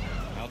yellow.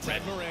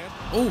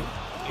 Oh,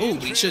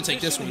 we should take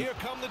this one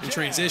in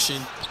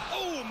transition.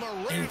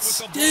 And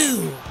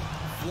still,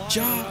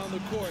 Ja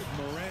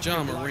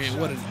Morant,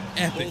 what an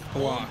epic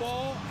block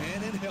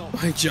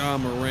by Ja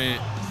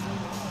Morant.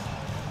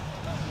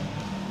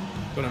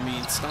 But I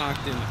mean,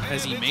 Stockton,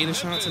 has he made a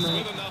shot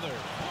tonight?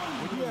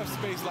 When you have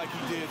space like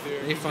he did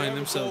there, they find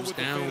themselves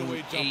down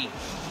 8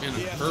 in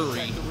a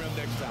hurry. And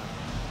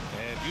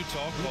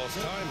Utah calls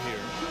time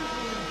here.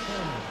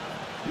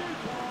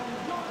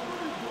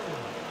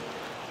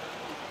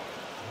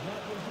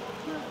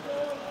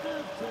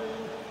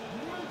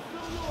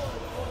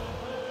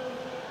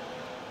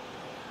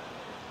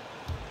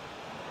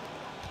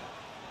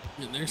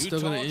 And they're still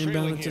going to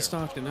inbound it to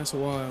Stockton. That's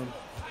wild.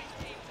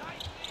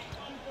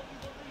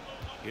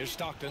 Here's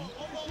Stockton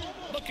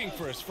looking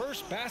for his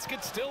first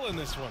basket still in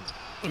this one.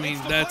 I mean,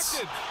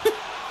 that's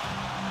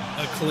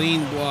a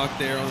clean block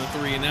there on the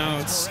 3. And now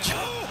it's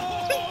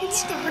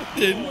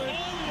Stockton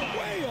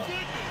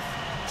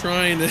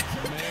trying to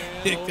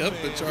pick up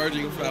the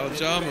charging foul.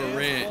 Ja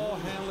Morant.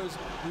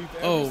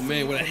 Oh,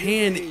 man, with a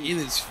hand in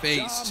his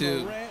face,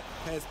 too.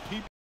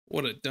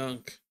 What a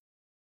dunk.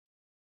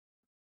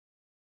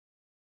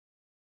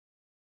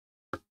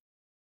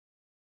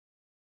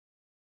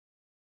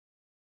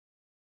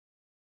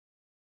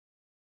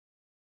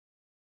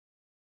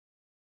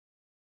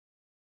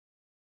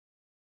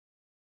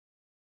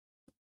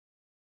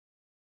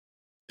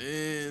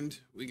 And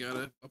we got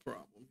a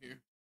problem here.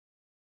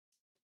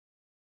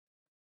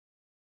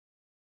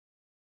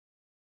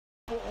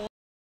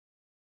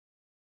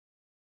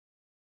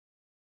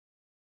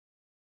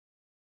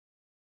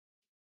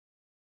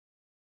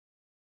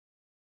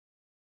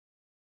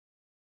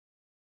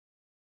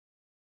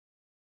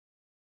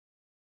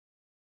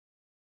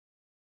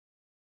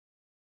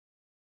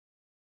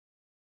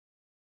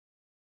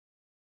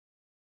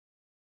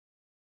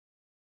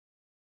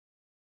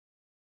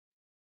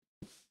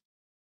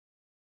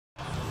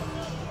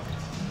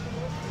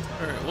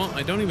 All right, well,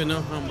 I don't even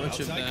know how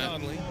much of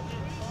that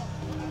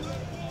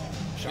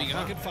we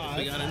got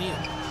in it.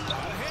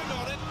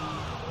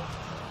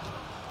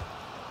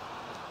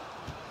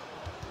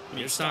 I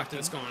mean,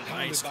 Stockton's gone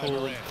ice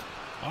cold.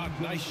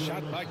 Nice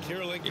shot by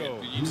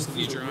Karolinko. Yeah,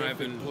 you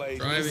drive and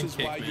kick,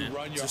 man.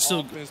 They're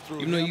still,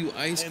 even though you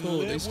ice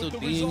cold, they're still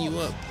beating you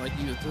up like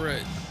you a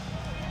threat.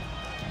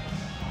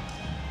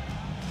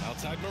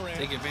 Outside Moran.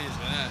 Take advantage of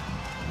that.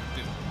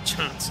 Dude,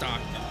 John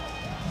Stockton.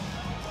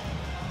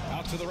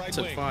 Out to the right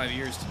Took wing. 5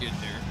 years to get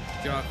there.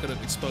 Ja could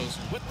have exposed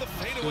him. With the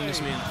fadeaway. Doing this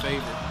man a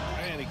favor.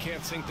 And he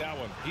can't sink that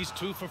one. He's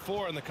 2 for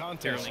 4 in the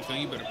contest.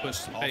 Karolinko, you better push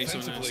some pace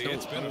on this.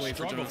 Don't wait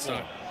for John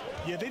Stockton.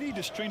 Yeah, they need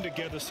to string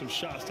together some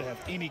shots to have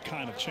any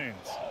kind of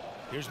chance.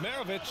 Here's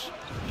Maravich.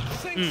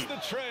 Sinks the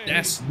tray.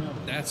 That's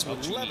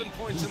what 11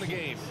 points in the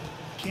game.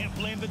 Can't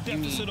blame the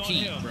deficit on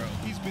him. Bro.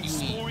 He's been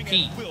scoring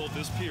at will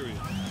this period.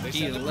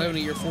 He had 11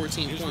 of your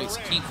 14 points.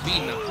 Keep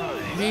feeding him.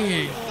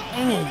 Man,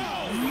 oh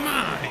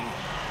my.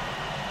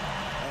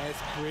 As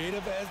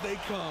creative as they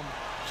come,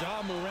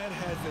 Ja Morant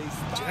has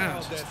a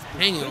style that's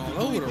hanging all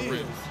over the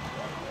rim.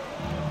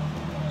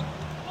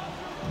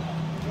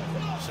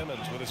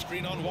 Simmons with a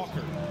screen on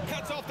Walker.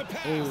 Cuts off the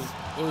pass.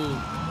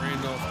 Oh,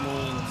 Randolph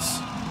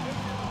Mullins.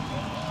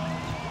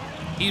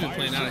 He's been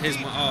playing out of his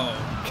mind. Oh.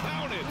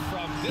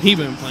 He's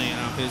been playing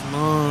out of his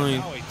mind.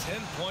 Now a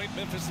 10-point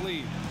Memphis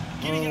lead.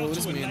 Oh,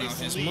 this man out of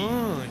his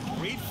mind.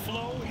 Great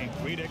flow and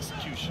great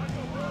execution.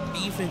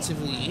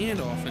 Defensively and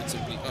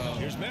offensively. Oh.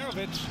 Here's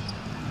Maravich.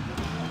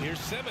 Here's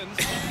Simmons.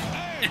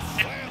 And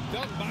slam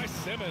dunk by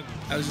Simmons.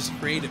 That was just a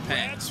creative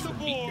pass. Grabs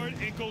the board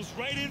and goes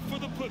right in for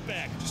the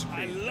putback.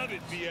 I love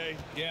it, BA.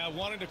 Yeah,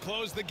 wanted to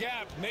close the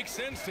gap. Makes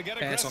sense to get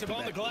aggressive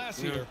on the glass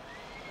here.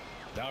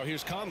 Now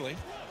here's Conley.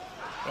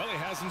 Well, he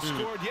hasn't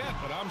scored yet,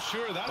 but I'm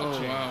sure that'll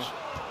change. Wow.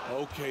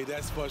 Okay,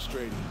 that's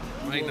frustrating.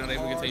 Mike not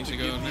able to get things to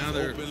go. Now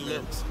they're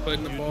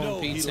putting the ball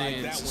in Pete's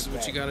hands. This is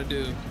what you got to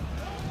do.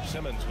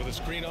 Simmons with a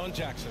screen on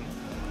Jackson.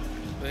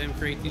 Let him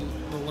create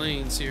the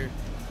lanes here.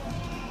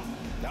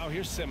 Now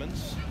here's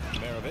Simmons.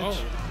 Maravich.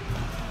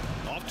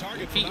 Off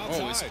target from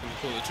outside. Always can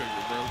pull the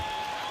trigger, bro.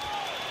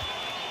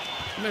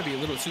 He might be a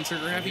little too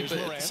trigger happy, but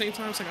at the same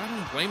time, it's like I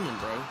don't blame him,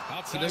 bro.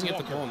 He doesn't get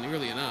the ball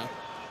nearly enough.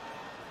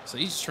 So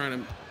he's just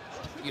trying to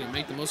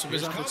make the most of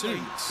his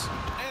opportunities.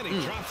 And he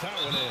drops that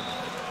one in.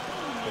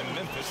 And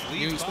Memphis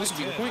leads He's supposed to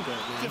be the point guard,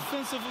 man.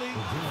 Defensively,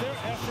 their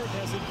effort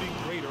hasn't been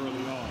great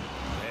early on.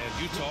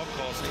 And Utah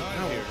calls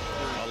time here.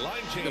 A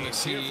line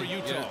change here for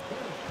Utah.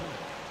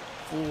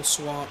 Full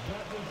swap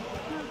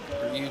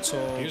for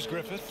Utah. Here's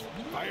Griffith.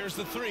 Fires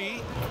the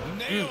three.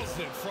 Nails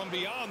it from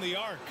beyond the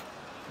arc.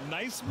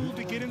 Nice move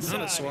to get inside.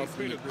 Not a swap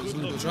for the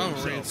Grizzlies. Ja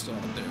Morant still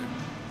out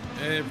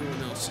there.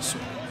 Everyone else is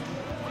swap.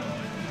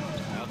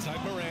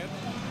 Outside Morant.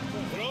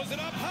 Throws it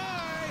up high.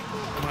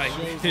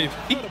 Shows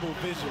incredible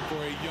vision for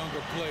a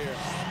younger player.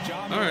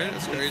 Ja Morant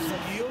is a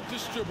skilled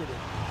distributor.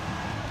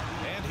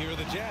 And here are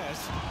the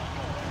Jazz.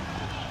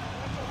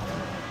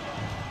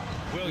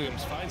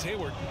 Williams finds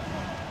Hayward.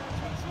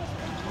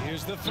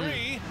 Here's the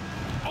three.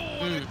 Oh,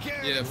 and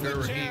again,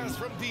 the Jazz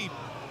from deep.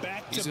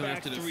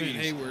 Back-to-back threes,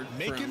 Hayward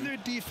making their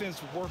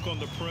defense work on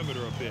the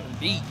perimeter a bit.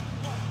 Deep.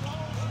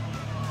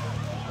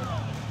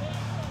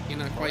 You're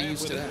not quite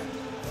used to that.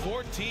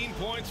 14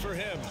 points for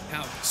him.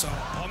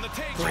 On the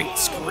take. Great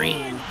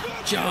screen.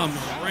 Ja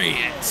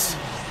Morant.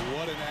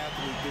 What an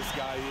athlete this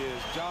guy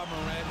is. Ja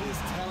Morant is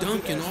talented.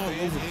 Dunking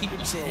all over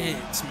people's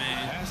heads,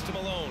 man. Pass to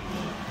Malone.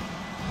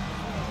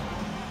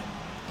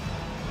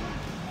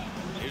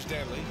 Here's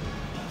Danley.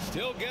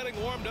 Still getting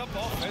warmed up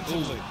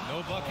offensively.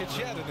 No buckets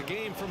yet in the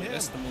game from him.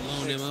 That's the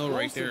Malone MO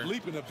right there.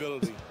 Leaping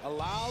ability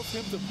allows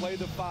him to play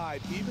the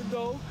 5, even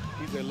though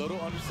he's a little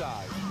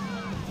undersized.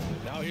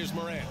 Now here's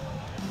Morant.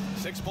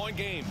 6-point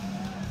game.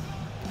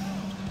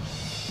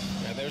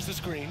 And there's the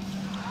screen.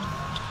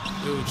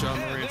 Ooh, Ja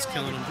Morant's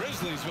killing him.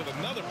 Grizzlies with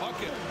another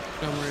bucket.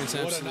 Ja Morant's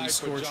absolutely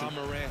scorching. scorching.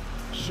 Ja Morant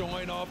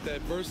showing off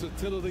that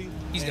versatility.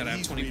 He's got to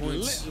have 20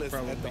 points.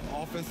 Probably. At the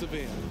offensive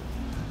end.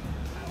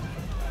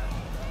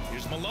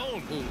 Here's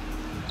Malone. Ooh.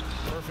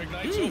 Perfect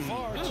night so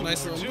far.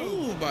 Nice little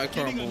move by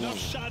Karl Getting Malone. enough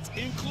shots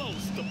in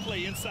close to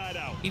play inside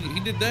out. He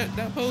did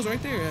that pose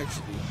right there,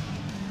 actually.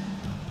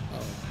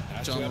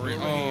 Ja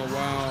Morant. Oh,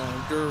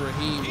 wow.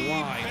 Raheem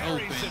wide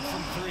open.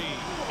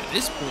 At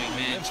this point,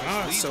 man,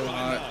 Ja's so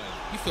hot.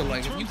 You feel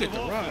like if you hit the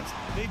rock,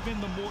 they've been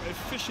the more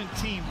efficient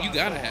team. You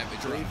gotta have it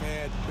drop.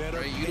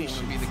 Right? You don't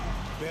want to be the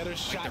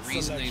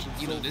reason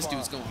this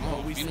dude's going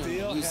off. You don't want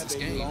to lose this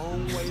game.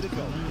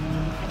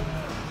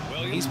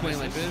 Well, he's playing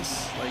like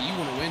this. Like you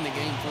want to win the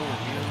game for him,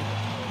 you know.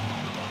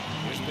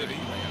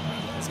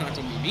 It's not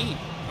gonna be me.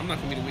 I'm not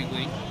gonna be the weak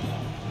link.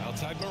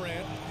 Outside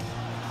Morant.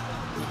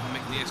 I'm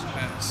making the extra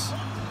pass.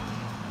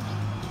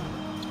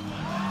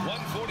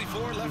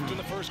 1:44 left in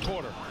the first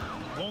quarter.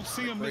 Won't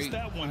see him miss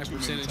that one too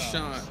many times.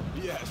 Shot.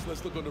 Yes,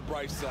 let's look on the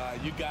bright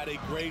side. You got a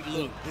great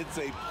look. It's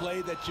a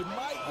play that you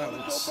might want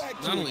to go back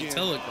to. Not only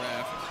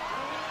telegraphed.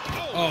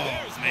 Oh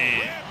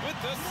man!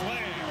 With the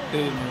slam.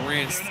 Dude,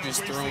 Morant's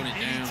just throwing it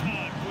down.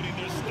 Putting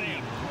their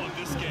stamp on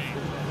this game.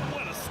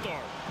 What a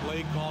start!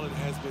 Play calling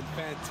has been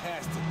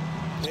fantastic.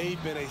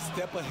 They've been a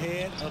step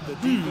ahead of the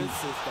defense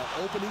since the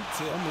opening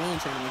tip. I'm alone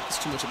trying to make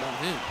this too much about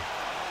him.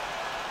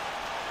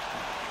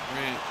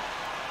 Morant.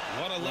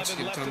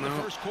 1:11 left in the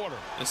first quarter.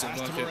 That's a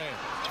bucket.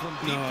 From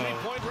deep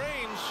three-point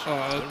range.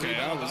 Oh, okay.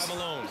 That was.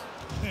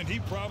 And he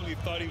probably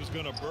thought he was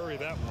going to bury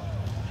that one.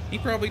 He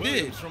probably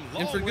did,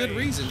 and for good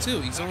reason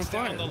too. He's on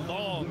fire. The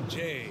long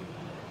J.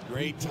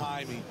 Great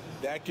timing.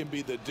 That can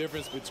be the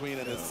difference between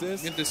an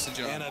assist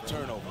and a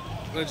turnover.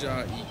 Good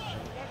job.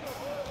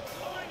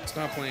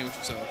 Stop playing with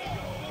yourself.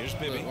 Here's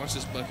Bibby. Look, watch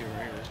this bucket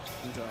right here.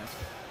 Good job.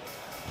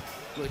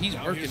 Look, he's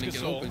working to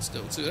get open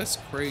still, too. That's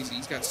crazy.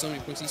 He's got so many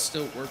points. He's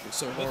still working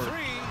so hard.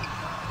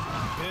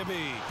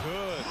 Bibby,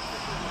 good.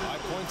 5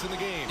 points in the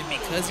game. And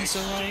because he's so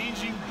hard,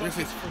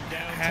 Griffith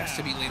has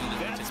to be leading the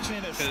That's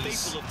been a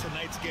staple of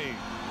tonight's game.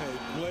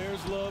 Hey,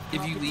 players love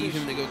if you leave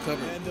him to go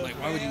cover, like,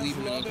 why would you leave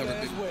him to go cover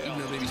even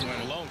though Bibby's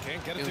wide open?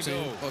 Can't get it to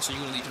go. Oh, so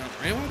you're going to leave John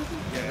Morant wide open?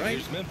 Yeah, right.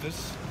 Here's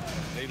Memphis.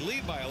 They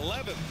lead by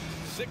 11.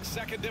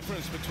 6-second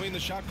difference between the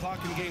shot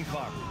clock and game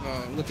clock.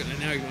 Look at it.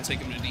 Now you're going to take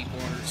him to deep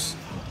waters.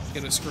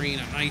 Get a screen,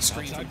 a nice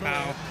screen from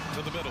Powell.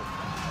 To the middle.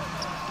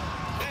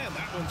 And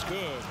that one's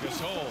good.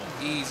 Gasol.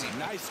 Easy.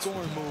 Nice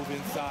scoring move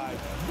inside.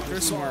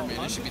 Chris Smart,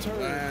 man. This should be the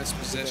last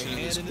possession of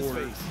this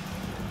quarter.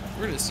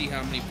 We're going to see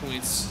how many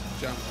points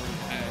John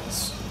Morant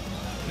has.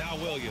 Now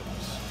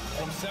Williams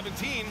from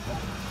 17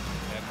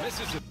 and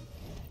misses it.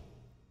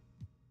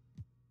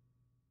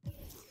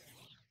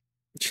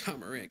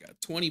 John Morant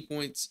got 20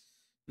 points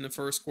in the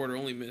first quarter,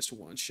 only missed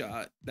 1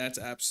 shot. That's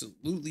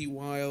absolutely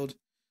wild.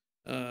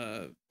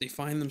 They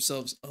find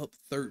themselves up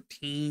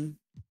 13.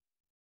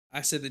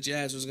 I said the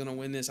Jazz was gonna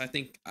win this. I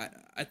think I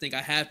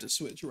have to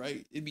switch,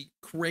 right? It'd be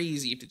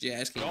crazy if the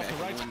Jazz came back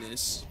and won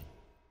this.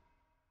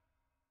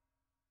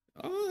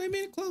 Oh, they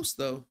made it close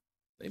though.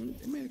 They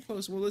made it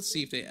close. Well, let's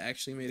see if they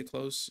actually made it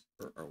close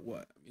or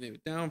what. I mean, they were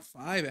down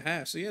 5 at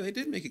half, so yeah, they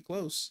did make it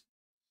close.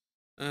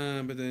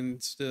 But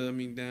then still, I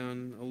mean,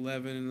 down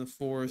 11 in the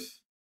fourth.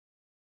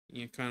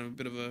 You know, kind of a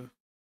bit of a.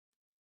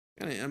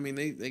 I mean,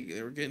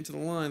 they were getting to the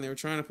line. They were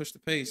trying to push the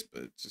pace,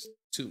 but just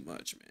too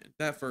much, man.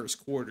 That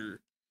first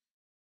quarter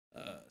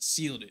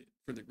sealed it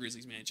for the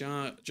Grizzlies, man.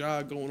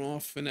 Ja going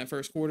off in that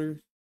first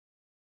quarter.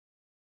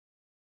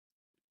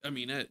 I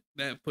mean,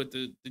 that put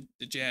the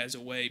Jazz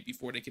away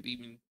before they could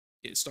even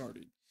get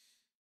started.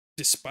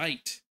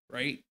 Despite,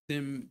 right,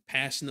 them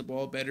passing the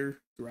ball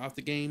better throughout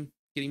the game,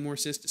 getting more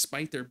assists,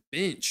 despite their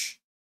bench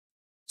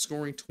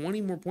scoring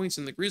 20 more points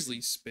than the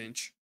Grizzlies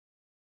bench.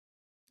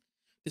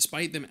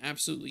 Despite them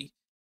absolutely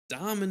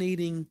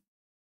dominating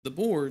the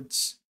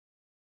boards,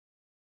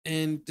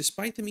 and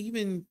despite them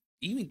even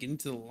getting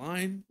to the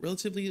line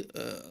relatively,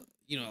 a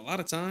lot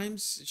of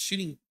times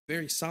shooting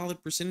very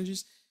solid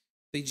percentages,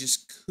 they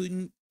just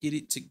couldn't get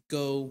it to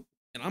go.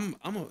 And I'm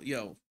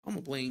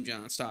gonna blame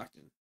John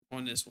Stockton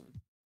on this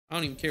one. I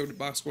don't even care what the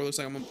box score looks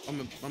like. I'm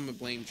gonna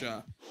blame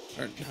Ja,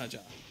 or not Ja.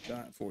 Ja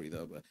at 40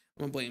 though, but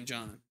I'm gonna blame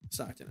John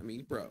Stockton. I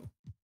mean, bro.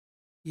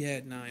 He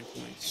had 9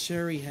 points.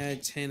 Sure, he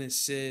had 10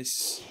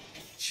 assists.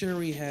 Sure,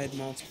 he had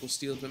multiple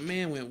steals, but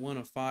man went 1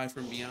 of 5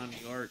 from beyond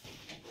the arc.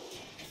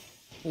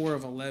 4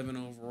 of 11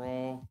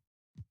 overall.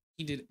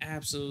 He did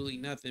absolutely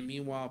nothing.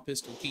 Meanwhile,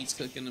 Pistol Pete's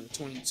cooking with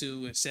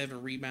 22 and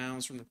 7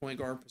 rebounds from the point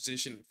guard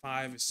position and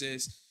 5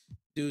 assists.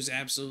 Dude's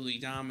absolutely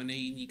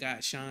dominating. You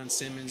got Sean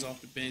Simmons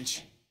off the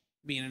bench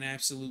being an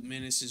absolute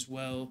menace as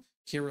well.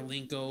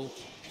 Kirilenko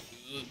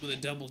with a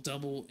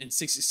double-double and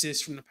 6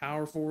 assists from the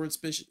power forward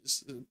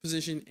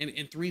position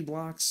and 3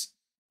 blocks.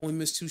 Only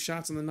missed 2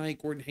 shots on the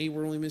night. Gordon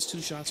Hayward only missed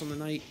 2 shots on the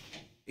night.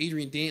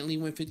 Adrian Dantley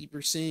went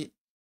 50%.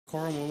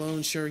 Karl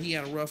Malone, sure, he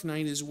had a rough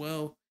night as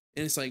well.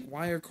 And it's like,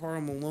 why are Karl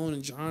Malone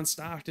and John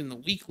Stockton the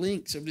weak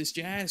links of this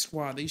Jazz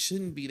squad? They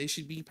shouldn't be. They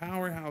should be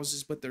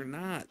powerhouses, but they're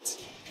not.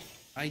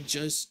 I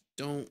just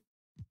don't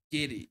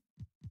get it.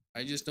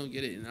 I just don't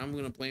get it. And I'm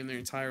going to blame their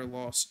entire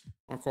loss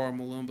on Karl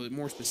Malone, but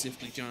more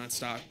specifically John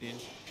Stockton.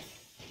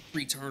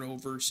 3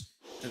 turnovers,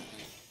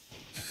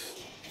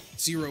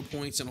 0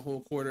 points in a whole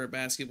quarter of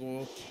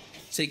basketball,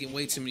 taking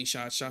way too many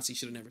shots he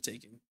should have never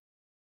taken.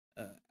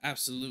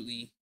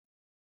 Absolutely,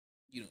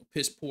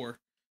 piss poor.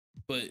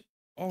 But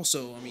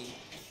also, I mean,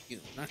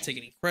 not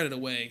taking any credit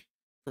away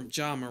from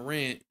Ja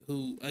Morant,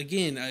 who,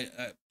 again,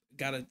 I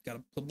gotta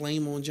put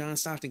blame on John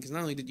Stockton, because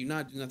not only did you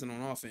not do nothing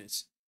on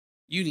offense,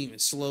 you didn't even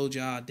slow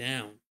Ja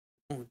down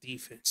on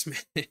defense,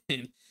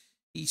 man.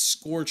 He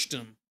scorched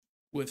him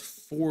with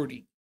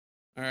 40.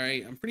 All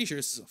right, I'm pretty sure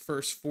this is the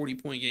first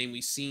 40-point game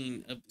we've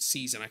seen of the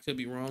season. I could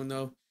be wrong,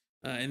 though.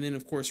 And then,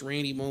 of course,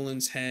 Randy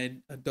Mullins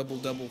had a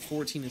double-double,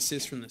 14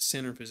 assists from the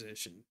center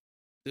position.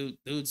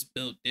 Dude's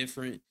built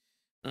different.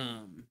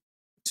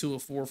 2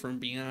 of 4 from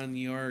beyond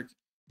the arc.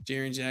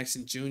 Jaren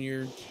Jackson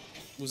Jr.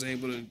 was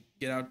able to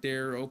get out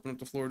there, open up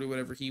the floor, do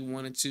whatever he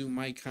wanted to.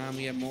 Mike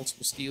Conley had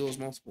multiple steals,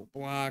 multiple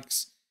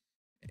blocks.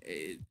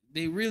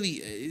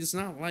 It's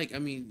not like, I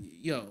mean,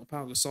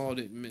 Pau Gasol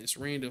didn't miss.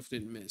 Randolph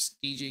didn't miss.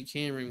 DJ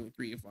Cameron went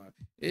 3 of 5.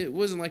 It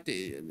wasn't like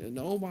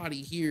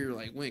nobody here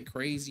went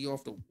crazy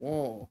off the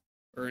wall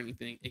or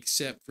anything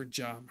except for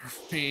Ja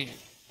Morant.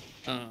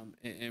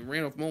 And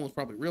Randolph Mullins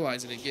probably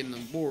realizing it, getting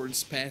them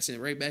boards, passing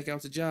it right back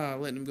out to Ja,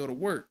 letting him go to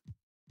work.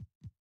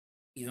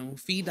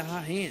 Feed the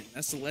hot hand.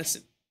 That's the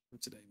lesson from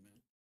today,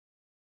 man.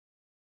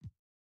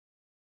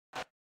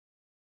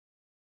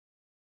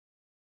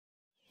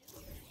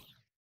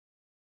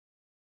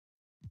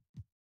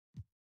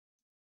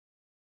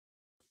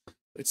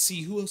 Let's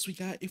see who else we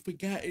got, if we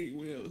got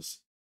anyone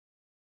else.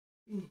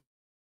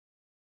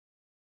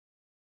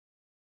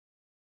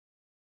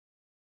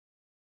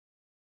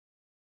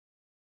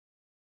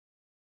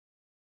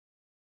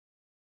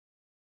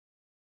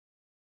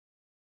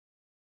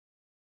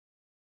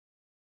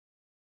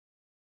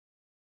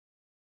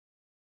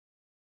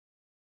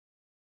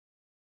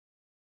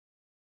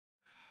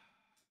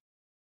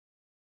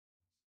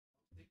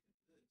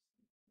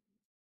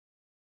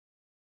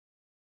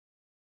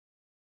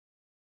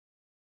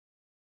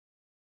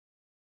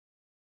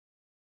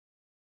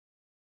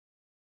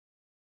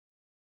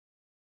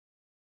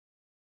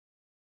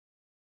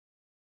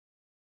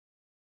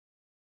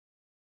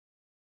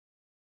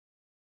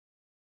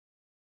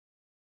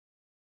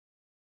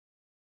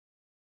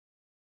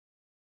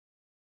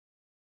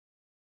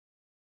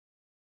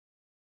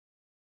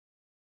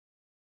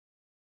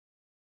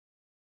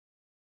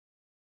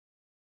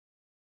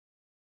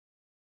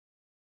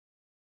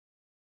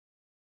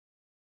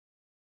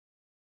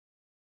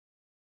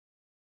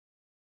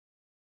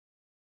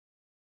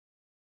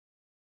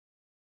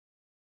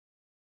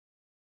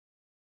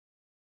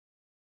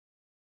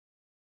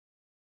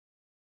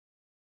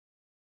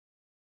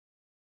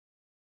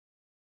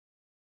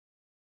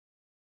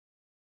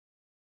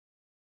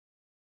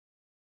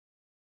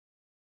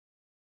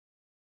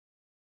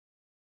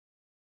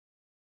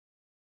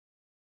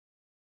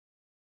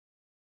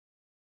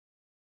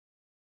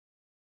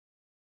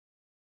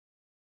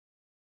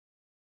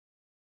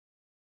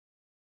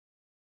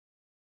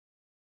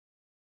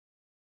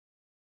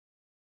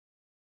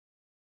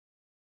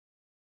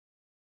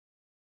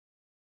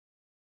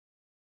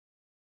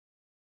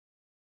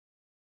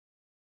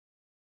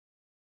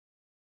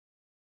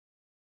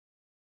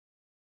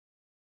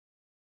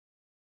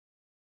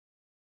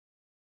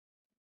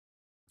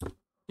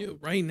 Yo,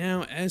 right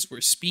now, as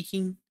we're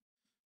speaking,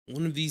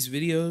 one of these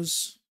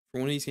videos for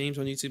one of these games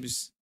on YouTube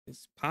is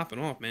popping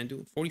off, man,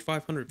 doing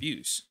 4,500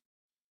 views.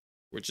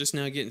 We're just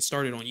now getting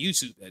started on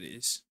YouTube, that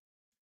is.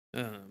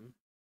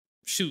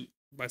 Shoot,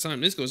 by the time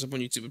this goes up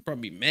on YouTube, it'll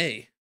probably be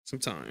May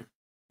sometime.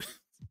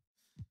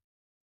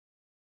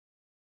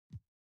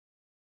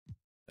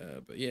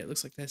 But yeah, it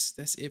looks like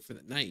that's it for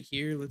the night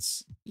here.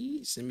 Let's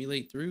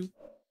simulate through.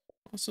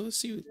 Also, let's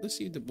see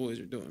what the boys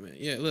are doing, man.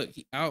 Yeah, look,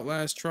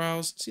 Outlast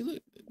Trials. See,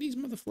 look, these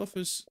mother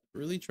fluffers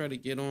really try to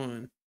get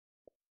on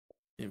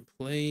and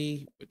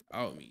play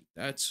without me.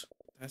 That's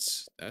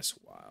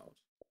wild.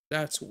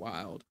 That's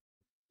wild.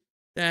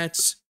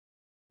 That's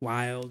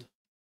wild.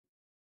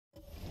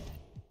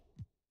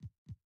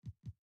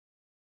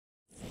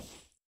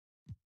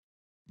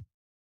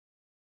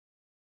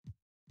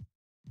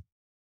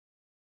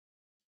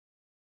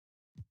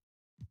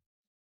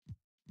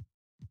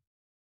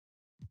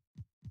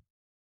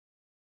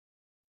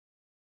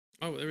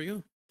 Oh, there we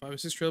go.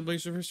 5-6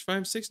 Trailblazers versus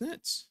 5-6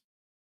 Nets.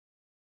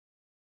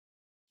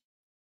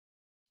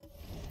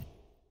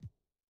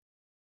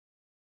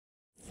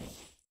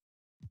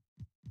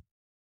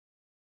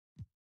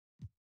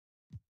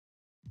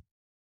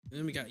 And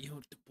then we got, yo,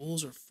 the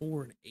Bulls are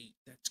 4-8.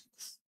 That's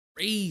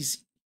crazy.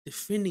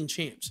 Defending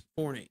champs,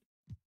 4-8.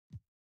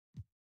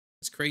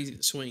 It's crazy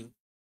to swing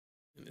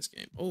in this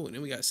game. Oh, and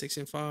then we got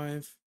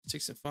 6-5.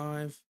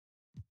 6-5.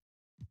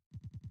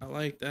 I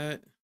like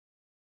that.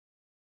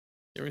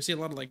 You're gonna see a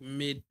lot of like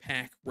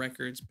mid-pack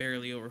records,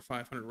 barely over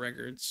 500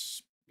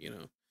 records, you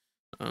know.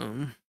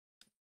 And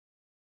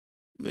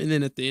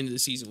then at the end of the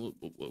season,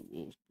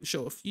 we'll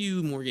show a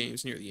few more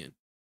games near the end.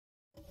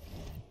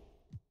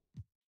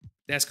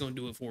 That's gonna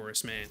do it for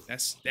us, man.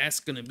 That's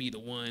gonna be the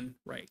one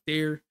right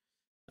there.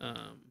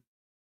 And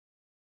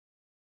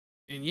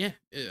yeah,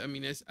 I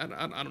mean, I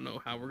don't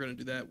know how we're gonna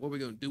do that. What we're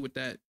gonna do with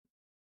that,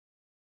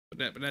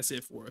 but that's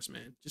it for us,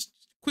 man. Just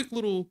quick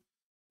little,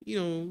 you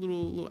know,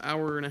 little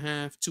hour and a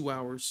half, 2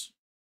 hours.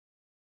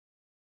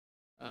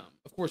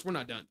 Of course, we're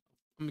not done.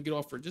 I'm gonna get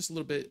off for just a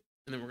little bit,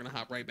 and then we're gonna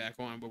hop right back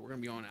on. But we're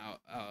gonna be on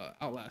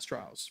Outlast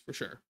Trials for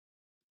sure.